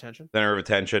 Center of attention. Center of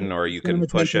attention, or you can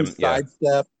push him.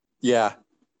 Sidestep. Yeah.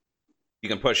 You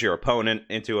can push your opponent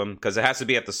into him because it has to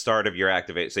be at the start of your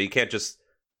activate. So you can't just,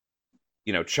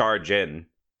 charge in,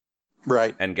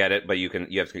 right, and get it. But you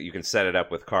can set it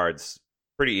up with cards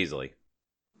pretty easily.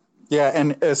 Yeah,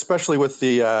 and especially with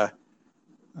the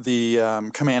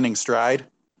commanding stride.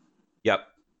 Yep.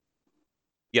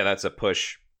 Yeah, that's a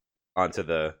push onto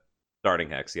the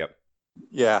starting hex. Yep.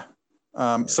 Yeah.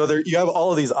 So there you have all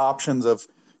of these options of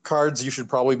cards you should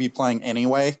probably be playing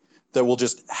anyway that will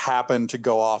just happen to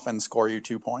go off and score you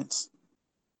 2 points.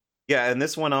 Yeah, and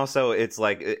this one also, it's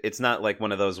not like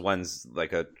one of those ones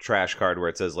like a trash card where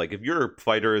it says like if your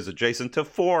fighter is adjacent to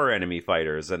 4 enemy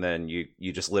fighters, and then you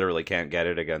just literally can't get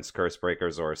it against Curse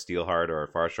Breakers or Steelheart or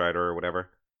Farstrider or whatever.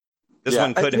 This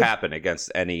one could happen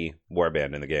against any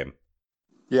warband in the game.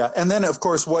 Yeah, and then of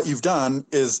course what you've done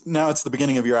is now it's the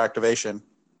beginning of your activation,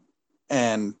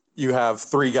 and you have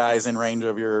 3 guys in range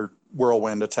of your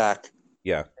whirlwind attack.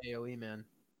 Yeah. AoE, man.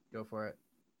 Go for it.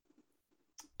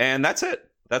 And that's it.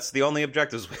 That's the only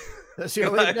objectives. That's the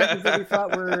only objectives that we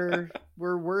thought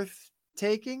were worth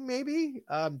taking, maybe?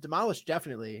 Demolish,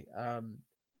 definitely.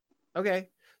 Okay.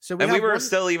 So we were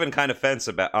still even kind of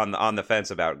on the fence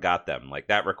about Got Them. Like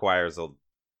that requires a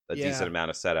decent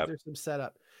amount of setup. There's some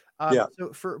setup.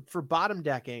 So for bottom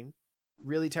decking,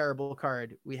 really terrible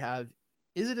card, we have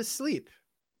Is It Asleep?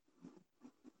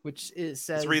 Which says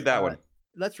let's read that one.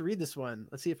 Let's read this one.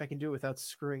 Let's see if I can do it without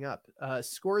screwing up.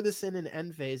 Score this in an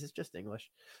end phase. It's just English.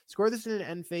 Score this in an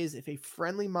end phase if a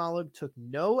friendly Mollog took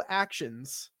no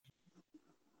actions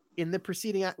in the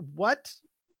preceding what?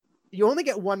 You only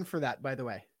get 1 for that, by the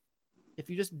way. If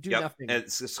you just do nothing. And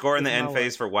it's score in the end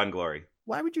phase for 1 glory.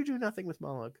 Why would you do nothing with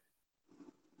Mollog?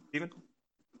 Steven?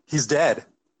 He's dead.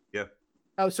 Yeah.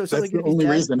 Oh, so it's that's the only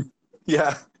reason.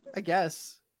 Yeah. I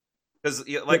guess. Because,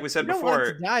 like we said before, you don't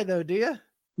want to die, though, do you?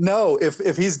 No,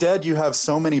 if he's dead, you have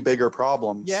so many bigger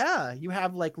problems. Yeah, you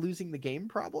have like losing the game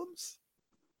problems.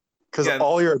 Because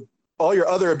all your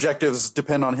other objectives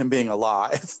depend on him being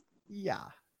alive. Yeah.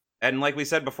 And like we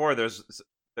said before,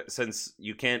 since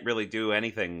you can't really do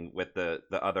anything with the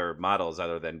other models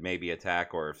other than maybe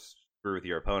attack or screw with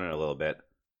your opponent a little bit,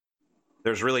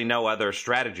 there's really no other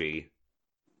strategy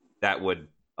that would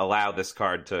allow this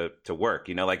card to work.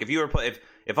 Like if you were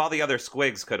if all the other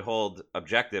squigs could hold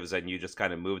objectives and you just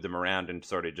kind of moved them around and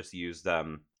sort of just used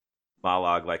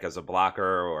Mollog like as a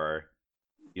blocker or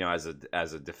as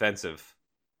a defensive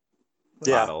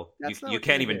model, you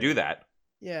can't even do that.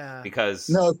 Yeah, because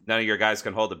none of your guys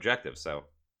can hold objectives. So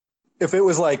if it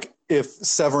was like if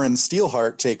Severin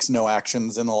Steelheart takes no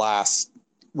actions in the last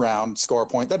round, score a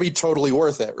point, that'd be totally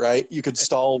worth it, right? You could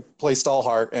play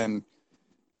Stallheart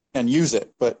and use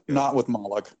it, but not with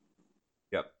Mollog.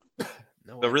 Yep.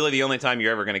 But really, the only time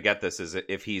you're ever going to get this is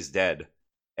if he's dead,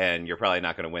 and you're probably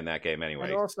not going to win that game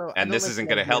anyway. And this isn't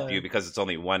going to help you because it's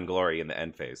only 1 glory in the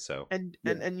end phase. So and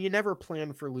you never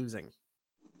plan for losing,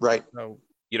 right? So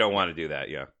you don't want to do that,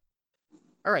 yeah.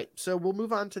 All right, so we'll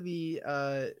move on to the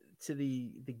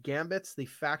gambits, the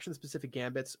faction specific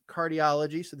gambits,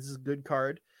 cardiology. So this is a good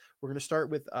card. We're going to start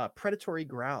with predatory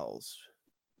growls.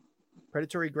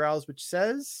 Predatory growls, which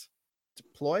says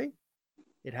deploy.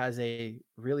 It has a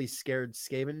really scared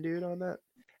Skaven dude on that.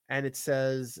 And it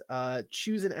says,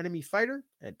 choose an enemy fighter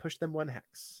and push them 1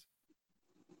 hex.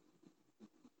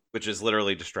 Which is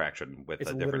literally distraction with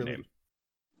a different name.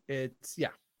 It's, yeah.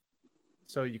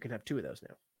 So you can have 2 of those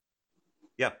now.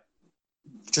 Yeah.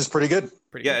 Which is pretty good.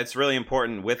 It's really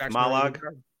important with Mollog,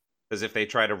 because if they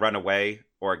try to run away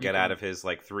or get out of his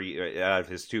out of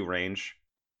his 2 range,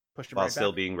 while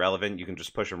still being relevant, you can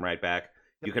just push him right back.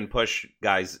 Yep. You can push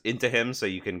guys into him, so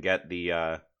you can get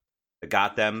the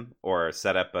got them or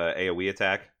set up a AoE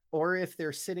attack. Or if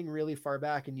they're sitting really far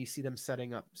back and you see them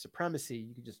setting up supremacy,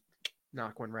 you can just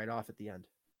knock one right off at the end.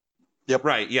 Yep.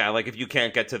 Right. Yeah. Like if you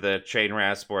can't get to the chain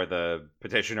rasp or the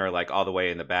petitioner, like all the way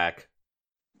in the back,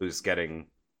 who's getting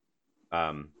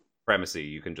supremacy,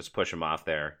 you can just push him off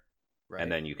there. Right.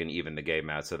 And then you can even the game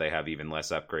out, so they have even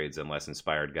less upgrades and less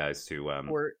inspired guys to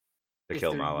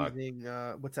kill Mollog. Using,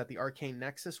 what's that? The Arcane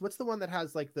Nexus. What's the one that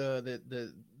has like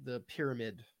the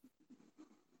pyramid?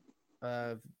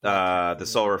 The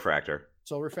Soul Refractor.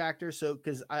 Soul Refractor. So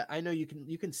because I know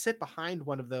you can sit behind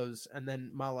one of those, and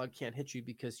then Mollog can't hit you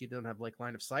because you don't have like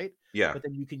line of sight. Yeah. But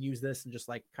then you can use this and just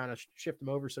like kind of shift him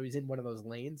over so he's in one of those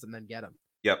lanes and then get him.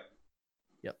 Yep.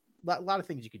 A lot of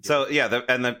things you could do. So yeah,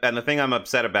 the thing I'm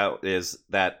upset about is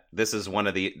that this is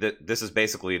this is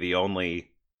basically the only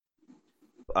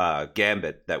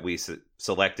gambit that we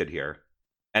selected here,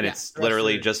 and it's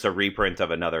literally just a reprint of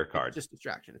another card. It's just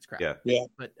distraction. It's crap. Yeah.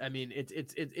 But I mean,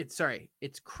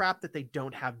 it's crap that they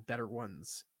don't have better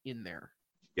ones in there.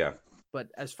 Yeah. But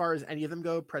as far as any of them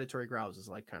go, Predatory Growls is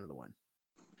like kind of the one.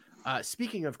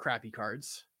 Speaking of crappy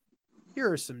cards,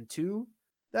 here are some 2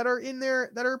 that are in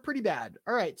there that are pretty bad.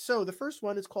 All right, so the first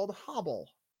one is called Hobble.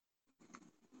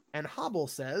 And Hobble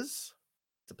says,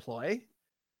 deploy,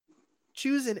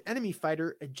 choose an enemy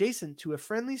fighter adjacent to a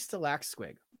friendly Stalax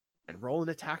Squig and roll an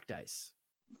attack dice.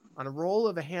 On a roll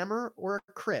of a hammer or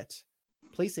a crit,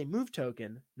 place a move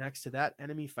token next to that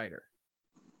enemy fighter.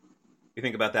 What do you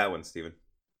think about that one, Steven?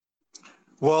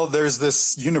 Well, there's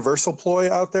this universal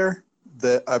ploy out there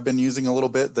that I've been using a little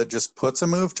bit that just puts a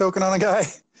move token on a guy.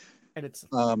 And it's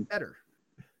better.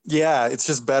 Yeah, it's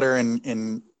just better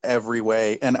in every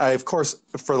way. And I, of course,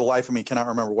 for the life of me, cannot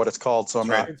remember what it's called. So I'm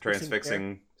not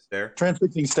Transfixing Stare.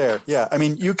 Transfixing Stare. Yeah, I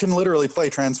mean, you can literally play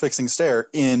Transfixing Stare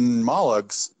in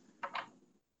Mollogs.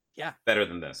 Yeah, better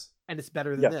than this. And it's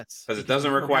better than this because it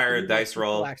doesn't require a dice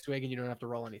roll. And you don't have to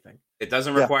roll anything. It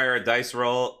doesn't require a dice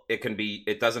roll.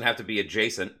 It doesn't have to be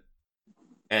adjacent,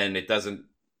 and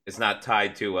it's not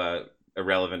tied to a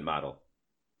relevant model.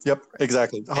 Yep,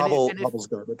 exactly. Hobble's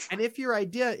garbage. And if your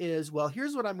idea is, well,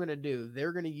 here's what I'm going to do.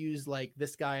 They're going to use like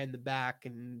this guy in the back,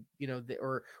 and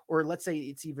or let's say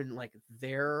it's even like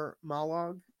their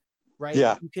Mollog, right?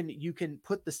 Yeah. You can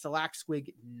put the Stalax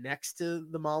Squig next to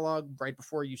the Mollog right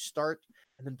before you start,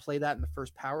 and then play that in the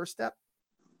first power step.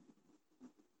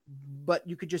 But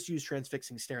you could just use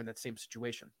Transfixing Stare in that same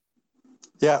situation.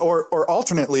 Yeah, or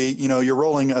alternately, you're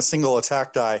rolling a single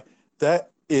attack die. That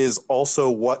is also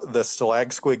what the Stalag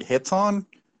Squig hits on.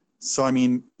 So, I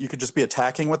mean, you could just be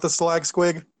attacking with the Stalag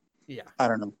Squig. Yeah. I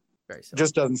don't know. Very simple.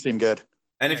 Just doesn't seem good.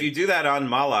 And if you do that on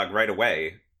Mollog right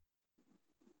away,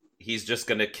 he's just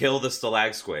going to kill the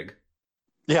Stalag Squig.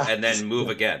 Yeah. And then move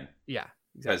again. Yeah,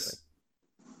 exactly.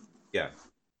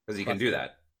 Because he can do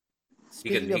that. He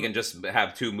can just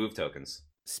have 2 move tokens.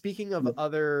 Speaking of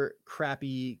other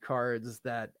crappy cards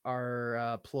that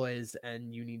are ploys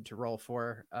and you need to roll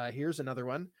for, here's another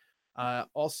one.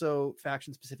 Also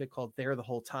faction specific, called There the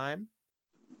Whole Time.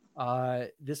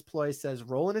 This ploy says,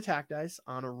 roll an attack dice.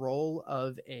 On a roll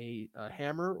of a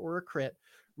hammer or a crit,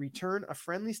 return a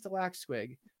friendly Stalax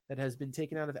Squig that has been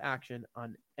taken out of action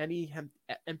on any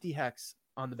empty hex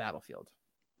on the battlefield.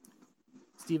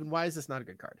 Steven, why is this not a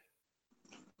good card?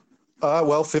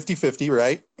 Well, 50-50,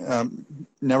 right?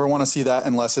 Never want to see that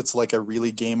unless it's like a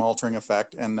really game-altering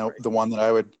effect. And the one that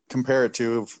I would compare it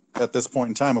to at this point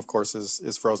in time, of course,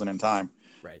 is Frozen in Time.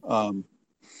 Right.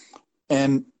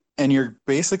 And you're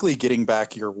basically getting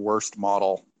back your worst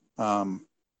model. It's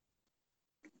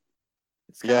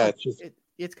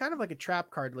kind of like a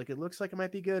trap card. Like, it looks like it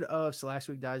might be good. Oh, if Stalax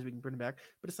Squig dies, we can bring it back.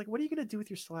 But it's like, what are you going to do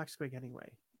with your Stalax Squig anyway?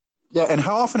 Yeah, and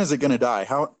how often is it going to die?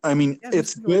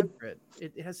 It's good.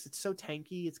 It's so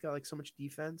tanky. It's got like so much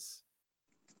defense.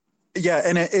 Yeah,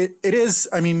 and it is.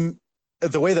 I mean,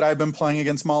 the way that I've been playing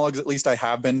against Mollogs, at least I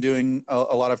have been doing a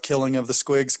lot of killing of the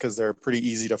Squigs because they're pretty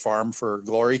easy to farm for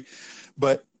glory.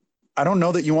 But I don't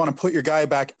know that you want to put your guy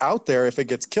back out there if it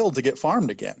gets killed to get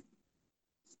farmed again.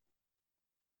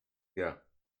 Yeah.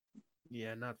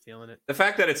 Yeah, not feeling it. The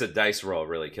fact that it's a dice roll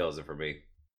really kills it for me.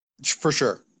 For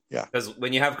sure. Yeah. Because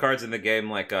when you have cards in the game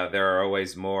like There Are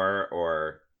Always More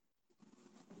or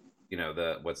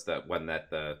what's that one that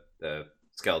the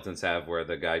skeletons have where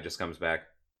the guy just comes back?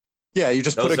 Yeah, you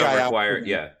just put a guy out.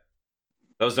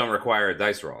 Those don't require a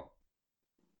dice roll.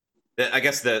 I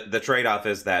guess the trade-off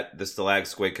is that the stalag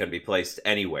squid can be placed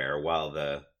anywhere, while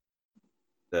the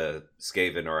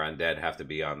Skaven or undead have to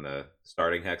be on the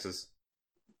starting hexes.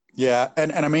 Yeah,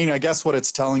 and I mean, I guess what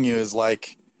it's telling you is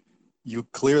like, you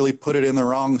clearly put it in the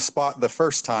wrong spot the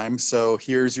first time, so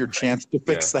here's your chance to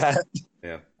fix that.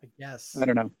 Yeah, I guess. I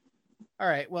don't know. All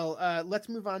right, well, let's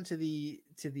move on to the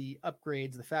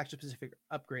upgrades, the faction-specific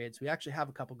upgrades. We actually have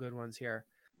a couple good ones here.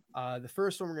 The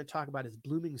first one we're going to talk about is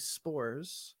Blooming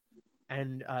Spores,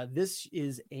 and this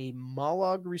is a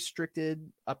Mollog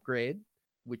restricted upgrade,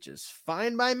 which is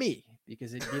fine by me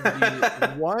because it gives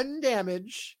you 1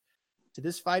 damage to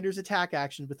this fighter's attack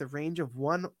action with a range of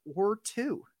 1 or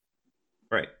 2.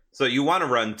 Right. So you want to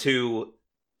run 2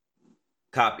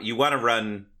 you want to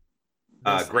run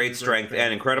great strength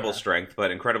and incredible strength,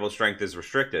 but incredible strength is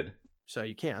restricted. So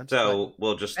you can't. So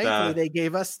we'll just thankfully they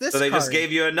gave us this. So they card. just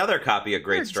gave you another copy of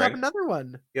great strength. Another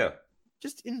one. Yeah.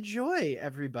 Just enjoy,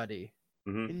 everybody.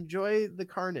 Mm-hmm. Enjoy the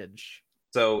carnage.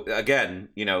 So again,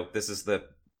 this is the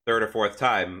 3rd or 4th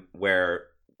time where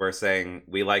we're saying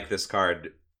we like this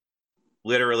card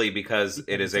literally because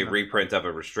it is a reprint of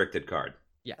a restricted card.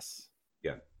 Yes.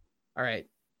 Yeah. All right.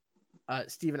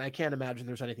 Steven, I can't imagine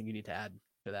there's anything you need to add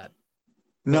to that.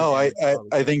 No, I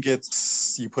think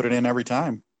it's you put it in every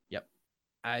time. Yep.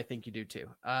 I think you do too.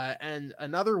 And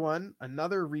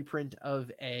another reprint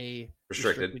of a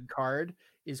restricted card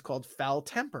is called Foul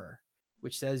Temper,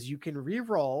 which says you can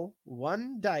re-roll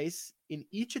 1 dice in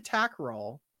each attack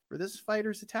roll for this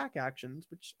fighter's attack actions,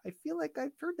 which I feel like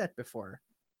I've heard that before.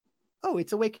 Oh,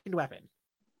 it's Awakened Weapon.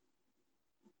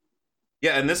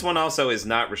 Yeah, and this one also is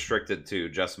not restricted to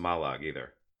just Mollog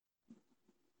either.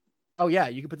 Oh yeah,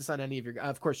 you can put this on any of your.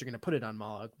 Of course, you're going to put it on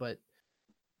Mollog, but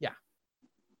yeah.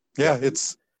 Yeah,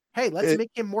 it's. Hey, let's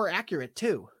make him more accurate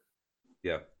too.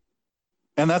 Yeah.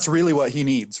 And that's really what he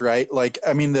needs, right? Like,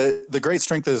 I mean, the great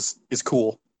strength is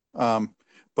cool, but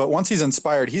once he's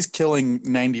inspired, he's killing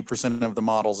 90% of the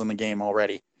models in the game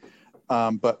already.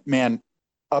 But man,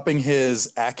 upping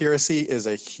his accuracy is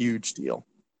a huge deal.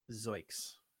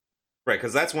 Zoinks. Right,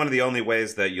 because that's one of the only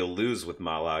ways that you'll lose with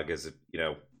Mollog is, if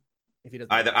he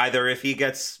doesn't either if he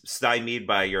gets stymied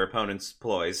by your opponent's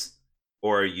ploys,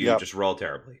 or you just roll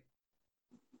terribly.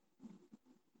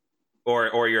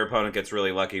 Or your opponent gets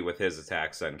really lucky with his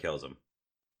attacks and kills him.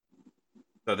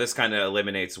 So this kind of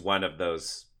eliminates one of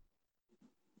those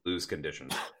lose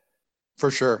conditions. For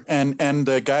sure. And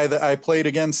the guy that I played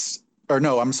against, or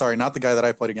no, I'm sorry, not the guy that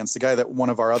I played against, the guy that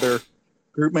one of our other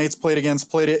group mates played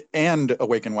it and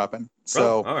Awakened Weapon.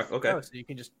 So all right, okay. Oh, so you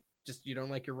can just you don't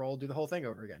like your roll, do the whole thing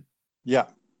over again. Yeah.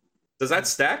 Does that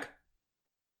stack?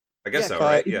 I guess so, right?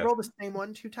 right? You roll the same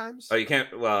one 2 times? Oh, you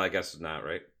can't. Well, I guess not,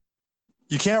 right?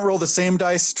 You can't roll the same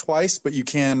dice twice, but you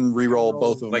can re-roll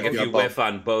both of them. Like if you whiff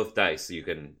on both dice, you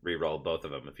can re-roll both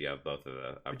of them if you have both of the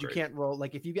upgrades. But you can't roll,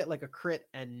 like if you get like a crit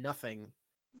and nothing,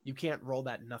 you can't roll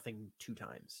that nothing 2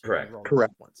 times. Correct.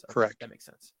 Correct. Once. Okay, correct. That makes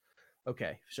sense.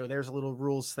 Okay, so there's a little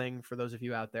rules thing for those of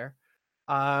you out there.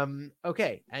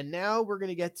 Okay, and now we're going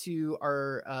to get to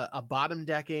our a bottom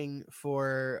decking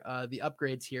for the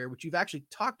upgrades here, which you've actually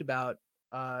talked about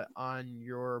on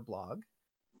your blog.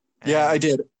 Yeah, I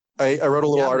did. I wrote a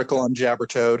little article on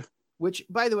Jabbertoad. Which,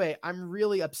 by the way, I'm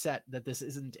really upset that this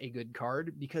isn't a good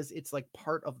card because it's like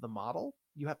part of the model.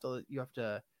 You have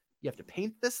to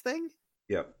paint this thing.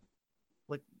 Yep.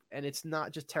 Like, and it's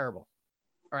not just terrible.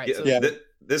 All right. Yeah. So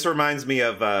this reminds me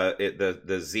of the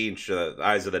Tzeentch,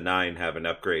 Eyes of the Nine have an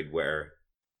upgrade where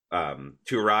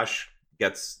Turash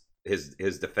gets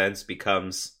his defense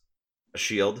becomes a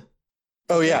shield.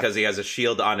 Oh yeah, because he has a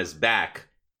shield on his back.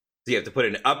 So you have to put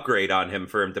an upgrade on him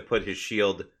for him to put his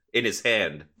shield in his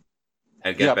hand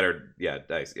and get better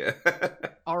dice. Yeah.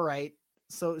 All right.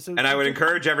 So and I would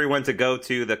encourage everyone to go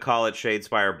to the Call It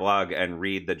Shadespire blog and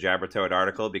read the Jabbertoad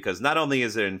article because not only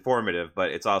is it informative,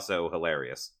 but it's also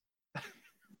hilarious.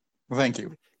 Thank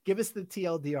you. Give us the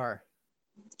TLDR.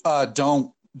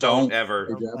 Don't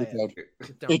ever.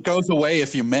 It goes away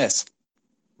if you miss.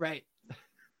 Right.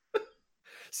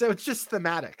 So it's just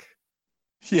thematic.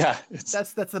 Yeah,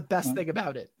 that's the best thing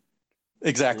about it.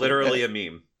 Exactly. Literally a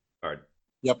meme card.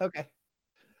 Yep. Okay.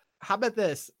 How about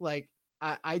this? Like,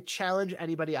 I challenge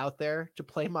anybody out there to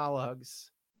play Mollogs.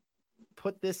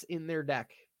 Put this in their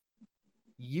deck.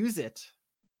 Use it,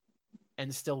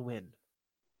 and still win.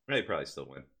 You probably still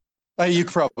win. You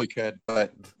probably could,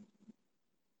 but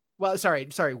well, sorry,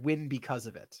 win because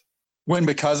of it. Win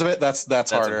because of it. That's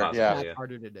harder. Impossible. Yeah, that's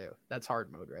harder to do. That's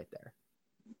hard mode right there.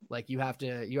 Like you have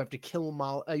to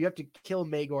kill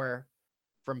Magor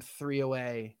from 3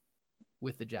 away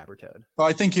with the Jabbertoad. Well,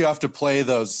 I think you have to play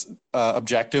those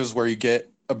objectives where you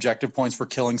get objective points for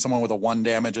killing someone with a 1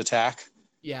 damage attack.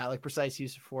 Yeah, like precise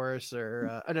use of force,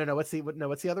 or no. What's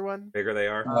the other one? Bigger they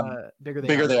are. Bigger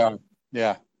They are.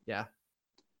 Yeah. Yeah.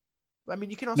 I mean,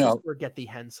 you can also No. score get the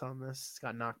hence on this. It's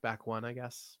got knockback 1, I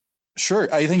guess. Sure.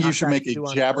 I think you should Knockback make a 2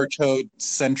 on Jabbertoad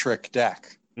centric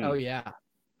deck. Oh yeah.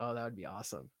 Oh, that would be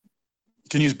awesome. You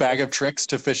can use Bag of Tricks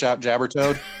to fish out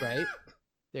Jabbertoad. Right.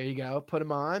 There you go. Put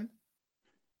him on.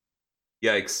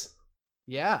 Yikes.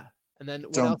 Yeah. And then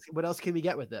what else can we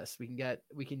get with this? We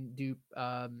can do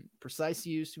precise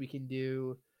use. We can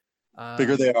do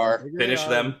Bigger they are. Finish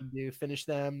them. We can do finish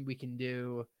them. We can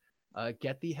do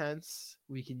get the hence.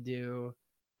 We can do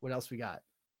what else we got?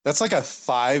 That's like a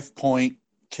 5-point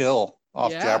kill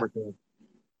off Jabbertoad.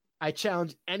 I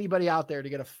challenge anybody out there to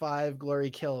get a 5 glory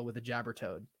kill with a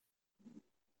Jabbertoad.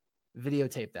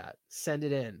 Videotape that. Send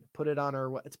it in. Put it on our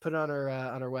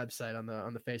website on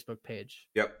the Facebook page.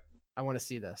 Yep. I want to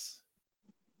see this.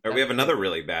 Or we have another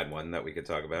really bad one that we could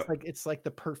talk about. It's like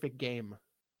the perfect game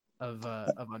of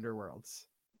Underworlds.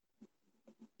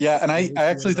 Yeah, and I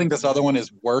actually think this other one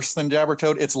is worse than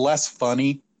Jabbertoad. It's less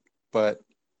funny, but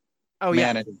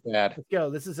man, it is bad. Let's go.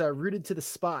 This is Rooted to the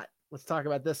Spot. Let's talk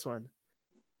about this one.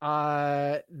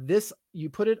 This, you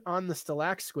put it on the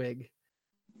Stalak-Squig,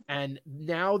 and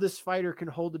now this fighter can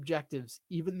hold objectives,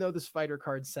 even though this fighter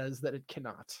card says that it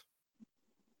cannot.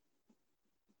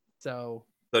 So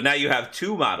now you have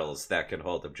 2 models that can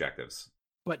hold objectives,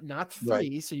 but not 3,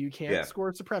 right. So you can't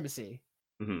score supremacy.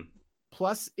 Mm-hmm.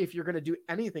 Plus, if you're going to do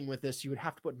anything with this, you would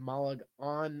have to put Mollog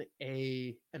on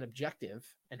an objective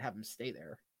and have him stay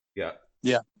there. Yeah.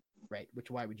 Right.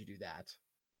 Why would you do that?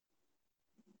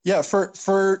 Yeah,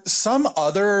 for some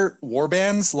other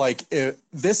warbands, like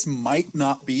this might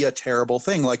not be a terrible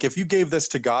thing. Like if you gave this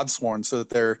to Godsworn so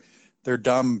that their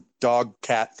dumb dog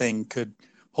cat thing could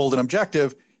hold an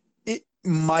objective, it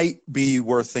might be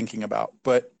worth thinking about.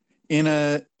 But in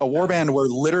a warband where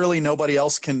literally nobody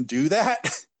else can do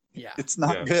that, it's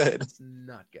not good. It's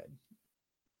not good.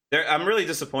 I'm really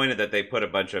disappointed that they put a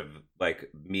bunch of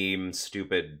like meme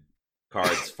stupid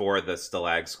cards for the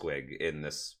Stalag-Squig in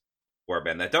this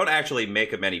warband that don't actually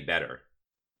make them any better.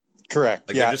 Correct.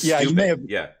 Like, they're just stupid.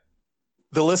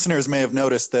 The listeners may have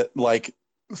noticed that like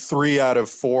 3 out of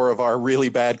 4 of our really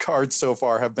bad cards so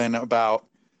far have been about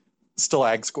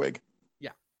Stalag-Squig.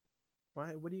 Yeah.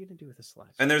 Why? What are you going to do with this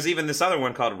Stalag-Squig? And there's even this other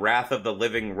one called Wrath of the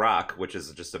Living Rock, which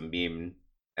is just a meme,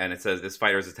 and it says this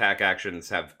fighter's attack actions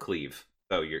have cleave.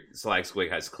 So your Stalag-Squig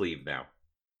has cleave now.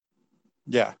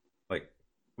 Yeah. Like,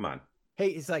 come on.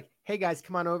 Hey, he's like, hey guys,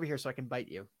 come on over here so I can bite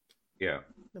you. Yeah.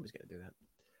 Nobody's going to do that.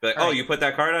 But, All right. you put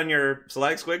that card on your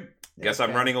Stalag-Squig? Guess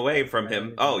I'm running away from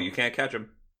him. Oh, you can't catch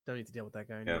him. Don't need to deal with that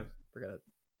guy anymore. Forget it.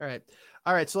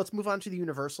 All right. So let's move on to the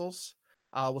universals.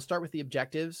 We'll start with the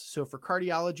objectives. So for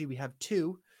cardiology, we have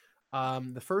 2.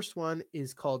 The first one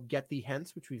is called Get Thee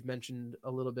Hence, which we've mentioned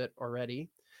a little bit already.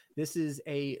 This is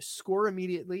a score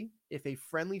immediately if a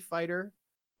friendly fighter's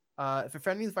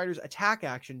attack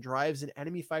action drives an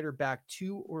enemy fighter back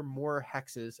 2 or more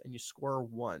hexes, and you score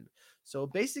 1. So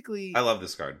basically, I love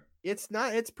this card. It's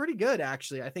pretty good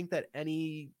actually. I think that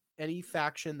any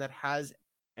faction that has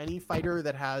any fighter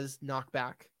that has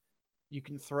knockback, you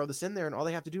can throw this in there, and all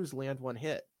they have to do is land 1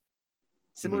 hit.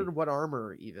 Similar to what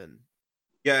armor even.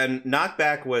 Yeah, and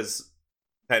knockback was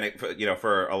kind of,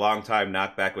 for a long time,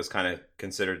 knockback was kind of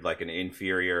considered like an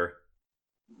inferior.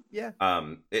 Yeah.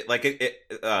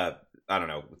 I don't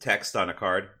know, text on a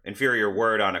card, inferior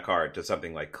word on a card to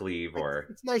something like cleave or.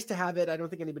 It's nice to have it. I don't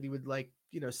think anybody would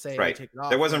say right. Take it off.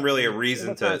 There wasn't really a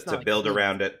reason to build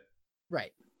around it.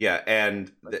 Right. Yeah,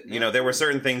 and there were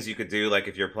certain things you could do, like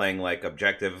if you're playing like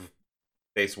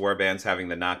objective-based warbands, having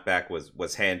the knockback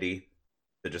was handy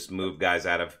to just move guys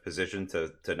out of position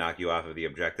to knock you off of the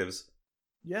objectives.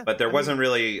 Yeah. But there wasn't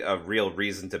really a real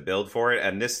reason to build for it,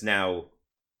 and this now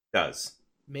does.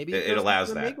 Maybe it allows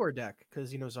into that. Magor deck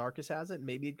because Zarkus has it.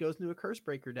 Maybe it goes into a Curse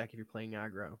Breaker deck if you're playing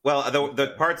aggro. Well,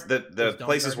 the parts the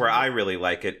places where I really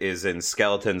like it is in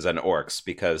skeletons and orcs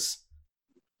because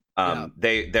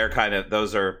they're kind of,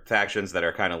 those are factions that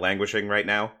are kind of languishing right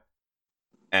now,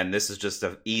 and this is just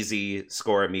an easy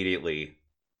score immediately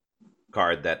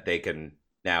card that they can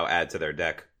now add to their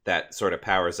deck that sort of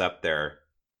powers up their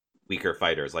weaker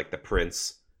fighters like the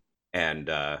Prince and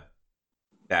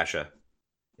Basha.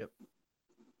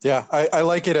 Yeah, I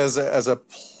like it as a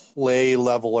play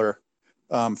leveler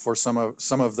for some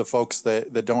of the folks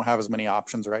that don't have as many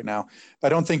options right now. I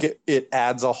don't think it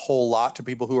adds a whole lot to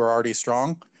people who are already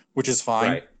strong, which is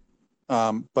fine.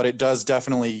 but it does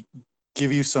definitely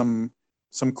give you some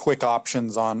quick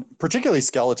options on particularly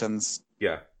skeletons.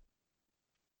 Yeah.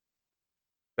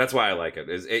 That's why I like it.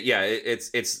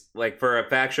 It's like for a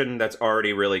faction that's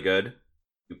already really good,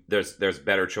 there's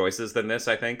better choices than this,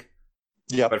 I think.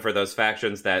 Yeah. But for those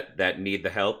factions that need the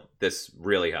help, this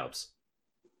really helps.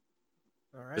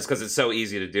 All right. Just because it's so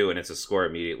easy to do and it's a score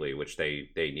immediately, which they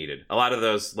needed. A lot of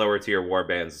those lower tier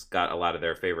warbands got a lot of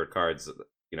their favorite cards,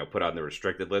 put on the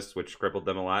restricted list, which crippled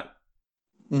them a lot.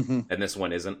 Mm-hmm. And this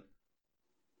one isn't.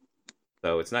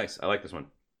 So it's nice. I like this one.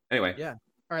 Anyway. Yeah.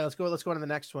 All right, let's go on to the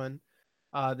next one.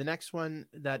 The next one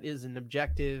that is an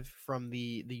objective from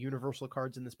the universal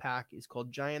cards in this pack is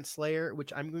called Giant Slayer,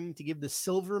 which I'm going to give the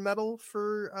silver medal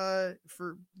for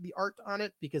the art on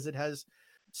it because it has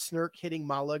Snurk hitting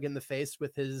Mollog in the face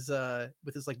with his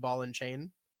like ball and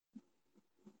chain.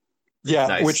 Yeah,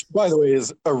 nice. Which by the way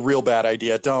is a real bad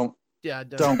idea. Don't.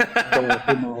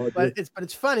 But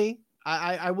it's funny.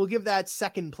 I will give that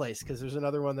second place because there's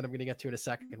another one that I'm going to get to in a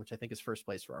second, which I think is first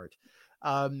place for art.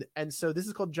 And so this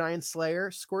is called Giant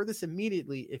Slayer. Score this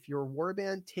immediately if your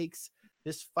warband takes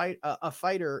this a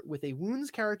fighter with a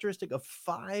wounds characteristic of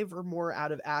 5 or more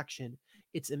out of action.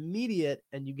 It's immediate,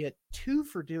 and you get 2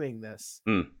 for doing this.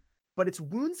 But it's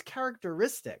wounds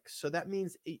characteristic, so that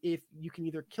means if you can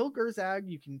either kill Gurzag,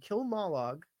 you can kill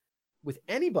Mollog with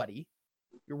anybody.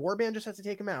 Your warband just has to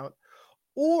take him out,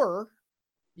 or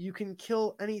you can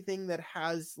kill anything that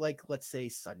has, like, let's say,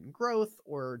 sudden growth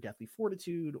or deathly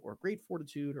fortitude or great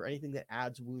fortitude or anything that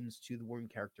adds wounds to the wound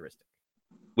characteristic.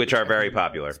 Which are very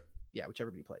popular. Plays. Yeah, which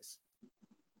everybody plays.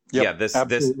 Yep, yeah, this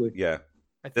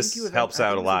this helps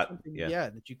out a lot. Yeah,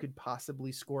 that you could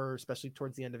possibly score, especially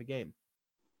towards the end of a game.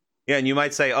 Yeah, and you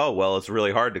might say, oh, well, it's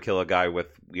really hard to kill a guy with,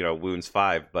 wounds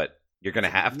 5, but you're going to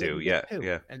have to.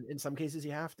 Yeah. And in some cases,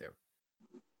 you have to.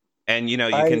 And, you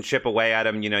can chip away at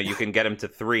him. You can get him to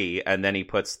 3, and then he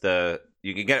puts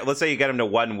let's say you get him to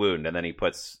 1 wound, and then he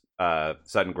puts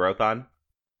sudden growth on.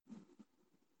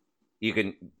 You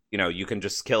can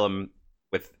just kill him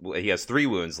he has 3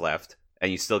 wounds left,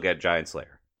 and you still get Giant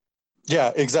Slayer.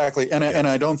 Yeah, exactly. And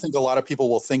I don't think a lot of people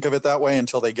will think of it that way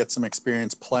until they get some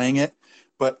experience playing it.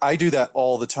 But I do that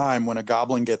all the time. When a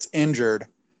goblin gets injured,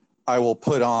 I will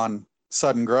put on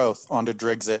sudden growth onto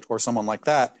Drigzit or someone like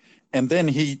that, and then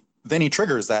he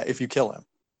triggers that if you kill him.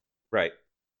 Right.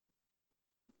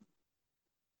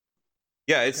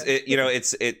 Yeah,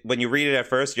 it's when you read it at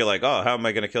first, you're like, oh, how am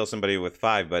I going to kill somebody with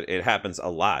 5? But it happens a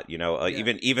lot.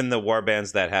 Even the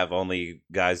warbands that have only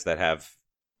guys that have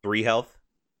 3 health,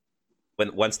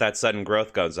 once that sudden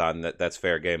growth goes on, that's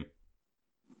fair game.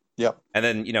 Yep. And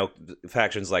then,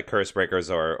 factions like Cursebreakers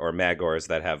or Magors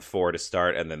that have 4 to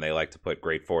start, and then they like to put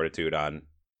Great Fortitude on.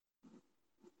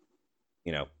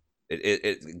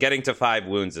 Getting to 5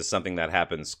 wounds is something that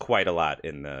happens quite a lot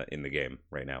in the game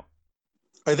right now.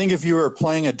 I think if you are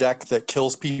playing a deck that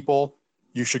kills people,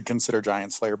 you should consider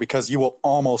Giant Slayer because you will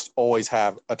almost always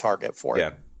have a target for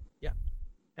it. Yeah.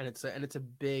 And it's a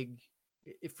big,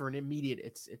 for an immediate,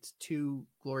 it's 2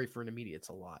 glory for an immediate. It's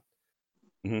a lot.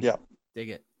 Mm-hmm. Yeah. Dig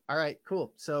it. All right,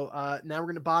 cool. So now we're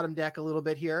going to bottom deck a little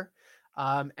bit here.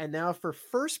 And now for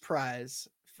first prize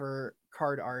for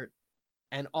card art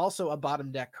and also a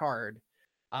bottom deck card,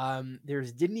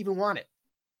 there's Didn't Even Want It,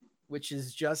 which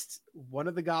is just one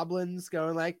of the goblins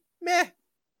going like, meh.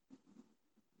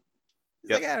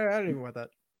 He's like, I don't even want that.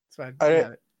 It's fine.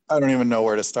 I don't even know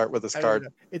where to start with this card.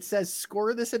 It says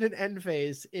score this in an end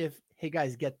phase hey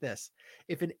guys, get this.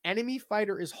 If an enemy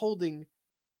fighter is holding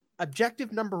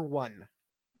objective number 1,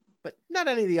 but not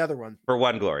any of the other ones. For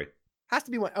 1 glory. Has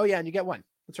to be 1. Oh, yeah, and you get 1.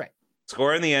 That's right.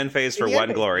 Score in the end phase for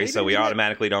 1 glory, so we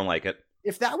automatically don't like it.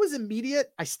 If that was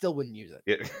immediate, I still wouldn't use it.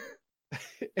 Yeah.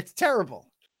 It's terrible.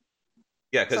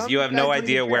 Yeah, because you have no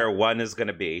idea where 1 is going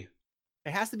to be.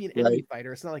 It has to be an enemy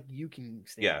fighter. It's not like you can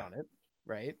stand on it,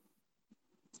 right?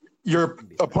 Your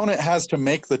opponent has to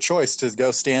make the choice to go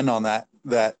stand on that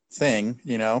thing,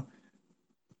 And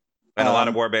a lot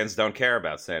of warbands don't care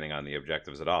about standing on the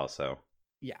objectives at all, so.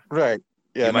 Yeah. Right.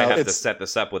 Yeah, you might have to set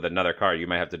this up with another card. You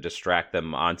might have to distract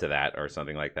them onto that or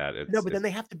something like that. But then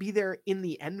they have to be there in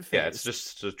the end phase. Yeah, it's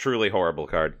just a truly horrible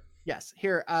card. Yes.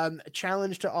 Here, a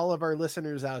challenge to all of our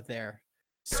listeners out there.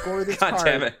 Score this God card.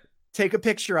 Damn it. Take a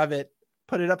picture of it.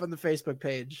 Put it up on the Facebook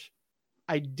page.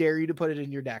 I dare you to put it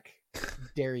in your deck.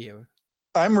 Dare you.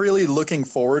 I'm really looking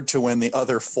forward to when the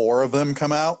other 4 of them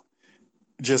come out.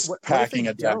 Just packing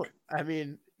a deck. I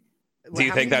mean, do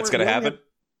you think that's going to happen?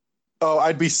 Oh,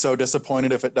 I'd be so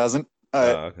disappointed if it doesn't.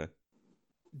 Okay.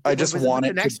 I just want it.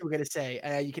 The next we're going to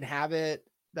say, you can have it.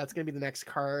 That's going to be the next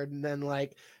card. And then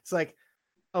it's like,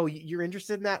 Oh, you're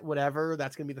interested in that? Whatever.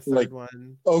 That's gonna be the third Like,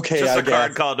 one. Okay, Just I a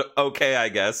card guess. called Okay, I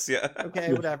guess. Yeah.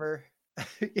 Okay, whatever.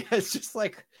 Yeah, it's just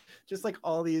like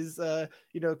all these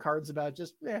cards about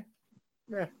just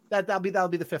that'll be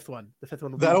the fifth one. The fifth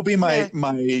one will That'll be meh.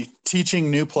 my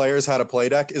teaching new players how to play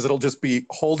deck. Is it'll just be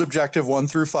hold objective 1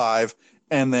 through 5,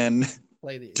 and then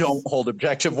Play these. don't hold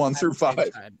objective 1 through At the same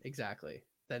 5. time. Exactly.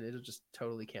 Then it'll just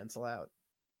totally cancel out.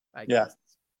 I Yeah. guess.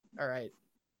 All right.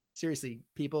 Seriously,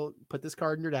 people, put this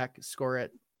card in your deck, score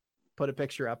it, put a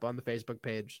picture up on the Facebook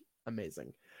page.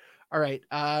 Amazing. All right.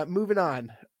 Moving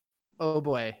on. Oh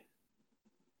boy.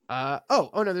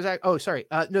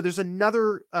 There's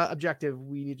another objective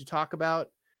we need to talk about.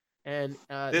 And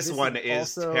This one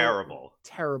is also terrible.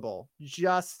 Terrible.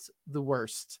 Just the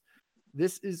worst.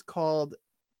 This is called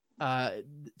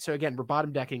so again, we're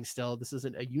bottom decking still. This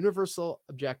isn't a universal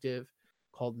objective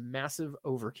called Massive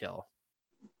Overkill.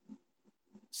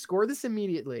 Score this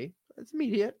immediately. It's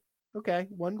immediate. Okay,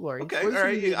 1 glory. Okay, Score this all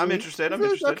right. immediately. I'm interested. I'm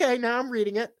interested. Okay, now I'm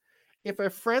reading it. If a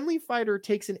friendly fighter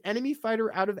takes an enemy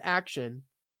fighter out of action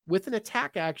with an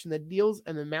attack action that deals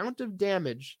an amount of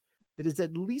damage that is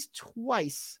at least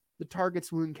twice the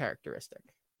target's wound characteristic.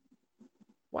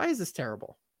 Why is this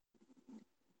terrible?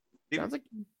 Sounds like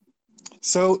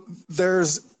So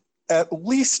there's at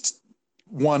least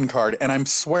 1 card, and I'm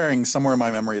swearing somewhere in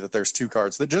my memory that there's 2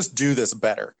 cards that just do this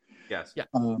better. Yes. Yeah.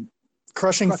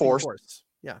 Crushing Force.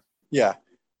 Yeah. Yeah.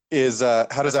 Is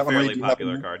how does that one read? Fairly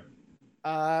popular card.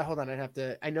 Hold on,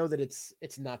 I know that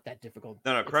it's not that difficult.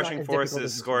 No, It's Crushing not as Forces difficult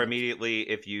as score this immediately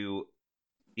if you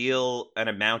deal an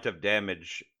amount of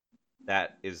damage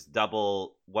that is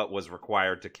double what was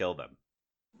required to kill them.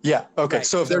 Yeah. Okay. Right,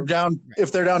 So if they're down,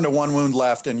 if they're down to 1 wound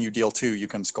left and you deal 2, you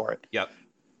can score it. Yep.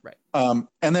 Right.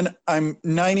 And then I'm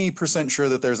 90% sure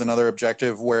that there's another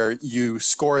objective where you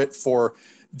score it for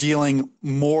dealing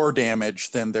more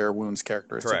damage than their wounds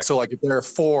characteristic. Correct. So like if they're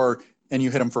 4 and you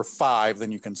hit them for 5,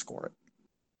 then you can score it.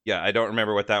 Yeah, I don't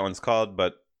remember what that one's called,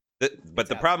 but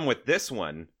the problem with this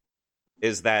one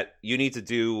is that you need to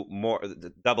do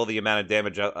double the amount of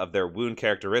damage of their wound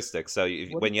characteristics. So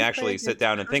when you actually sit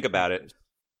down and think about it,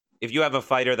 if you have a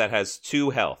fighter that has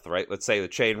 2 health, right? Let's say the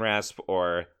Chain Rasp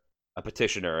or a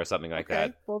Petitioner or something like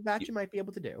that. Well, that you might be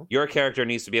able to do. Your character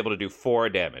needs to be able to do 4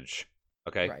 damage.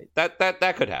 Okay, right.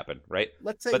 That could happen, right?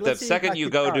 The second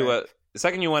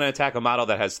you want to attack a model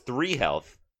that has 3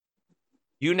 health,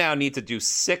 you now need to do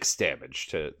 6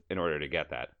 damage in order to get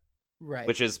that, right?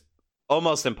 Which is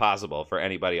almost impossible for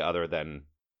anybody other than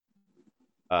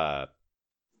Mollog.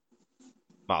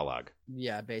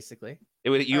 Yeah, basically.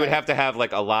 You would have to have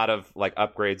like a lot of like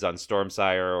upgrades on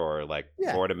Stormsire or like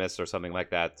Vortimus or something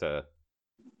like that to,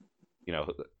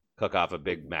 cook off a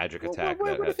big magic attack.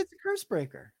 What if it's a Curse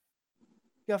Breaker?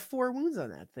 You got 4 wounds on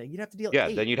that thing. You'd have to deal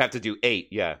 8. Then you'd have to do 8,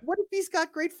 yeah. What if he's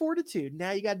got Great Fortitude?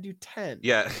 Now you got to do 10.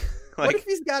 Yeah. What if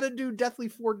he's got to do Deathly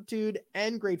Fortitude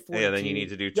and Great Fortitude? Yeah, then you need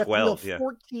to do 12, you have to deal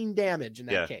 14 damage in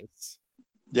that case.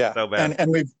 Yeah. So bad.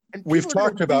 And we've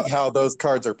talked about how those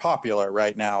cards are popular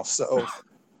right now, so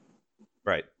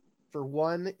right. For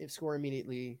 1 score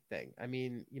immediately thing. I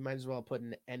mean, you might as well put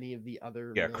in any of the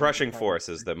other. Yeah, Crushing Force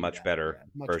is the much better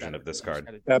version of this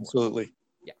card. Absolutely.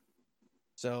 Yeah.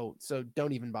 So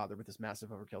don't even bother with this Massive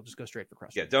Overkill. Just go straight for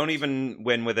Crushing. Yeah, don't even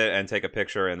win with it and take a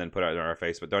picture and then put it in our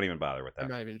face, but don't even bother with that. I'm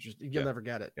not even interested. You'll never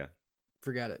get it. Yeah.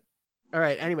 Forget it. All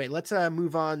right. Anyway, let's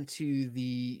move on to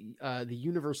the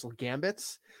Universal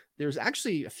Gambits. There's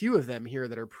actually a few of them here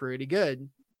that are pretty good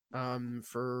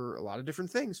for a lot of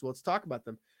different things. So let's talk about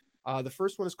them. The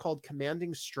first one is called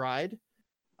Commanding Stride.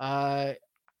 I'm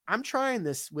trying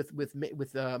this with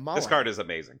Mollog. This card is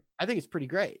amazing. I think it's pretty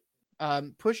great.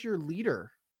 Push your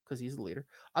leader, because he's the leader,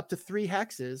 up to 3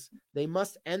 hexes. They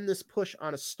must end this push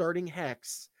on a starting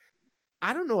hex.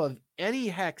 I don't know of any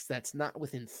hex that's not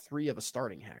within 3 of a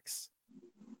starting hex.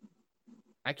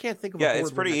 I can't think of a board it's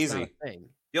pretty where that's easy. not a thing.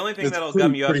 The only thing that'll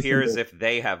gum you up here is if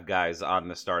they have guys on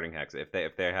the starting hex, if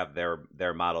they have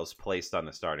their models placed on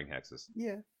the starting hexes.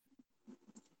 Yeah.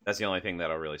 That's the only thing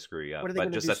that'll really screw you up.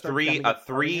 But just a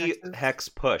 3 hex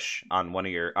push on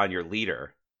your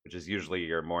leader, which is usually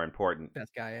your more important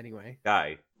best guy anyway.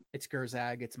 It's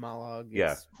Gurzag, it's Mollog,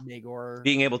 it's Magor.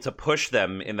 Being able to push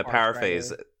them in the power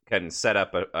phase can set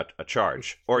up a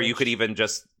charge. Or you could even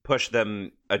just push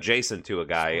them adjacent to a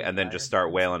guy and then just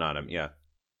start wailing on him. Yeah.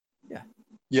 Yeah.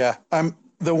 Yeah.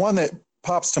 The one that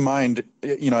pops to mind,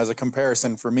 as a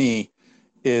comparison for me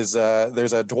is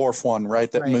there's a dwarf one,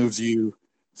 right? That moves you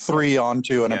 3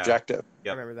 onto an objective.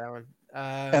 Yep. I remember that one.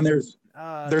 And there's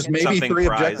maybe 3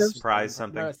 objectives. Prize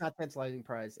something. No, it's not tantalizing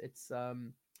prize. It's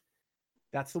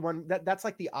that's the one that's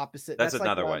like the opposite. That's like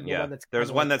another one. Yeah.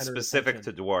 There's one that's specific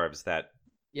to dwarves that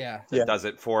Yeah. that does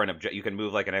it for an object. You can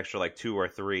move like an extra like 2 or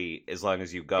 3 as long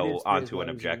as you go onto an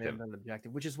objective.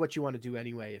 Which is what you want to do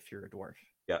anyway if you're a dwarf.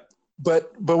 Yeah.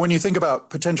 But when you think about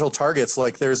potential targets,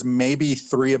 like there's maybe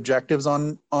 3 objectives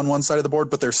on one side of the board,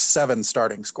 but there's 7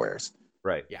 starting squares.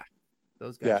 Right. Yeah.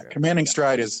 Those guys. Yeah. Commanding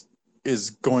Stride is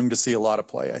going to see a lot of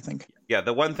play, I think. Yeah.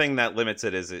 The one thing that limits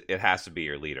it is it has to be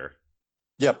your leader.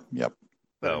 Yep.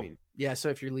 But, So, I mean, yeah. So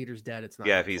if your leader's dead, it's not.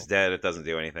 yeah, if he's dead, it doesn't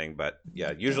do anything. But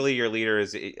yeah, usually your leader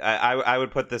is. I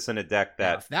would put this in a deck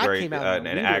that came out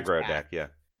an aggro deck. Yeah.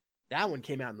 That one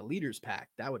came out in the leader's pack.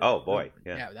 That would. Oh boy.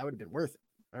 Yeah. That would have been worth it.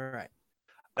 All right.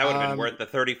 That would have been worth the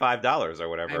 $35 or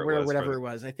whatever it was. Whatever it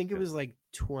was. I think it was like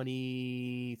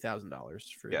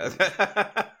 $20,000 for.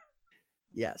 Yeah.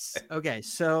 Yes. Okay.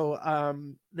 So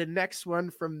the next one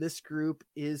from this group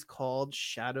is called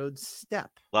Shadowed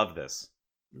Step. Love this.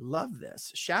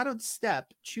 Shadowed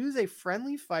Step. Choose a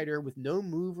friendly fighter with no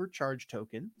move or charge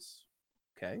tokens.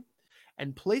 Okay.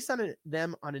 And place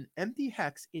them on an empty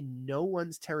hex in no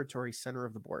one's territory center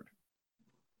of the board.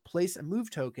 Place a move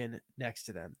token next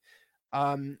to them.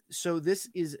 So this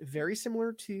is very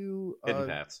similar to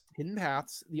Hidden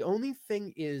Paths. The only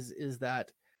thing is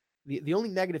that the only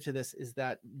negative to this is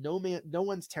that no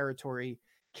one's territory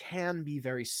can be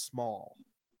very small.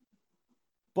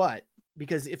 But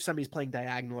because if somebody's playing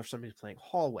diagonal or somebody's playing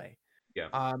hallway,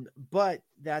 but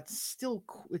that's still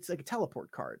it's like a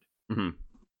teleport card,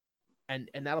 and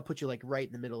that'll put you like right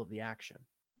in the middle of the action.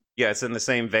 Yeah, it's in the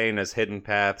same vein as Hidden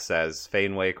Paths, as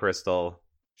Faneway Crystal.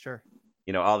 Sure.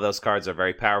 You know, all those cards are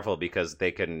very powerful because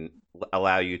they can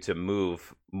allow you to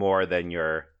move more than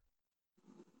your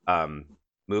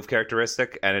move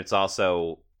characteristic, and it's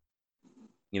also,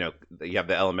 you know, you have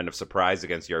the element of surprise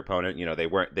against your opponent. You know,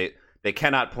 they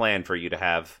cannot plan for you to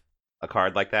have a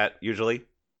card like that usually,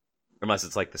 unless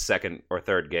it's like the second or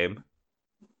third game.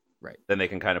 Right. Then they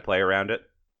can kind of play around it.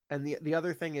 And the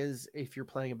other thing is, if you're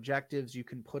playing objectives, you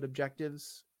can put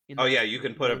objectives. You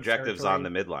can put objectives on the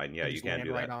midline. Yeah, you can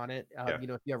do that. Right on it. You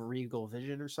know, if you have Regal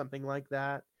Vision or something like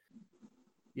that.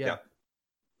 Yeah.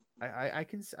 I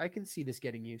can see this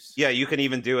getting used. Yeah, you can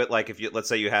even do it like if let's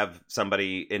say you have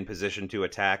somebody in position to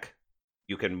attack,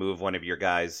 you can move one of your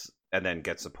guys and then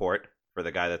get support for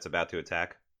the guy that's about to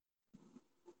attack.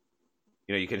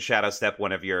 You know, you can shadow step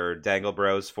one of your Dangle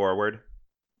Bros forward,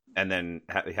 and then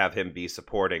have him be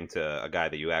supporting to a guy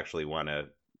that you actually want to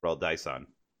roll dice on.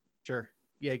 Sure.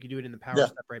 Yeah, you can do it in the power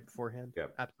step right beforehand. Yeah,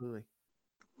 absolutely.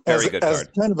 Very good card. As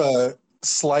kind of a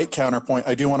slight counterpoint,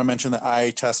 I do want to mention that I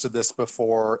tested this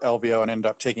before LVO and ended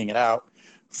up taking it out.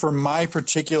 For my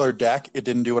particular deck, it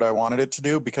didn't do what I wanted it to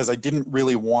do because I didn't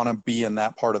really want to be in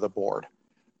that part of the board.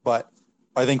 But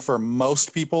I think for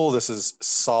most people, this is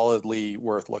solidly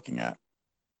worth looking at.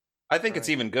 I think it's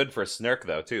even good for Snurk,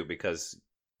 though, too, because,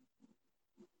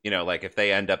 you know, like if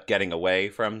they end up getting away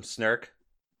from Snurk,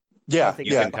 you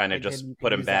can kind of just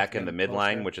put them back in the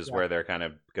midline, which is where they're kind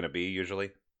of going to be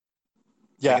usually.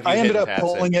 Yeah, I ended up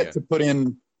pulling it to put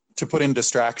in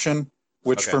distraction,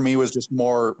 which for me was just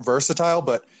more versatile.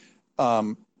 But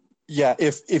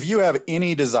if you have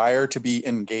any desire to be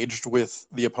engaged with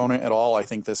the opponent at all, I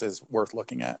think this is worth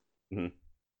looking at. Mm-hmm.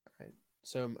 All right.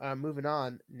 So moving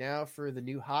on now for the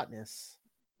new hotness,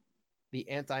 the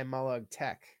anti-Mollog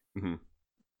tech,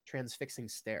 Transfixing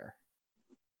Stare.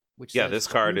 Which this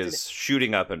card is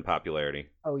shooting up in popularity.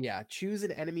 Oh yeah, choose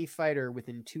an enemy fighter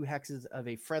within 2 hexes of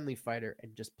a friendly fighter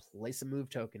and just place a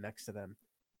move token next to them.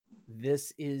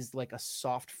 This is like a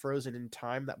soft frozen in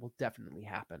time that will definitely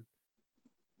happen.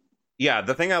 Yeah,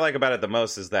 the thing I like about it the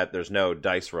most is that there's no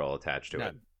dice roll attached to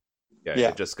it. Yeah,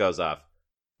 it just goes off.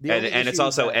 And it's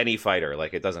also any fighter.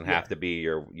 Like it doesn't have to be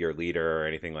your leader or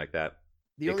anything like that.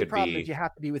 The only problem is you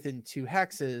have to be within 2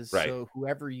 hexes, right. So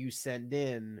whoever you send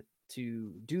in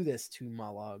to do this to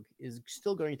Mollog is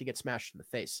still going to get smashed in the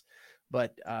face,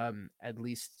 but at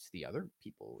least the other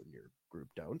people in your group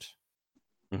don't.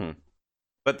 Mm-hmm.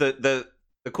 But the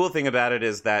cool thing about it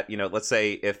is that, you know, let's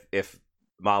say if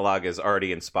Mollog is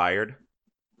already inspired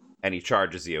and he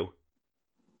charges you,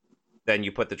 then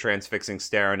you put the Transfixing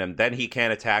Stare on him, then he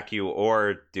can't attack you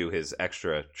or do his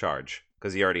extra charge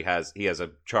because he has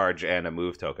a charge and a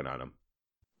move token on him.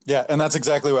 Yeah, and that's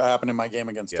exactly what happened in my game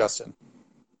against Justin.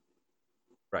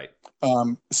 Right.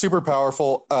 Super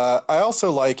powerful. I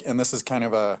also like, and this is kind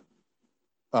of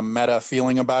a meta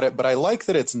feeling about it, but I like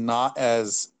that it's not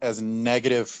as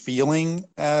negative feeling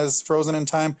as Frozen in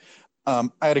Time. I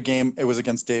had a game, it was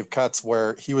against Dave Cutts,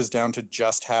 where he was down to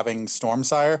just having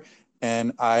Stormsire,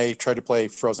 and I tried to play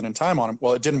Frozen in Time on him.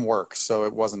 Well, it didn't work, so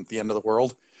it wasn't the end of the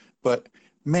world. But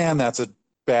man, that's a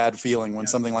bad feeling when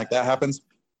something like that happens.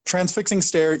 transfixing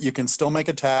stare, you can still make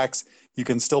attacks, you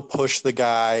can still push the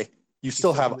guy, you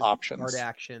still have Card options.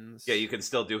 actions. Yeah, you can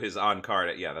still do his on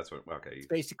card. Yeah, that's what. Okay. It's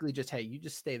basically just, hey, you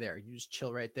just stay there. You just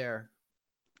chill right there.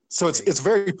 So it's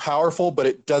very powerful, but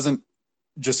it doesn't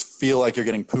just feel like you're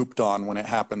getting pooped on when it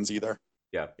happens either.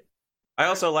 Yeah. I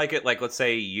also like it, like, let's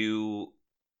say you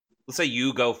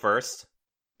go first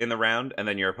in the round, and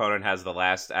then your opponent has the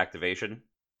last activation.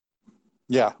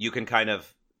 Yeah. You can kind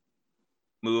of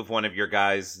move one of your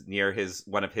guys near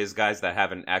one of his guys that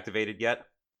haven't activated yet,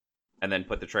 and then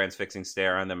put the transfixing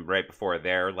stare on them right before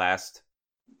their last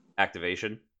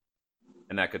activation,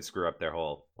 and that could screw up their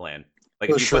whole plan. Like,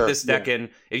 if you put this deck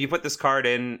in, if you put this card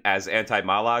in as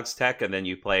anti-Mollog's tech, and then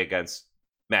you play against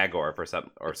Magor for some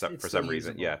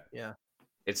reason, yeah,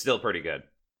 it's still pretty good.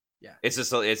 Yeah, it's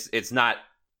just it's not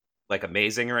like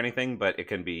amazing or anything, but it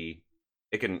can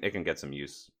get some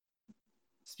use.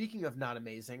 Speaking of not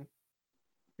amazing,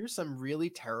 here's some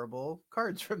really terrible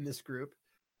cards from this group.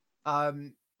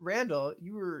 Randall,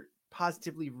 you were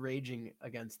positively raging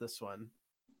against this one.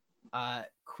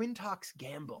 Quintox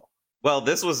Gamble. Well,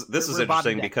 this was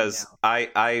interesting because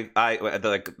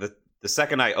the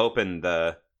second I opened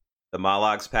the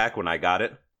Mollog's pack when I got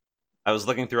it, I was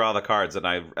looking through all the cards and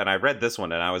I read this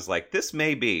one and I was like, this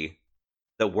may be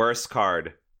the worst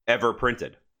card ever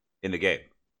printed in the game.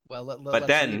 Well, but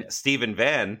then Steven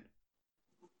Van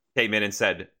came in and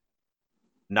said,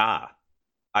 "Nah,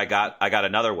 I got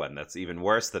another one that's even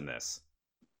worse than this."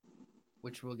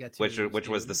 Which we'll get to. Which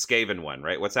was the Skaven one,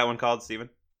 right? What's that one called, Steven?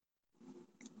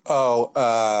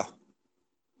 Oh,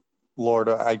 Lord,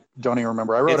 I don't even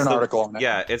remember. I wrote an article on it.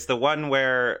 Yeah, it's the one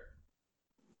where...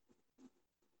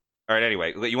 All right,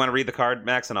 anyway, you want to read the card,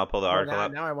 Max, and I'll pull the article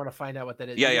up? Now I want to find out what that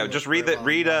is. Yeah, just read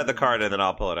the card, and then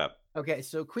I'll pull it up. Okay,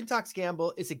 so Quintox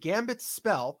Gamble is a Gambit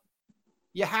spell.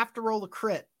 You have to roll a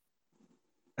crit.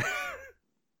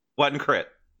 One crit.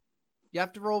 You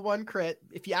have to roll one crit.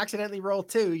 If you accidentally roll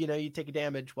two, you take a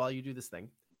damage while you do this thing.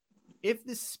 If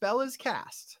this spell is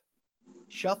cast,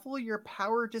 shuffle your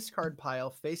power discard pile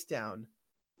face down,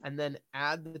 and then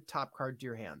add the top card to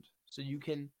your hand. So you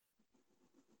can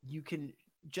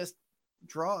just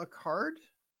draw a card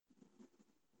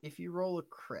if you roll a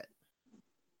crit.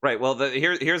 Right. Well,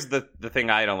 here's the thing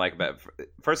I don't like about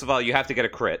it. First of all, you have to get a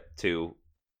crit to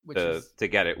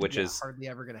get it, which is hardly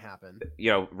ever going to happen.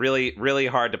 Really, really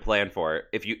hard to plan for.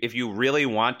 If you really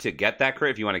want to get that crit,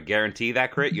 if you want to guarantee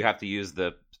that crit, you have to use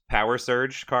the Power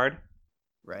Surge card,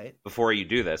 right, before you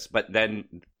do this. But then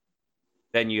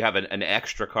you have an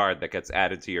extra card that gets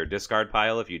added to your discard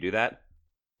pile if you do that.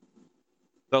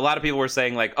 So a lot of people were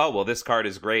saying like, oh, well, this card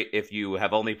is great if you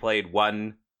have only played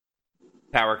one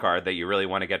power card that you really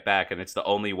want to get back, and it's the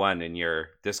only one in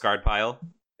your discard pile,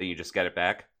 then you just get it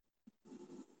back.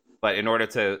 But in order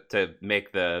to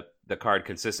make the card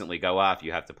consistently go off,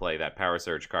 you have to play that Power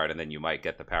Surge card, and then you might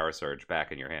get the Power Surge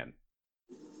back in your hand.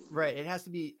 Right. It has to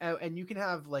be, and you can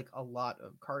have like a lot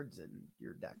of cards in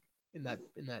your deck in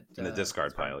the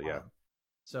discard pile. Yeah.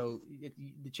 So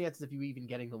the chances of you even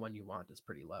getting the one you want is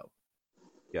pretty low.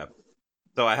 Yeah.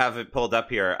 So I have it pulled up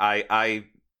here. I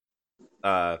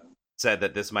said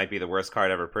that this might be the worst card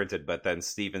ever printed, but then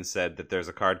Steven said that there's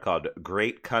a card called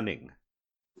Great Cunning.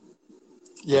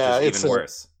 Yeah, it's even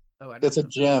worse. Oh, it's a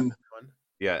gem.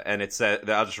 Yeah, and it says,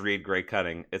 I'll just read Great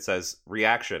Cunning. It says,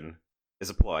 reaction is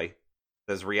a ploy. It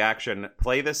says, reaction,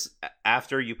 play this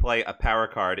after you play a power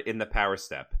card in the power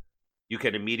step. You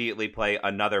can immediately play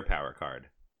another power card.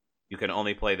 You can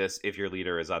only play this if your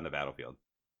leader is on the battlefield.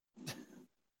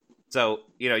 So,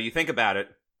 you think about it,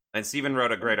 and Steven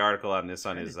wrote a great article on this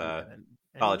on his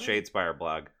College Shadespire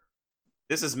blog.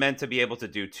 This is meant to be able to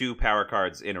do 2 power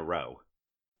cards in a row,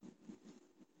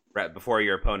 right before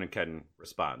your opponent can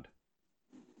respond.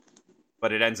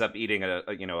 But it ends up eating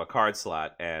a card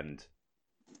slot, and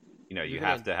you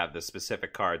have to have the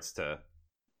specific cards to.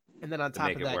 And then on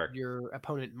top of that, your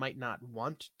opponent might not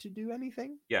want to do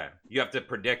anything. Yeah, you have to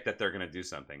predict that they're going to do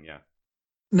something. Yeah.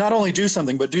 Not only do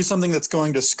something, but do something that's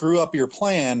going to screw up your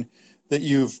plan that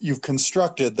you've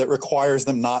constructed that requires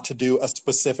them not to do a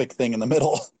specific thing in the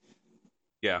middle.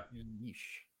 Yeah. Yeesh.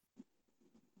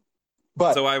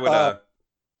 But so I would.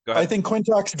 Go ahead. I think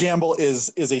Quintox Gamble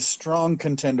is a strong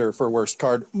contender for worst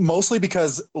card, mostly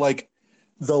because like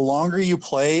the longer you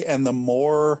play and the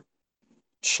more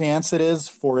chance it is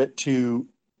for it to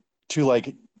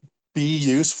like be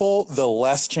useful, the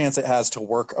less chance it has to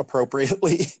work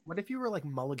appropriately. What if you were like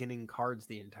mulliganing cards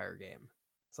the entire game?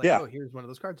 It's like, oh, here's one of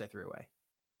those cards I threw away.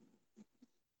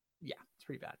 Yeah, it's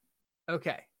pretty bad.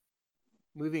 Okay,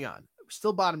 moving on.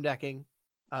 Still bottom decking,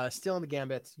 still in the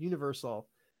gambits, universal.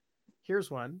 Here's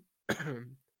one.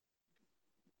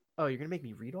 Oh, you're gonna make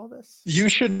me read all this? You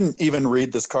shouldn't even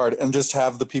read this card and just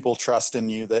have the people trust in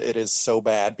you that it is so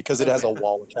bad because it has a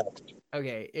wall of text.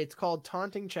 Okay, it's called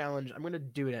Taunting Challenge. I'm gonna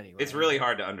do it anyway. It's really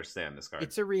hard to understand this card.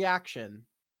 It's a reaction.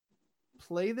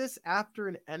 Play this after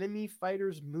an enemy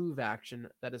fighter's move action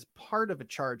that is part of a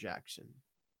charge action.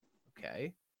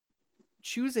 Okay.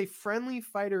 Choose a friendly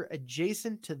fighter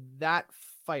adjacent to that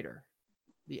fighter,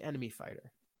 the enemy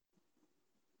fighter.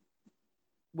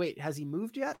 Wait, has he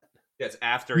moved yet? It's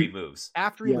after he moves.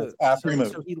 After he moves. After he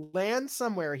moves. So he lands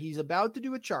somewhere. He's about to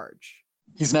do a charge.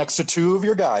 He's next to two of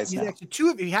your guys. He's next to two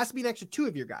of. He has to be next to two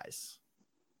of your guys.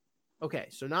 Okay,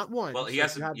 so not one. Well, he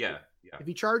has to. Yeah. If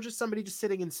he charges somebody just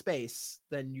sitting in space,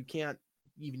 then you can't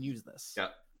even use this. Yeah.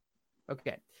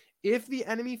 Okay. If the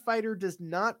enemy fighter does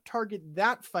not target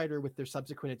that fighter with their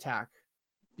subsequent attack,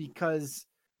 because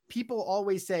people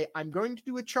always say, I'm going to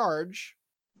do a charge,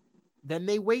 then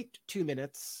they wait 2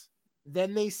 minutes,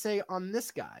 then they say on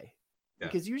this guy. Yeah.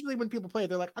 Because usually when people play,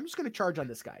 they're like, I'm just going to charge on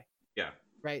this guy. Yeah.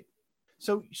 Right?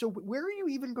 So where are you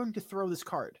even going to throw this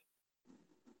card?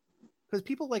 Because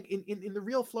people like in the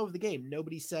real flow of the game,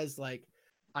 nobody says like,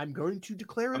 I'm going to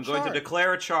declare a charge. I'm going to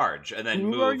declare a charge and then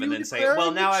move and then say,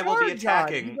 well, now I will be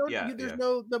attacking.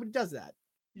 Nobody does that.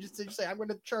 You just say, I'm going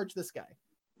to charge this guy.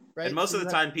 Right. And most of the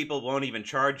time people won't even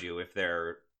charge you if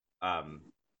they're going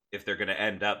to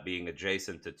end up being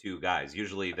adjacent to two guys.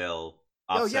 Usually they'll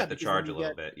offset the charge a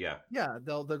little bit. Yeah. Yeah.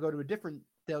 They'll go to a different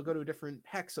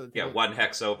hex. So one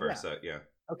hex over. Yeah. So yeah.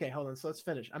 Okay, hold on. So let's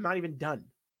finish. I'm not even done.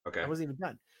 Okay. I wasn't even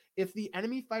done. If the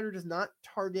enemy fighter does not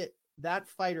target that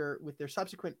fighter with their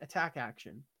subsequent attack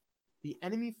action, the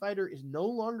enemy fighter is no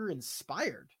longer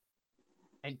inspired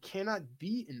and cannot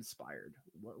be inspired.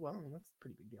 Well, that's a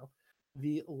pretty big deal.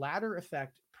 The latter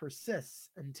effect persists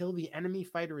until the enemy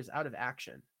fighter is out of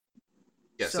action.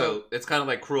 Yeah, so it's kind of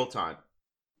like Cruel Taunt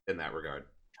in that regard.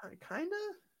 Kind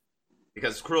of?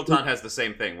 Because Cruel Taunt has the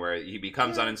same thing where he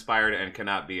becomes uninspired and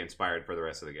cannot be inspired for the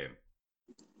rest of the game.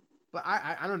 But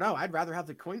I don't know. I'd rather have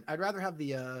the coin. I'd rather have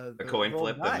the coin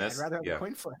flip than this. I'd rather have the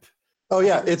coin flip. Oh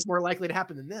yeah, it's more likely to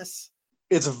happen than this.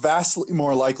 It's vastly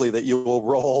more likely that you will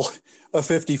roll a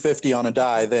 50-50 on a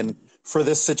die than for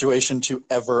this situation to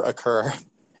ever occur.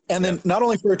 And then not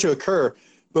only for it to occur,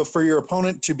 but for your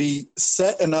opponent to be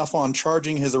set enough on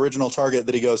charging his original target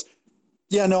that he goes,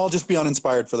 yeah, no, I'll just be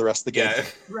uninspired for the rest of the game. Yeah.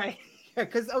 Right.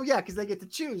 Because they get to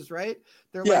choose, right?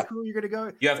 They're like, who are you going to go?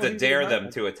 You have to dare them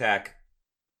to attack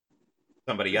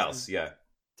somebody else. Yeah.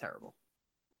 Terrible.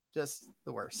 Just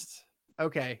the worst.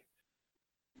 Okay.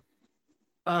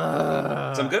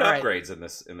 Some good upgrades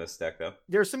in this deck, though.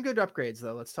 There's some good upgrades,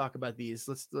 though. Let's talk about these.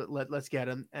 Let's get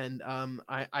them. And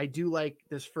I do like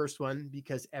this first one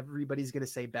because everybody's going to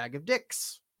say Bag of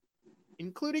Dicks,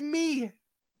 including me.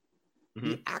 Mm-hmm.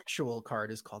 The actual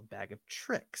card is called Bag of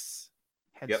Tricks.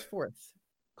 Henceforth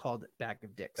called Bag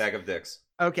of Dicks. Bag of Dicks.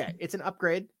 Okay, it's an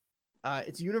upgrade.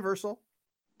 It's universal,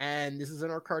 and this is in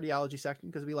our cardiology section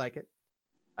because we like it,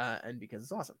 and because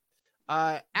it's awesome.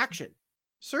 Action: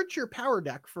 search your power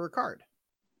deck for a card,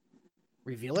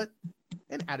 reveal it,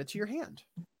 and add it to your hand.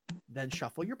 Then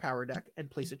shuffle your power deck and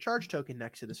place a charge token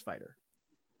next to this fighter.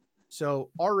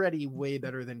 So already way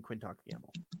better than Quintox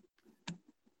Gamble.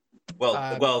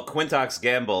 Well, Quintox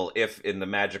Gamble, if in the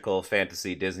magical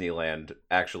fantasy Disneyland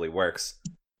actually works,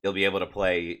 you'll be able to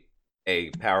play a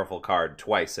powerful card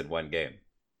twice in one game.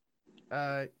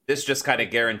 This just kind of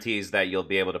guarantees that you'll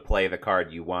be able to play the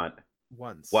card you want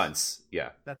once. Yeah.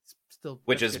 That's still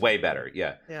which is way better.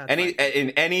 Yeah.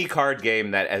 In any card game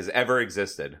that has ever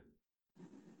existed,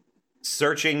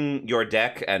 searching your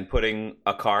deck and putting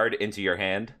a card into your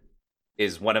hand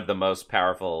is one of the most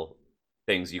powerful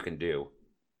things you can do.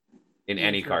 In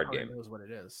any card game, knows what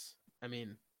it is. I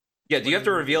mean, yeah. Do you have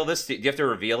to reveal this? Do you have to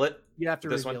reveal it? You have to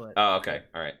reveal it. Oh, okay,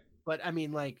 all right. But I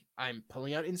mean, like, I'm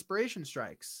pulling out inspiration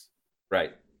strikes.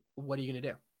 Right. What are you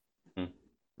gonna do?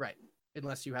 Right.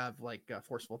 Unless you have like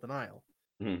forceful denial.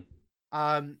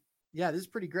 Yeah, this is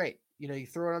pretty great. You know, you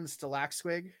throw it on the Stalax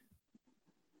Squig.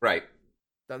 Right.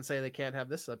 Doesn't say they can't have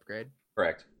this upgrade.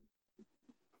 Correct.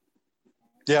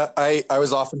 Yeah, I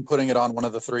was often putting it on one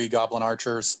of the 3 Goblin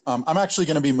Archers. I'm actually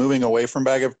going to be moving away from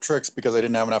Bag of Tricks because I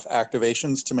didn't have enough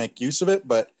activations to make use of it.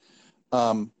 But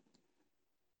in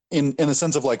the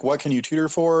sense of like, what can you tutor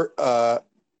for?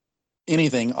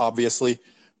 Anything, obviously.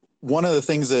 One of the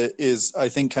things that is, I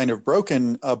think, kind of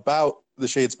broken about the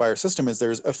Shadespire system is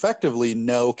there's effectively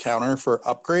no counter for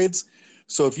upgrades.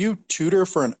 So if you tutor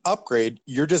for an upgrade,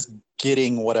 you're just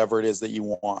getting whatever it is that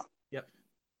you want. Yep.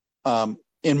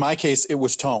 In my case, it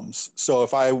was tomes. So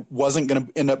if I wasn't going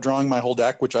to end up drawing my whole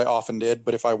deck, which I often did,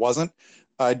 but if I wasn't,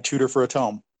 I'd tutor for a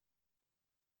tome.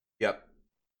 Yep.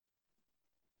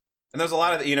 And there's a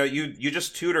lot of you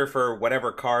just tutor for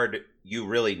whatever card you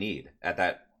really need at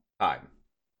that time.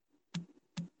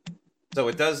 So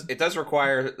it does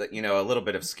require a little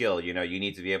bit of skill. You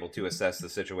need to be able to assess the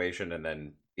situation and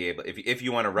then be able, if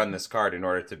you want to run this card in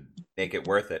order to make it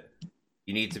worth it,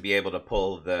 you need to be able to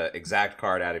pull the exact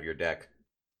card out of your deck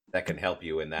that can help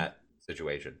you in that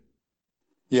situation.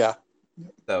 Yeah.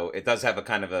 So it does have a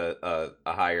kind of a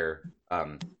higher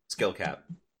skill cap.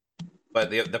 But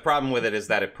the problem with it is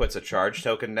that it puts a charge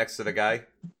token next to the guy.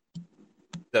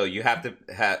 So you have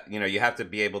to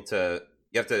be able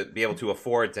to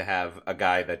afford to have a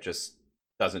guy that just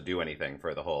doesn't do anything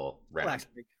for the whole round.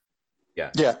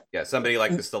 Yeah. Somebody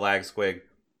like the Stalag Squig,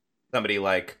 somebody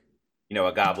like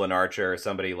a Goblin Archer,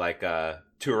 somebody like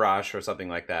Turash or something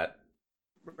like that.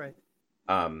 Right.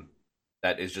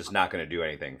 That is just not going to do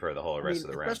anything for the whole rest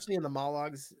of the round. Especially in the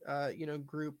Mollogs,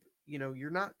 group. You're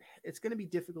not. It's going to be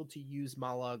difficult to use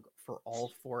Mollog for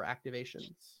all 4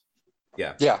 activations.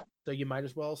 Yeah. So you might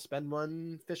as well spend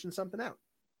one fishing something out.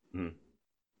 Mm-hmm.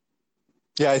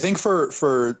 Yeah, I think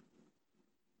for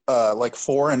like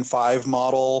 4 and 5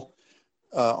 model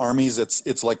armies,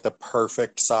 it's like the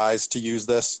perfect size to use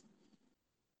this.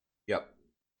 Yep.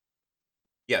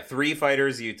 Yeah, 3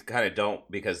 fighters you kind of don't,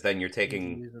 because then you're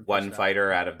taking 1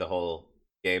 fighter out of the whole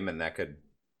game, and that could,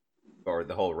 or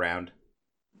the whole round.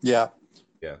 Yeah.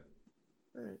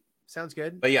 All right. Sounds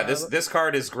good. But yeah, this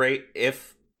card is great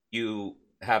if you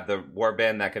have the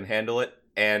warband that can handle it,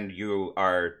 and you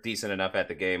are decent enough at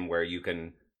the game where you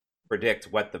can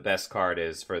predict what the best card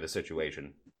is for the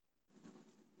situation.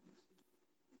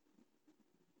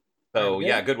 So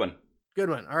yeah, good one. Good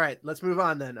one. All right, let's move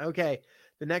on then. Okay,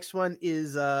 the next one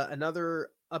is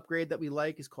another upgrade that we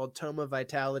like, is called Tome of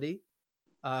Vitality,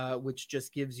 which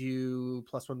just gives you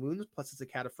 +1 wounds, plus it's a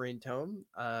Cataphrane tome.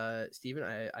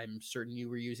 Steven, I'm certain you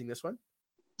were using this one.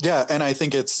 Yeah, and I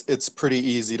think it's pretty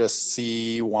easy to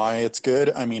see why it's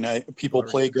good. I mean, people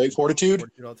play Great Fortitude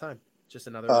all the time. Just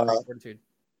another Great Fortitude.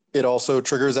 It also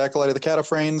triggers Acolyte of the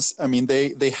Cataphragms. I mean,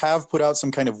 they have put out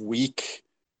some kind of weak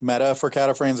meta for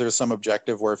Cataphragms. There's some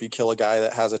objective where if you kill a guy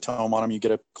that has a tome on him, you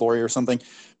get a glory or something.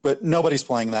 But nobody's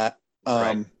playing that.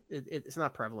 Right. It's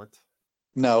not prevalent.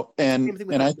 No, and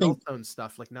I think nullstone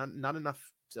stuff, like not enough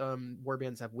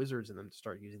warbands have wizards in them to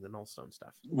start using the nullstone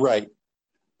stuff. Right.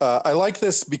 I like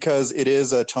this because it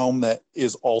is a tome that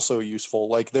is also useful.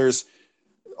 Like there's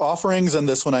offerings, and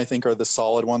this one I think are the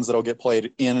solid ones that'll get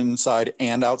played inside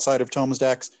and outside of tomes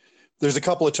decks. There's a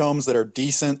couple of tomes that are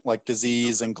decent, like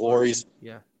Disease and Glories.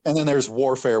 Yeah. And then there's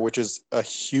Warfare, which is a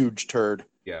huge turd.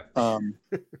 Yeah.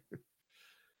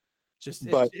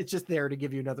 It's just there to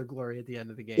give you another glory at the end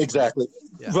of the game. Exactly.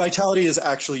 Right? Yeah. Vitality is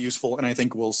actually useful, and I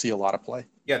think we'll see a lot of play.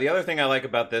 Yeah, the other thing I like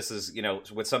about this is,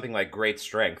 with something like Great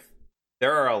Strength,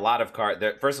 there are a lot of cards.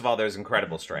 First of all, there's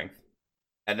Incredible Strength.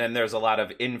 And then there's a lot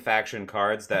of in-faction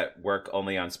cards that work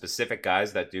only on specific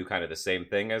guys that do kind of the same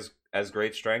thing as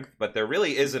Great Strength. But there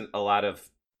really isn't a lot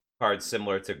of cards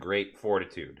similar to Great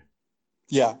Fortitude.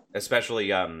 Yeah. Especially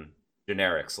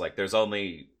generics. Like there's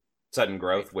only Sudden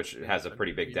Growth, which has a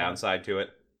pretty big downside to it.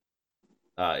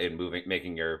 In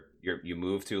making you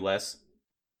move too less.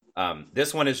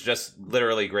 This one is just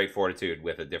literally Great Fortitude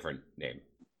with a different name.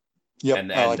 Yep, and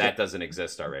like that doesn't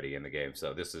exist already in the game,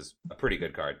 so this is a pretty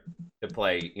good card to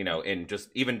play. In just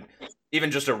even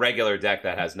just a regular deck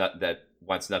that has that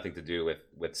wants nothing to do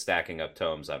with stacking up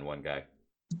tomes on one guy.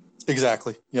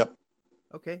 Exactly. Yep.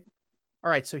 Okay.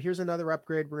 All right. So here's another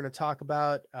upgrade we're going to talk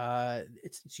about.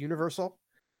 It's universal,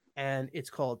 and it's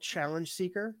called Challenge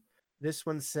Seeker. This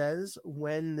one says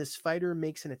when this fighter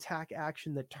makes an attack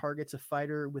action that targets a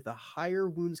fighter with a higher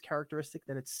wounds characteristic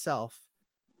than itself,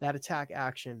 that attack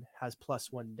action has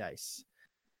 +1 dice.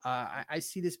 I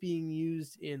see this being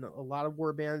used in a lot of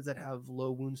warbands that have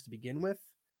low wounds to begin with.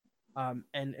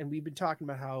 And we've been talking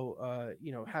about how,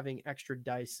 having extra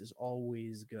dice is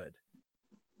always good.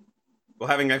 Well,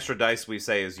 having extra dice, we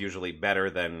say, is usually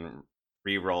better than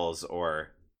rerolls or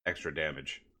extra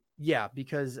damage. Yeah,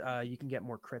 because you can get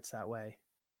more crits that way.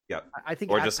 Yep. I think,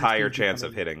 or just higher chance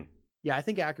of hitting. Yeah, I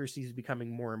think accuracy is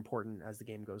becoming more important as the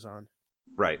game goes on.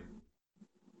 Right.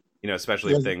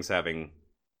 Especially if things having,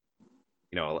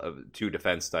 2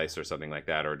 defense dice or something like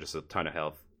that, or just a ton of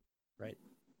health. Right.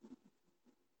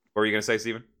 What were you going to say,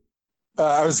 Steven?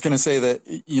 I was going to say that,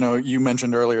 you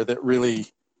mentioned earlier that really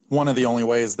one of the only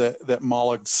ways that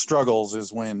Mollog struggles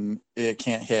is when it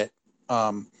can't hit.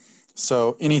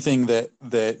 So anything that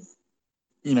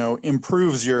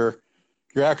improves your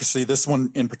accuracy, this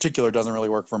one in particular doesn't really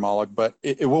work for Mollog, but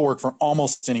it will work for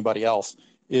almost anybody else,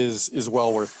 is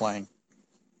well worth playing.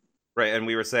 Right, and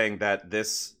we were saying that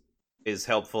this is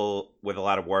helpful with a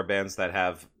lot of warbands that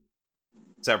have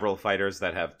several fighters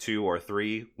that have 2 or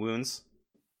 3 wounds.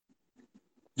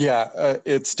 Yeah,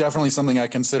 it's definitely something I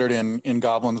considered in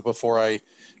goblins before I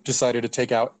decided to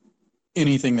take out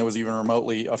anything that was even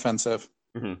remotely offensive.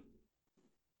 Mm-hmm.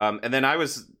 And then I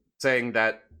was saying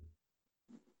that,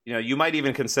 you might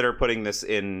even consider putting this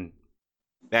in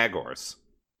Magors.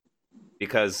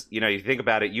 Because, you think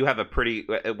about it, you have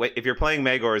if you're playing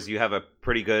Magors, you have a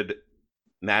pretty good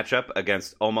matchup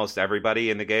against almost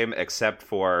everybody in the game, except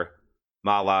for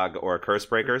Mollog or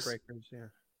Cursebreakers. Yeah.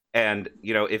 And,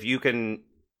 if you can,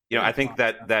 I think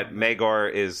that Magor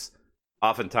is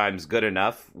oftentimes good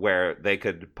enough where they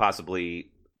could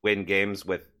possibly win games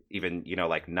with even,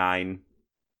 like 9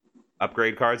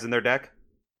 upgrade cards in their deck.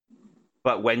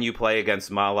 But when you play against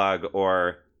Mollog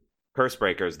or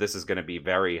Cursebreakers, this is going to be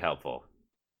very helpful.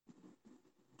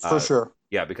 For sure.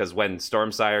 Yeah, because when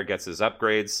Stormsire gets his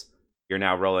upgrades, you're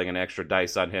now rolling an extra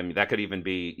dice on him. That could even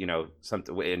be,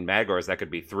 something in Magors, that could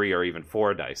be 3 or even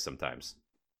 4 dice sometimes.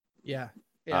 Yeah.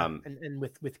 Yeah. And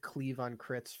with cleave on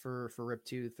crits for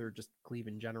Riptooth, or just cleave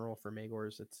in general for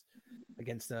Magors, it's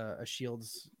against a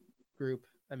shields group.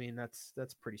 I mean, that's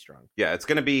pretty strong. Yeah, it's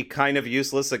going to be kind of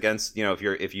useless against,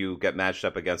 if you get matched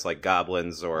up against like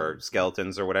goblins or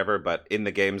skeletons or whatever, but in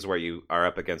the games where you are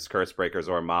up against Cursebreakers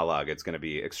or Mollog, it's going to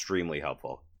be extremely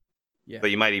helpful. Yeah. So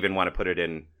you might even want to put it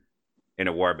in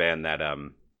a warband that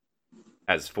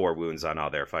has 4 wounds on all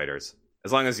their fighters.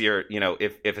 As long as you're,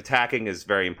 if attacking is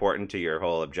very important to your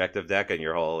whole objective deck and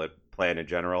your whole plan in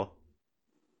general,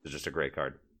 it's just a great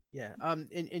card. Yeah.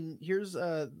 And here's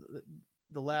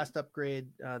the last upgrade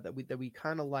that we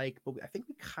kind of like, but I think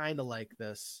we kind of like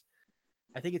this.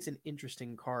 I think it's an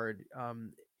interesting card.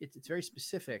 It's very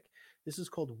specific. This is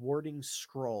called Warding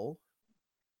Scroll,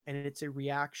 and it's a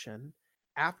reaction.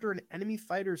 After an enemy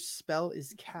fighter's spell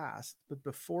is cast, but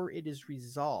before it is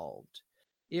resolved,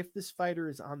 if this fighter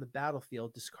is on the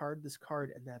battlefield, discard this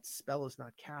card, and that spell is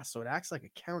not cast. So it acts like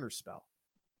a counter spell,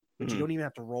 which you don't even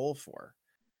have to roll for.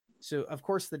 So, of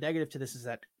course, the negative to this is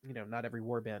that, not every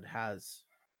warband has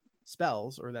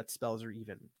spells, or that spells are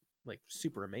even like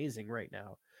super amazing right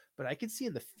now. But I could see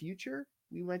in the future,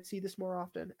 we might see this more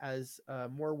often as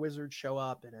more wizards show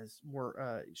up and as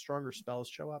more stronger spells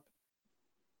show up.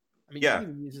 I mean, yeah. You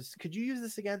can use this. Could you use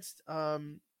this against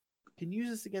Stormsire?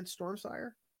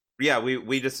 Yeah,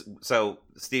 we just, so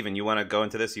Steven, you want to go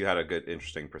into this? You had a good,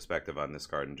 interesting perspective on this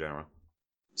card in general.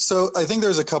 So I think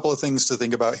there's a couple of things to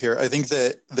think about here. I think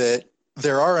that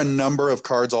there are a number of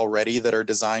cards already that are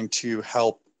designed to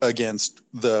help against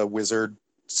the wizard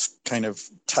kind of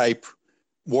type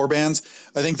warbands.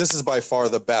 I think this is by far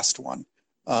the best one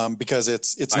because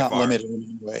it's not limited in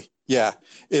any way. Yeah,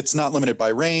 it's not limited by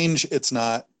range. It's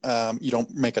not, you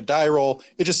don't make a die roll.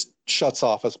 It just shuts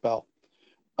off a spell.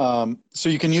 So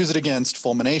you can use it against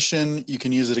Fulmination. You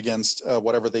can use it against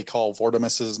whatever they call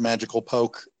Vortimus's magical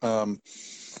poke.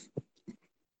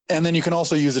 And then you can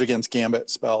also use it against Gambit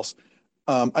spells.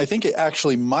 I think it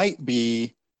actually might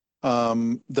be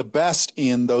the best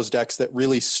in those decks that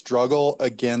really struggle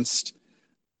against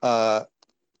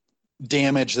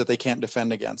damage that they can't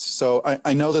defend against. So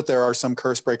I know that there are some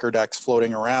Cursebreaker decks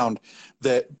floating around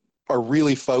that are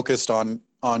really focused on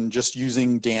just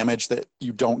using damage that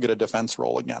you don't get a defense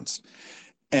roll against.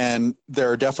 And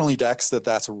there are definitely decks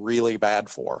that's really bad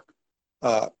for.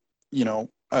 The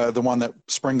one that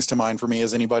springs to mind for me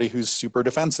is anybody who's super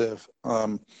defensive.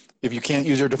 If you can't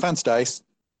use your defense dice,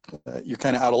 you're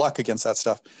kind of out of luck against that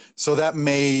stuff. So that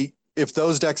may, if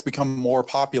those decks become more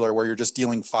popular where you're just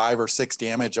dealing 5 or 6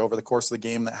 damage over the course of the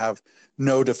game that have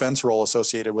no defense roll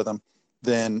associated with them,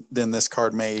 then this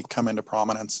card may come into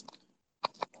prominence.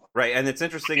 Right, and it's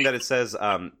interesting that it says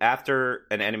after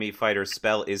an enemy fighter's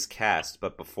spell is cast,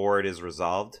 but before it is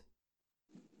resolved.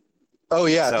 Oh,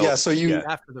 yeah. So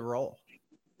after the roll.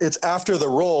 It's after the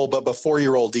roll, but before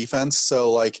you roll defense.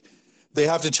 So, like, they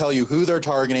have to tell you who they're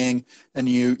targeting, and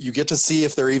you get to see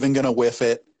if they're even going to whiff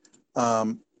it.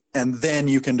 And then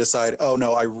you can decide, oh,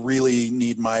 no, I really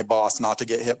need my boss not to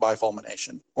get hit by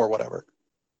Fulmination or whatever.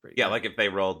 Yeah, like if they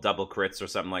roll double crits or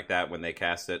something like that when they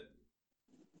cast it.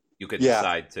 You could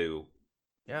decide to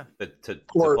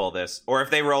pull this, or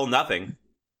if they roll nothing,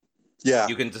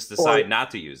 you can just decide not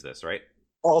to use this, right?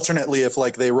 Alternately, if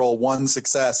like they roll 1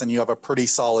 success and you have a pretty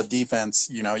solid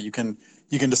defense, you can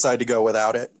decide to go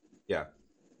without it. Yeah.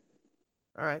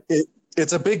 All right.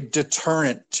 It's a big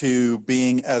deterrent to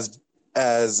being as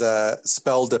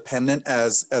spell dependent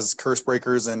as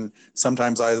Cursebreakers and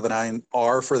sometimes Eyes of the Nine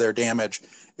are for their damage.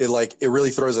 It really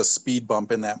throws a speed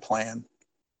bump in that plan.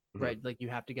 Right, like you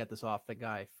have to get this off the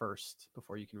guy first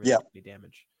before you can really do any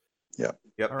damage. Yep.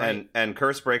 Right. And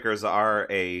Cursebreakers are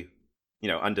a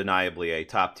undeniably a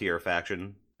top tier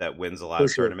faction that wins a lot For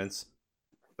of sure. tournaments.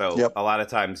 So Yep. a lot of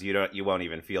times you won't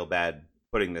even feel bad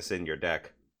putting this in your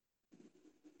deck,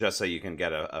 just so you can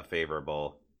get a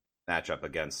favorable matchup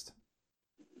against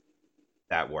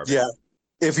that warband. Yeah.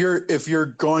 If you're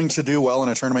going to do well in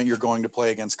a tournament, you're going to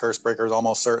play against curse breakers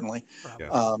almost certainly.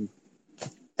 Probably.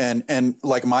 And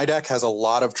like my deck has a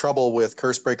lot of trouble with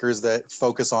curse breakers that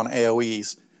focus on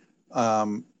AoEs.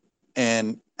 I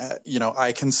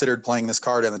considered playing this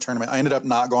card in the tournament. I ended up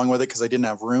not going with it because I didn't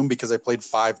have room because I played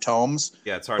 5 tomes.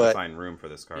 Yeah, it's hard to find room for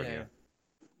this card. Yeah.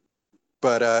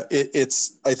 But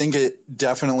I think it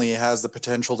definitely has the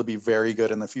potential to be very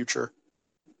good in the future.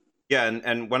 Yeah,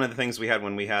 and one of the things we had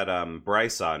when we had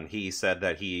Bryce on, he said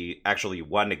that he actually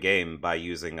won a game by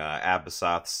using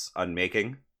Abasoth's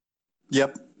Unmaking.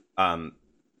 Yep.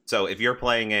 So if you're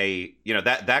playing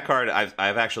that card,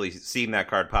 I've actually seen that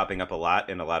card popping up a lot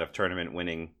in a lot of tournament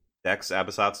winning decks.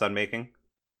 Abasoth's Unmaking.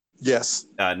 Yes.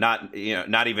 Not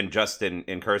even just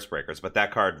in Curse Breakers, but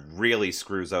that card really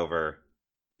screws over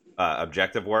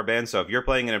Objective Warband. So if you're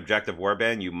playing an Objective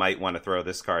Warband, you might want to throw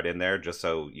this card in there just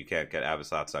so you can't get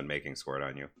Abasoth's Unmaking scored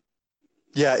on you.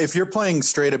 Yeah, if you're playing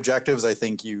straight objectives, I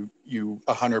think you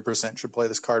 100% should play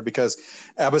this card because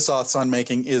Abasoth's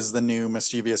Unmaking is the new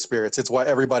Mischievous Spirits. It's what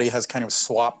everybody has kind of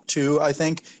swapped to, I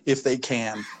think, if they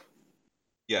can.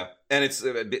 Yeah, and it's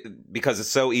because it's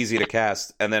so easy to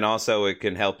cast, and then also it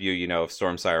can help you, if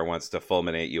Stormsire wants to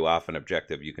fulminate you off an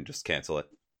objective, you can just cancel it.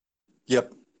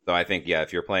 Yep. So I think,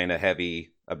 if you're playing a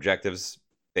heavy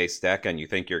objectives-based deck and you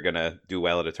think you're going to do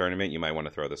well at a tournament, you might want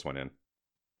to throw this one in.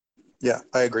 Yeah,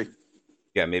 I agree.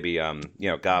 Yeah, maybe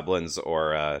goblins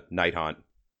or Nighthaunt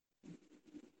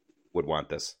would want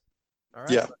this. All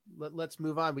right. Yeah. Let's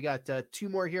move on. We got 2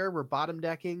 more here. We're bottom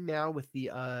decking now with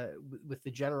the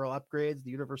general upgrades,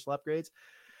 the universal upgrades.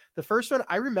 The first one,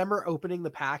 I remember opening the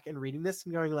pack and reading this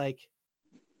and going like,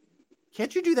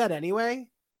 "Can't you do that anyway?"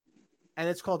 And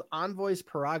it's called Envoy's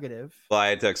Prerogative. Well, I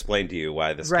had to explain to you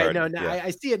why this right. card. No, I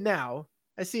see it now.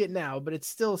 But it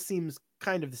still seems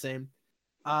kind of the same.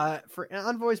 For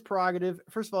Envoy's Prerogative,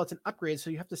 first of all, it's an upgrade, so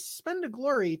you have to spend a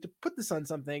glory to put this on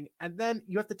something, and then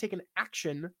you have to take an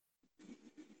action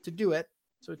to do it.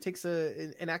 So it takes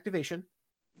an activation.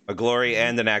 A glory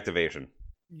and an activation.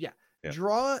 Yeah.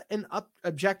 Draw an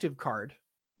objective card,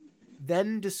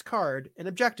 then discard an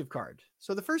objective card.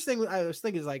 So the first thing I was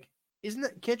thinking is like,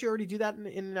 can't you already do that in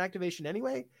an activation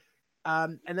anyway?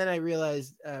 And then I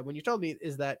realized when you told me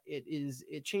is that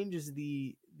it changes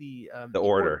the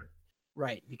order.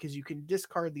 Right, because you can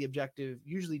discard the objective,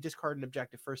 usually discard an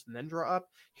objective first and then draw up.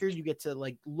 Here you get to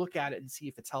like look at it and see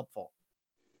if it's helpful.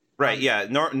 Right, yeah.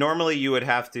 Normally you would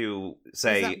have to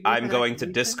say, I'm going to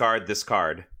discard this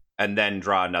card and then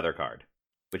draw another card,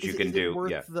 which you can do.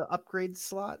 Worth the upgrade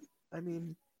slot? I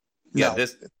mean, yeah,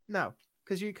 no,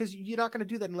 because you're not going to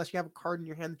do that unless you have a card in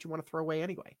your hand that you want to throw away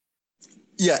anyway.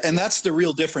 Yeah, and that's the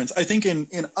real difference. I think in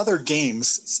other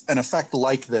games, an effect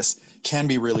like this can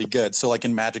be really good. So like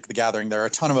in Magic the Gathering, there are a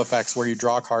ton of effects where you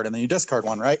draw a card and then you discard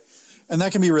one, right? And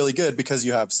that can be really good because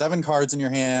you have 7 cards in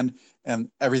your hand and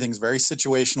everything's very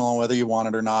situational, whether you want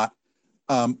it or not.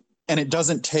 And it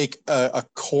doesn't take a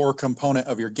core component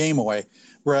of your game away.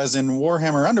 Whereas in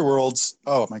Warhammer Underworlds,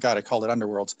 oh my God, I called it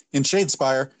Underworlds. In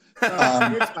Shadespire,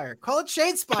 Shadespire. Call it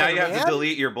Shadespire. Now you have to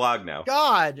delete your blog now.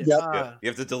 God. Yep. You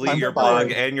have to delete your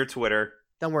blog and your Twitter.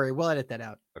 Don't worry, we'll edit that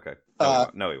out. Okay.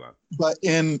 No, we won't. But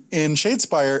in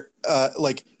Shadespire,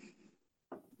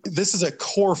 this is a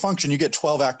core function. You get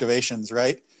 12 activations,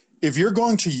 right? If you're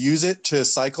going to use it to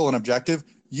cycle an objective,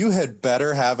 you had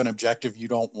better have an objective you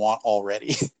don't want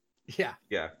already. Yeah.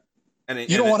 Yeah.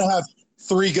 You don't want to have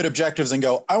 3 good objectives and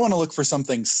go, I want to look for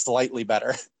something slightly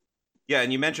better. Yeah,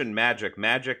 and you mentioned Magic.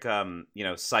 Magic,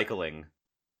 cycling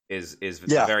is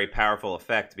a very powerful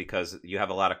effect because you have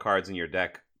a lot of cards in your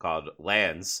deck called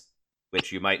lands,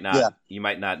 which you might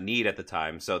not need at the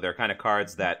time. So they're kind of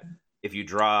cards that if you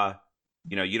draw,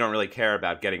 you don't really care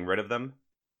about getting rid of them,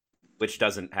 which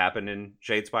doesn't happen in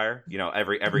Shadespire.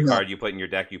 Every card you put in your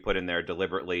deck, you put in there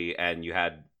deliberately, and you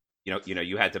had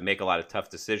to make a lot of tough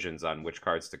decisions on which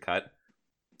cards to cut.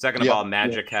 Second of all,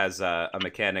 Magic has a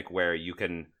mechanic where you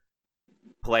can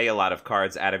play a lot of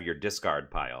cards out of your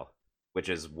discard pile, which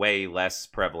is way less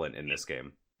prevalent in this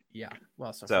game. Yeah,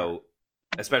 well, so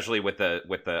especially with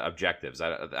the objectives,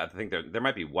 I think there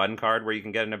might be one card where you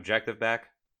can get an objective back.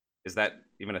 Is that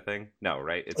even a thing? No,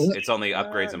 right? It's only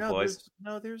upgrades and ploys.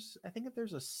 I think that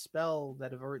there's a spell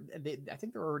that I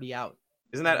think they're already out.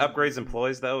 Isn't that upgrades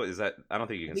employees though? Is that I don't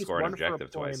think you I can think it's score an one for objective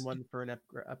employee twice. and one for an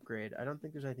upgrade. I don't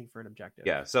think there's anything for an objective.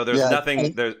 Yeah, so there's Yeah,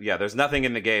 nothing there's nothing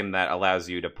in the game that allows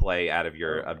you to play out of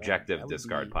your Oh, man, objective that would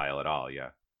discard be- pile at all. Yeah,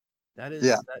 That is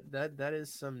Yeah. that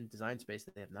is some design space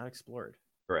that they have not explored.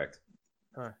 correct.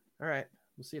 Huh. All right.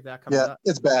 We'll see if that comes Yeah, up.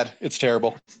 it's bad. It's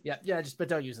terrible. Yeah, but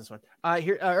don't use this one.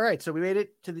 Here. All right, so we made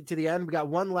it to the end. We got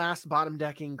one last bottom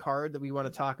decking card that we want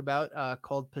to talk about,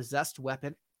 called Possessed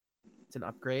Weapon. It's an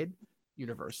upgrade,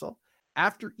 universal.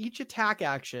 After each attack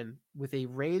action with a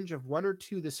range of 1 or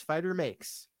 2 this fighter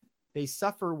makes, they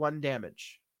suffer 1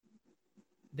 damage.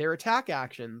 Their attack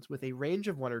actions with a range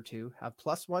of 1 or 2 have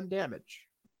 +1 damage.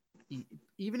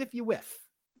 Even if you whiff,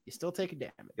 you still take a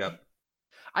damage. Yep.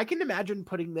 I can imagine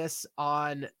putting this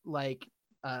on like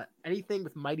anything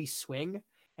with Mighty Swing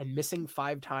and missing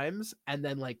 5 times and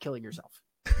then like killing yourself.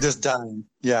 Just dying.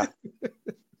 Yeah.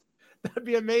 That'd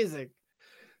be amazing.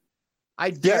 I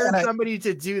dare and somebody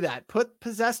to do that. Put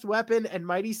Possessed Weapon and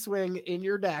Mighty Swing in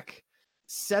your deck,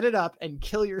 set it up, and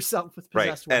kill yourself with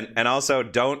Possessed Weapon. And also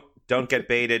don't get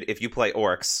baited if you play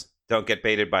orcs. Don't get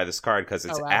baited by this card because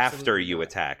it's after you not.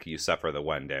 attack you suffer the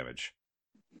 1 damage.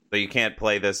 So you can't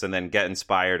play this and then get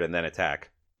inspired and then attack.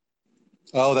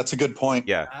 Oh, that's a good point.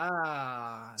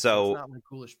 Yeah. So it's not like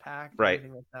Ghoulish Pact, or right.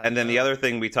 anything like that. And then the other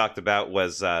thing we talked about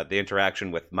was the interaction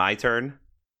with my turn.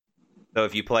 So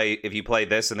if you play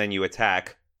this and then you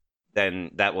attack,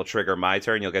 then that will trigger my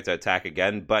turn. You'll get to attack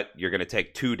again, but you're going to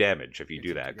take 2 damage if you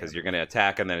do that because you're going to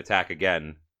attack and then attack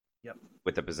again. Yep.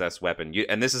 With the possessed weapon.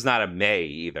 And this is not a may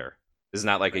either. This is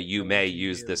not like you may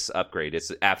use this upgrade.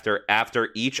 It's after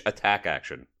each attack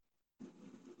action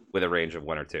with a range of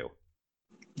 1 or 2.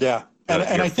 Yeah, and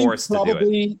I think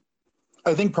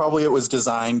probably it was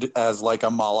designed as like a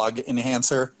Mollog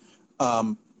enhancer.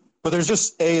 But there's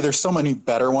just there's so many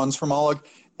better ones for Mollog,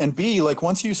 and B, like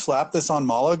once you slap this on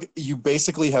Mollog, you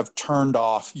basically have turned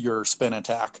off your spin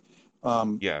attack.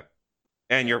 Yeah,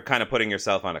 and you're kind of putting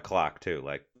yourself on a clock too,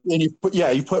 like. And you put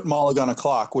Mollog on a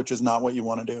clock, which is not what you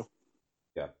want to do.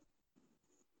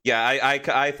 Yeah,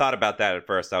 I thought about that at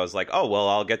first. I was like, oh well,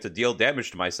 I'll get to deal damage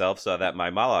to myself so that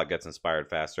my Mollog gets inspired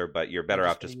faster. But you're better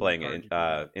off just playing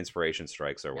inspiration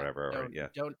strikes or whatever.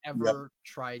 Don't ever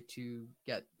try to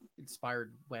get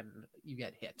inspired when you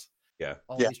get hit. Yeah.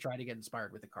 Always try to get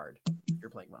inspired with a card if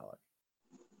you're playing Mollog.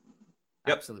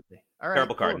 Yep. Absolutely. All right.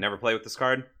 Terrible card. Never play with this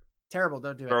card. Terrible.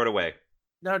 Don't do it. Throw it away.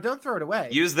 No, don't throw it away.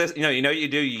 Use this. You know what you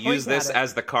do. You use this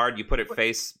as the card. You put it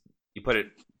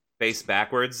face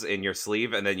backwards in your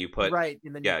sleeve, and then you put and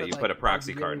then you put a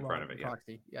proxy card in front of it. Yeah.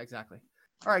 Proxy. Yeah, exactly.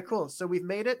 All right, cool. So we've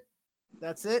made it.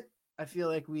 That's it. I feel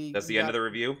like that's the end of the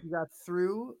review. We got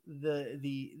through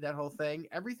that whole thing.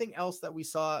 Everything else that we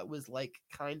saw was like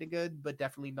kind of good, but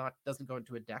definitely doesn't go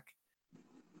into a deck.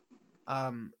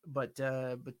 But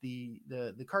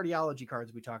the cardiology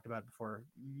cards we talked about before,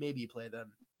 maybe you play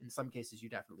them. In some cases, you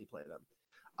definitely play them.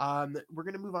 We're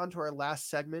gonna move on to our last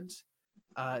segment.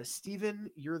 Steven,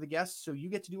 you're the guest, so you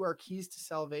get to do our keys to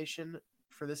salvation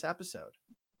for this episode.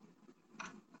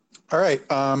 All right.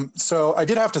 So I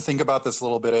did have to think about this a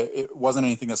little bit. It wasn't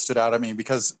anything that stood out at me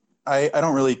because I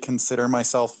don't really consider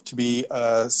myself to be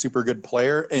a super good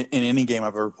player in any game I've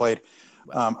ever played.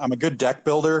 I'm a good deck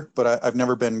builder, but I've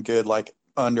never been good like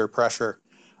under pressure.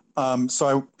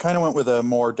 So I kind of went with a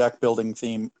more deck building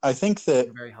theme. I think that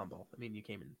you're very humble. I mean, you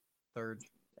came in third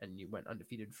and you went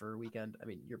undefeated for a weekend. I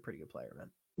mean, you're a pretty good player, man.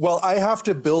 Well, I have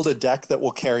to build a deck that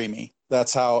will carry me.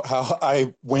 That's how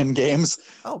I win games.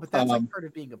 Oh, but that's like part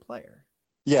of being a player.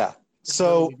 Yeah.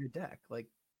 So your deck, like,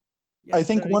 I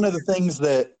think one of the things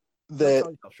that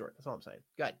short. That's all I'm saying.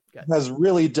 Go ahead. Has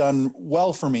really done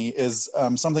well for me is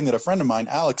something that a friend of mine,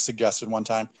 Alex, suggested one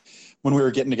time when we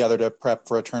were getting together to prep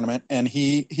for a tournament, and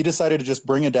he decided to just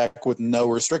bring a deck with no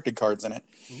restricted cards in it.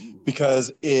 Ooh.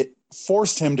 Because it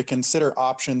forced him to consider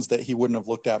options that he wouldn't have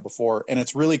looked at before, and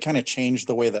it's really kind of changed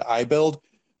the way that I build.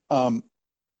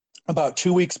 About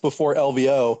 2 weeks before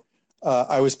LVO,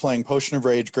 I was playing Potion of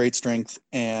Rage, Great Strength,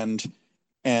 and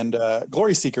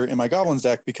Glory Seeker in my Goblins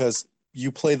deck because you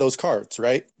play those cards,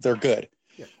 right? They're good.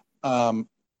 Yeah.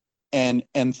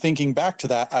 And thinking back to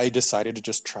that, I decided to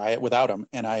just try it without him,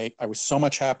 and I was so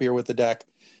much happier with the deck.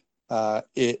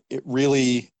 It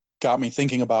really got me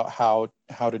thinking about how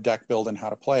to deck build and how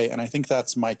to play, and I think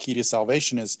that's my key to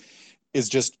salvation is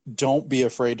just don't be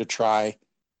afraid to try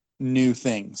new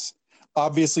things.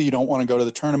 Obviously, you don't want to go to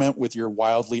the tournament with your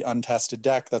wildly untested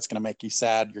deck. That's going to make you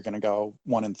sad. You're going to go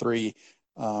 1-3.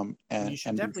 And you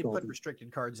should definitely put restricted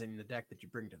cards in the deck that you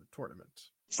bring to the tournament.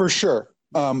 For sure.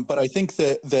 But I think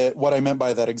that what I meant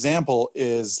by that example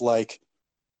is like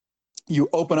you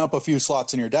open up a few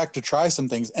slots in your deck to try some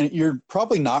things, and you're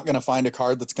probably not going to find a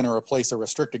card that's going to replace a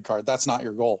restricted card. That's not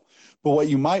your goal. But what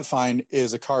you might find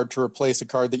is a card to replace a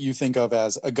card that you think of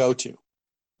as a go-to,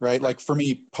 right? Like for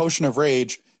me, Potion of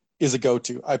Rage is a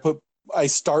go-to. I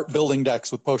start building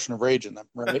decks with Potion of Rage in them,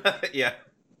 right? Yeah.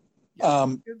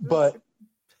 But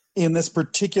in this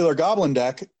particular Goblin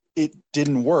deck, it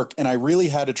didn't work, and I really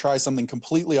had to try something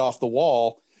completely off the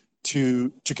wall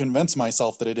to convince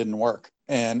myself that it didn't work.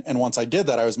 And once I did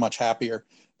that, I was much happier.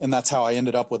 And that's how I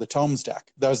ended up with a Tomes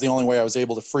deck. That was the only way I was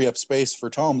able to free up space for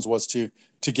Tomes, was to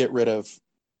get rid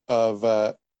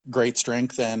of Great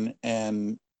Strength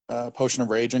and Potion of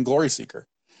Rage and Glory Seeker.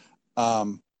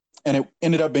 And it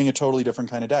ended up being a totally different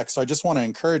kind of deck. So I just want to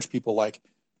encourage people, like,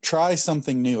 try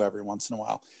something new every once in a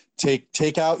while.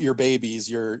 Take out your babies,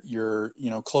 your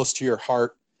close to your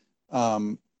heart,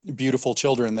 beautiful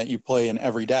children that you play in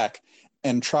every deck,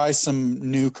 and try some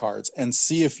new cards and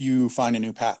see if you find a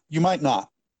new path. You might not,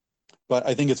 but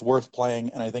I think it's worth playing,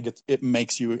 and I think it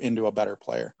makes you into a better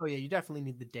player. Oh yeah, you definitely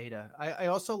need the data. I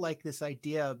also like this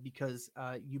idea because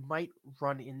you might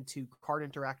run into card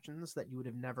interactions that you would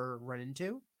have never run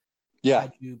into. Yeah.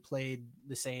 Had you played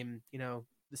the same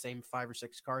 5 or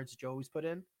 6 cards that you always put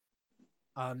in.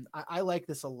 I like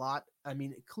this a lot. I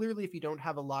mean, clearly, if you don't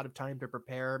have a lot of time to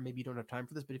prepare, maybe you don't have time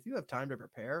for this, but if you have time to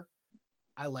prepare,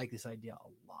 I like this idea a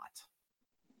lot.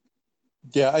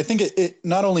 Yeah, I think it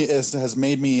not only has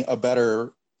made me a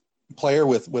better player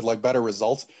with like better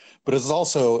results, but it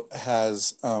also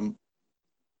has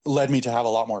led me to have a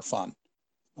lot more fun,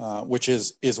 which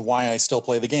is why I still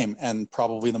play the game. And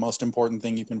probably the most important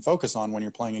thing you can focus on when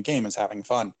you're playing a game is having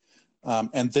fun.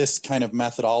 And this kind of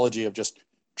methodology of just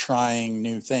trying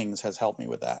new things has helped me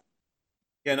with that.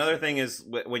 Yeah, another thing is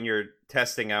when you're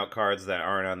testing out cards that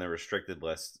aren't on the restricted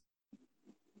list,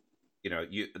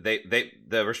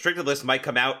 the restricted list might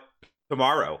come out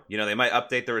tomorrow. They might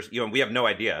update we have no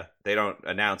idea. They don't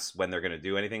announce when they're going to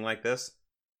do anything like this.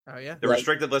 Oh yeah. The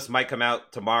restricted list might come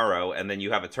out tomorrow, and then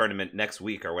you have a tournament next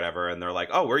week or whatever, and they're like,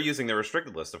 "Oh, we're using the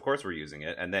restricted list. Of course, we're using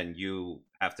it." And then you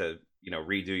have to,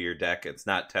 redo your deck. It's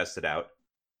not tested out.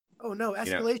 Oh no,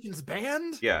 escalation's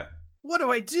banned? Yeah. What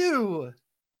do I do?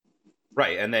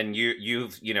 Right, and then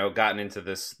you've gotten into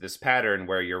this pattern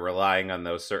where you're relying on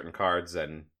those certain cards,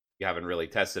 and you haven't really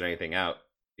tested anything out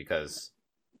because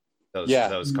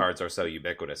those cards are so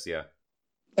ubiquitous. Yeah.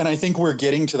 And I think we're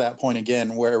getting to that point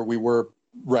again where we were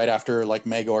right after like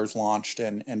Magor's launched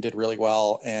and did really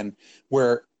well, and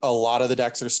where a lot of the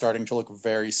decks are starting to look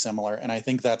very similar. And I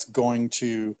think that's going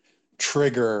to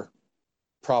trigger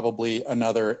probably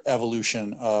another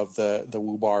evolution of the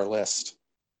WooBar list.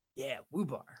 Yeah,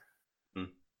 WooBar.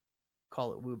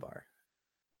 Call it WooBar.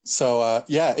 So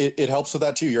it helps with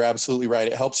that too. You're absolutely right.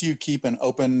 It helps you keep an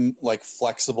open, like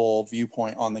flexible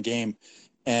viewpoint on the game.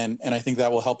 And I think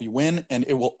that will help you win, and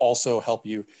it will also help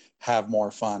you have more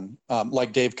fun.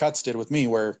 Like Dave Cutts did with me,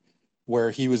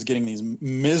 where he was getting these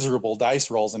miserable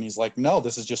dice rolls, and he's like, no,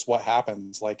 this is just what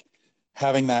happens. Like,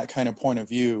 having that kind of point of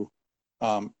view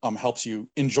helps you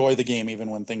enjoy the game even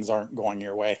when things aren't going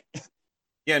your way.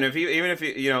 Yeah, and if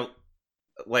you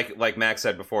like Max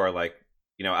said before, like,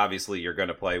 obviously you're going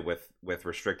to play with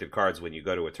restricted cards when you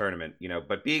go to a tournament,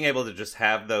 but being able to just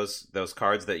have those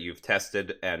cards that you've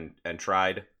tested and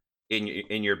tried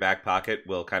in your back pocket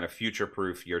will kind of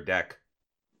future-proof your deck.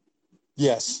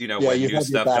 Yes. When new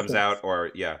stuff comes out,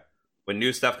 when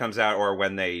new stuff comes out, or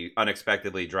when they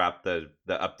unexpectedly drop the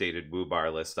updated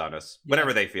WooBar list on us,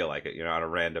 whenever they feel like it, on a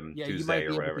random Tuesday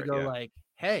or whatever. You might be able to go like,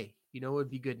 hey, what would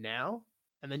be good now?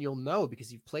 And then you'll know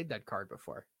because you've played that card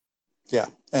before. Yeah,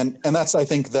 and I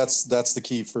think that's the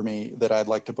key for me that I'd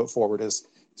like to put forward is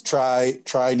try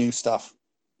new stuff.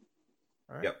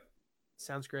 All right. Yep.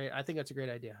 Sounds great. I think that's a great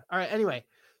idea. All right. Anyway,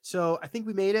 so I think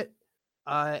we made it.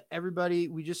 Everybody,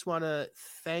 we just want to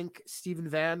thank Stephen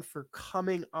Van for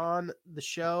coming on the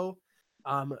show.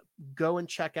 Go and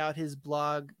check out his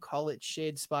blog. Call it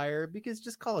Shadespire, because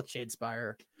just call it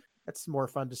Shadespire. That's more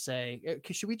fun to say.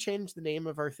 Should we change the name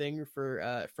of our thing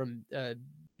for from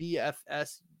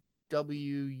BFSWU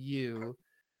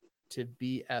to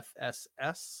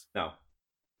BFSS? No.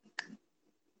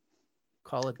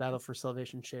 Call it Battle for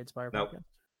Salvation Shadespire. Nope. No.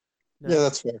 Yeah,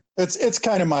 that's fair. It's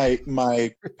kind of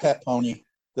my pet pony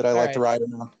that I like to ride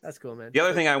around. That's cool, man. The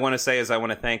other thing I want to say is I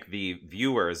want to thank the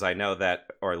viewers. I know that,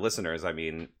 or listeners, I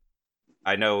mean,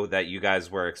 I know that you guys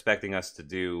were expecting us to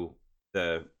do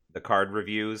the card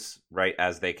reviews right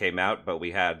as they came out, but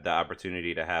we had the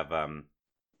opportunity to have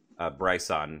Bryce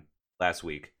on last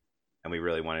week, and we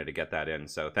really wanted to get that in.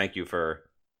 So thank you for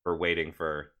waiting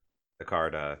for the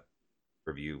card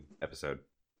review episode.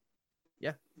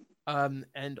 Yeah.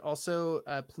 And also,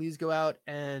 please go out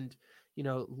and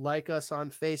like us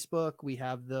on Facebook. We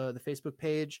have the Facebook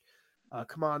page.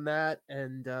 Come on that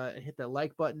and hit that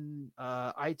like button.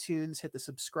 iTunes, hit the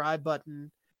subscribe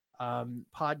button.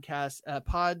 Podcast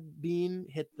Podbean,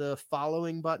 hit the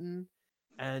following button,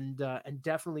 and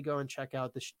definitely go and check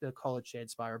out the Call It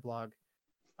Shadespire blog.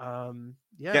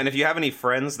 Yeah, and if you have any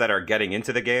friends that are getting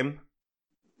into the game,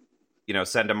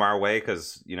 send them our way,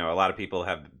 because a lot of people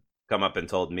have come up and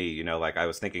told me, like, I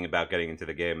was thinking about getting into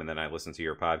the game, and then I listened to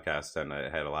your podcast, and I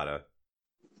had a lot of,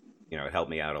 it helped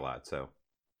me out a lot. So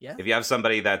yeah, if you have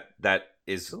somebody that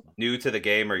is new to the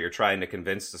game, or you're trying to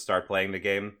convince to start playing the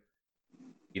game,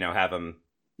 have them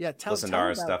listen to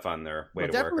our stuff on their way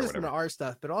to work or whatever. Listen to our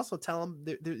stuff, but also tell them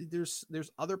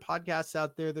there's other podcasts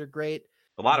out there that are great.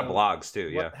 A lot of blogs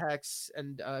too. What Hex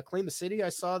and Claim the City. I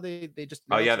saw they just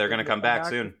they're going to come back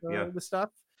soon. With stuff,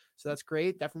 so that's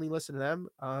great. Definitely listen to them.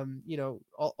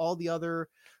 All the other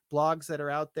blogs that are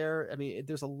out there. I mean,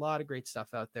 there's a lot of great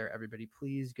stuff out there. Everybody,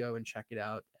 please go and check it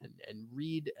out and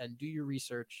read and do your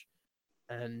research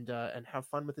and have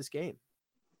fun with this game.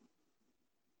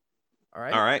 All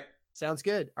right. Sounds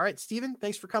good. All right, Steven,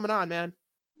 thanks for coming on, man.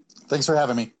 Thanks for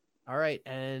having me. All right.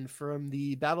 And from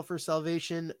the Battle for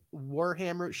Salvation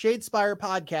Warhammer Shadespire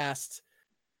podcast,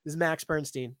 this is Max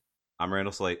Bernstein. I'm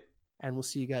Randall Slate. And we'll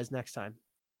see you guys next time.